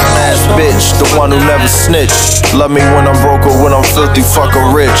my down ass bitch, the one who never snitch. Love me when I'm broke or when I'm filthy,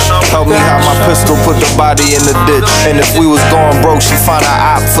 fucking rich. Help me hide my pistol, put the body in the ditch. And if we was going broke, she find an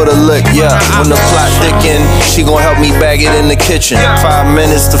op for the lick. Yeah, when the plot thicken, she gon' help me bag it in the kitchen. 5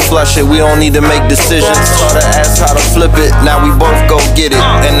 minutes to flush it, we don't need to make decisions. Taught her ass how to flip it, now we both go get it.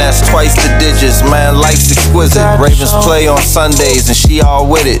 And that's twice the digits, man, life's exquisite. Ravens play on Sundays and she all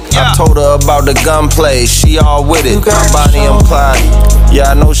with it. I told her about the gunplay, she all with it. My Bonnie and Clyde,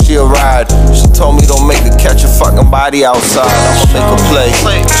 yeah, I know she'll ride. She told me don't make her catch a fucking body outside. I'ma make her play,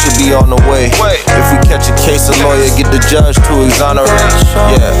 she'll be on the way. If we catch a case, a lawyer get the judge to exonerate.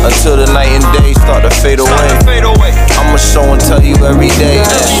 Yeah, until the night and day start to fade away. I'ma show and tell you every day. I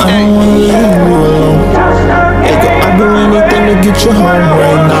don't wanna leave you alone. Hey girl, I'll do anything to get you home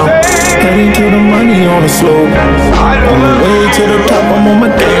right now. Heading to the money on the slope. On the way to the top, I'm on my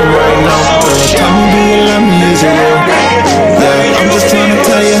game right now. Girl, tell me, do you love me? Is it real? Yeah, I'm just trying to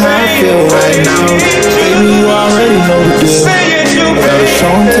tell you how I feel right now. Baby, you already know the deal. Better show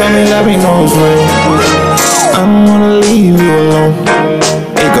 'em, tell me, let me know it's real. I don't wanna leave you alone.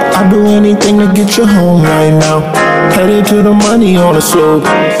 Hey girl, I'll do anything to get you home right now. Headed to the money on the slope.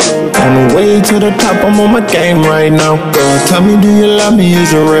 On the way to the top, I'm on my game right now. Girl, tell me, do you love me?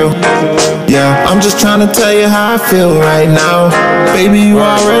 Is it real? Yeah, I'm just trying to tell you how I feel right now. Baby, you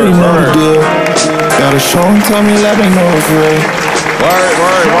already know the deal. Gotta show 'em, tell me, let me know it's real. Word.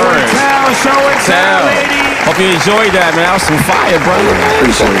 Show and tell, lady. Hope you enjoyed that, man. That was some fire, brother.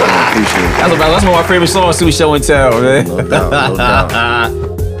 Appreciate it. That's one of my favorite songs too, Show and Tell, man. No doubt.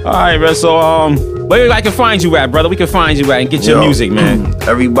 All right, man. So, where I can find you at, brother? We can find you at and get your music, man.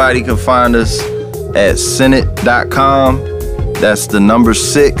 Everybody can find us at Senate.com. That's the number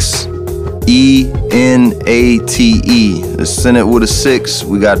 6, ENATE. The Senate with a 6.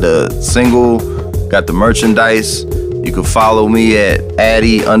 We got the single, got the merchandise. You can follow me at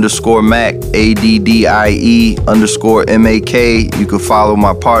Addy_Mac, ADDIE_MAK. You can follow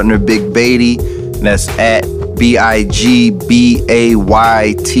my partner Big Beatty, and that's at BIGBAYTEY.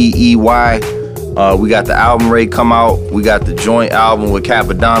 We got the album ready come out. We got the joint album with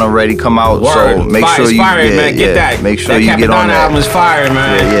Capadonna ready come out. Word. So make sure you get that. Make sure that you get on that. Album is fire,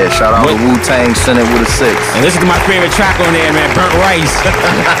 man. Yeah. Shout out to Wu-Tang, Senate with a 6. And listen to my favorite track on there, man. Burnt Rice.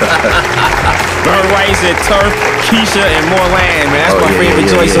 Burnt Rice and Turf, Keisha, and More Land, man. That's my favorite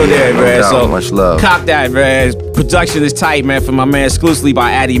choice on there, man. No doubt. So much love. Cop that, man. Production is tight, man, for my man, exclusively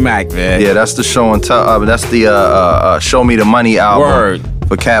by Addy Mac, man. Yeah, that's the show and tell. That's the Show Me the Money album. Word.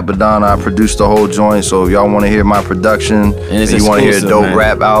 For Capadonna, I produced the whole joint. So if y'all want to hear my production and you want to hear a dope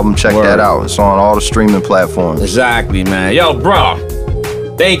rap album, check that out. It's on all the streaming platforms. Exactly, man. Yo, bro.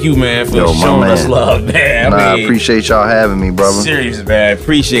 Thank you, man, for showing us love, man. I appreciate y'all having me, brother. Serious, man.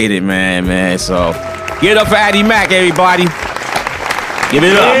 Appreciate it, man. So, give it up for Addy Mac, everybody. Give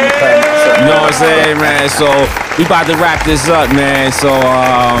it up. Yeah. You know what I'm saying, man? So, we about to wrap this up, man. So,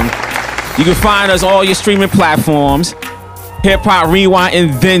 you can find us all your streaming platforms. Hip Hop Rewind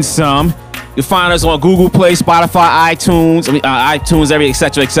and then some. You can find us on Google Play, Spotify, iTunes,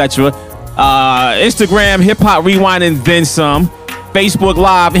 etc. Instagram, Hip Hop Rewind and then some. Facebook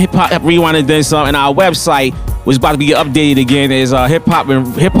Live, Hip Hop Rewind and then some. And our website, which is about to be updated again, is Hip Hop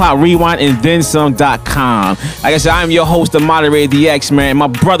Rewind and then some.com. Like I said, I'm your host, the moderator, the X-Man. My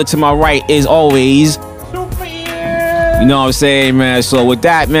brother to my right is always Super. You know what I'm saying, man? So with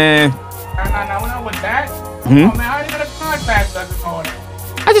that, man. No, not with that. Oh, man, how you gonna contact us and all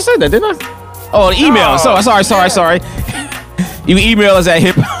that? I just said that, didn't I? Oh, the email. Sorry. You can email us at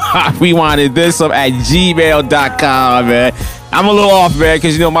hiphopRewindandthensome@gmail.com, man. I'm a little off, man,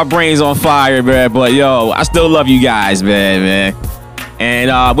 because, my brain's on fire, man. But, yo, I still love you guys, man.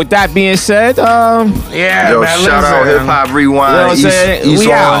 And with that being said, yeah, yo, man, shout out Hip Hop Rewind. You know East we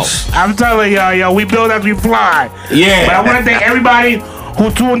Orange. I'm telling y'all, yo, we build as we fly. Yeah. But I want to thank everybody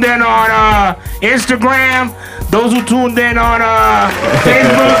who tuned in on Instagram, those who tuned in on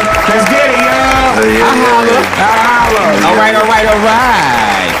Facebook. Let's get it, y'all. I holla. All right.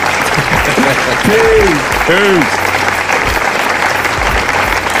 Peace.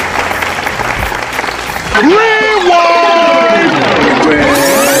 Rewind.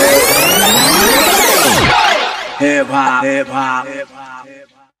 Hip hop.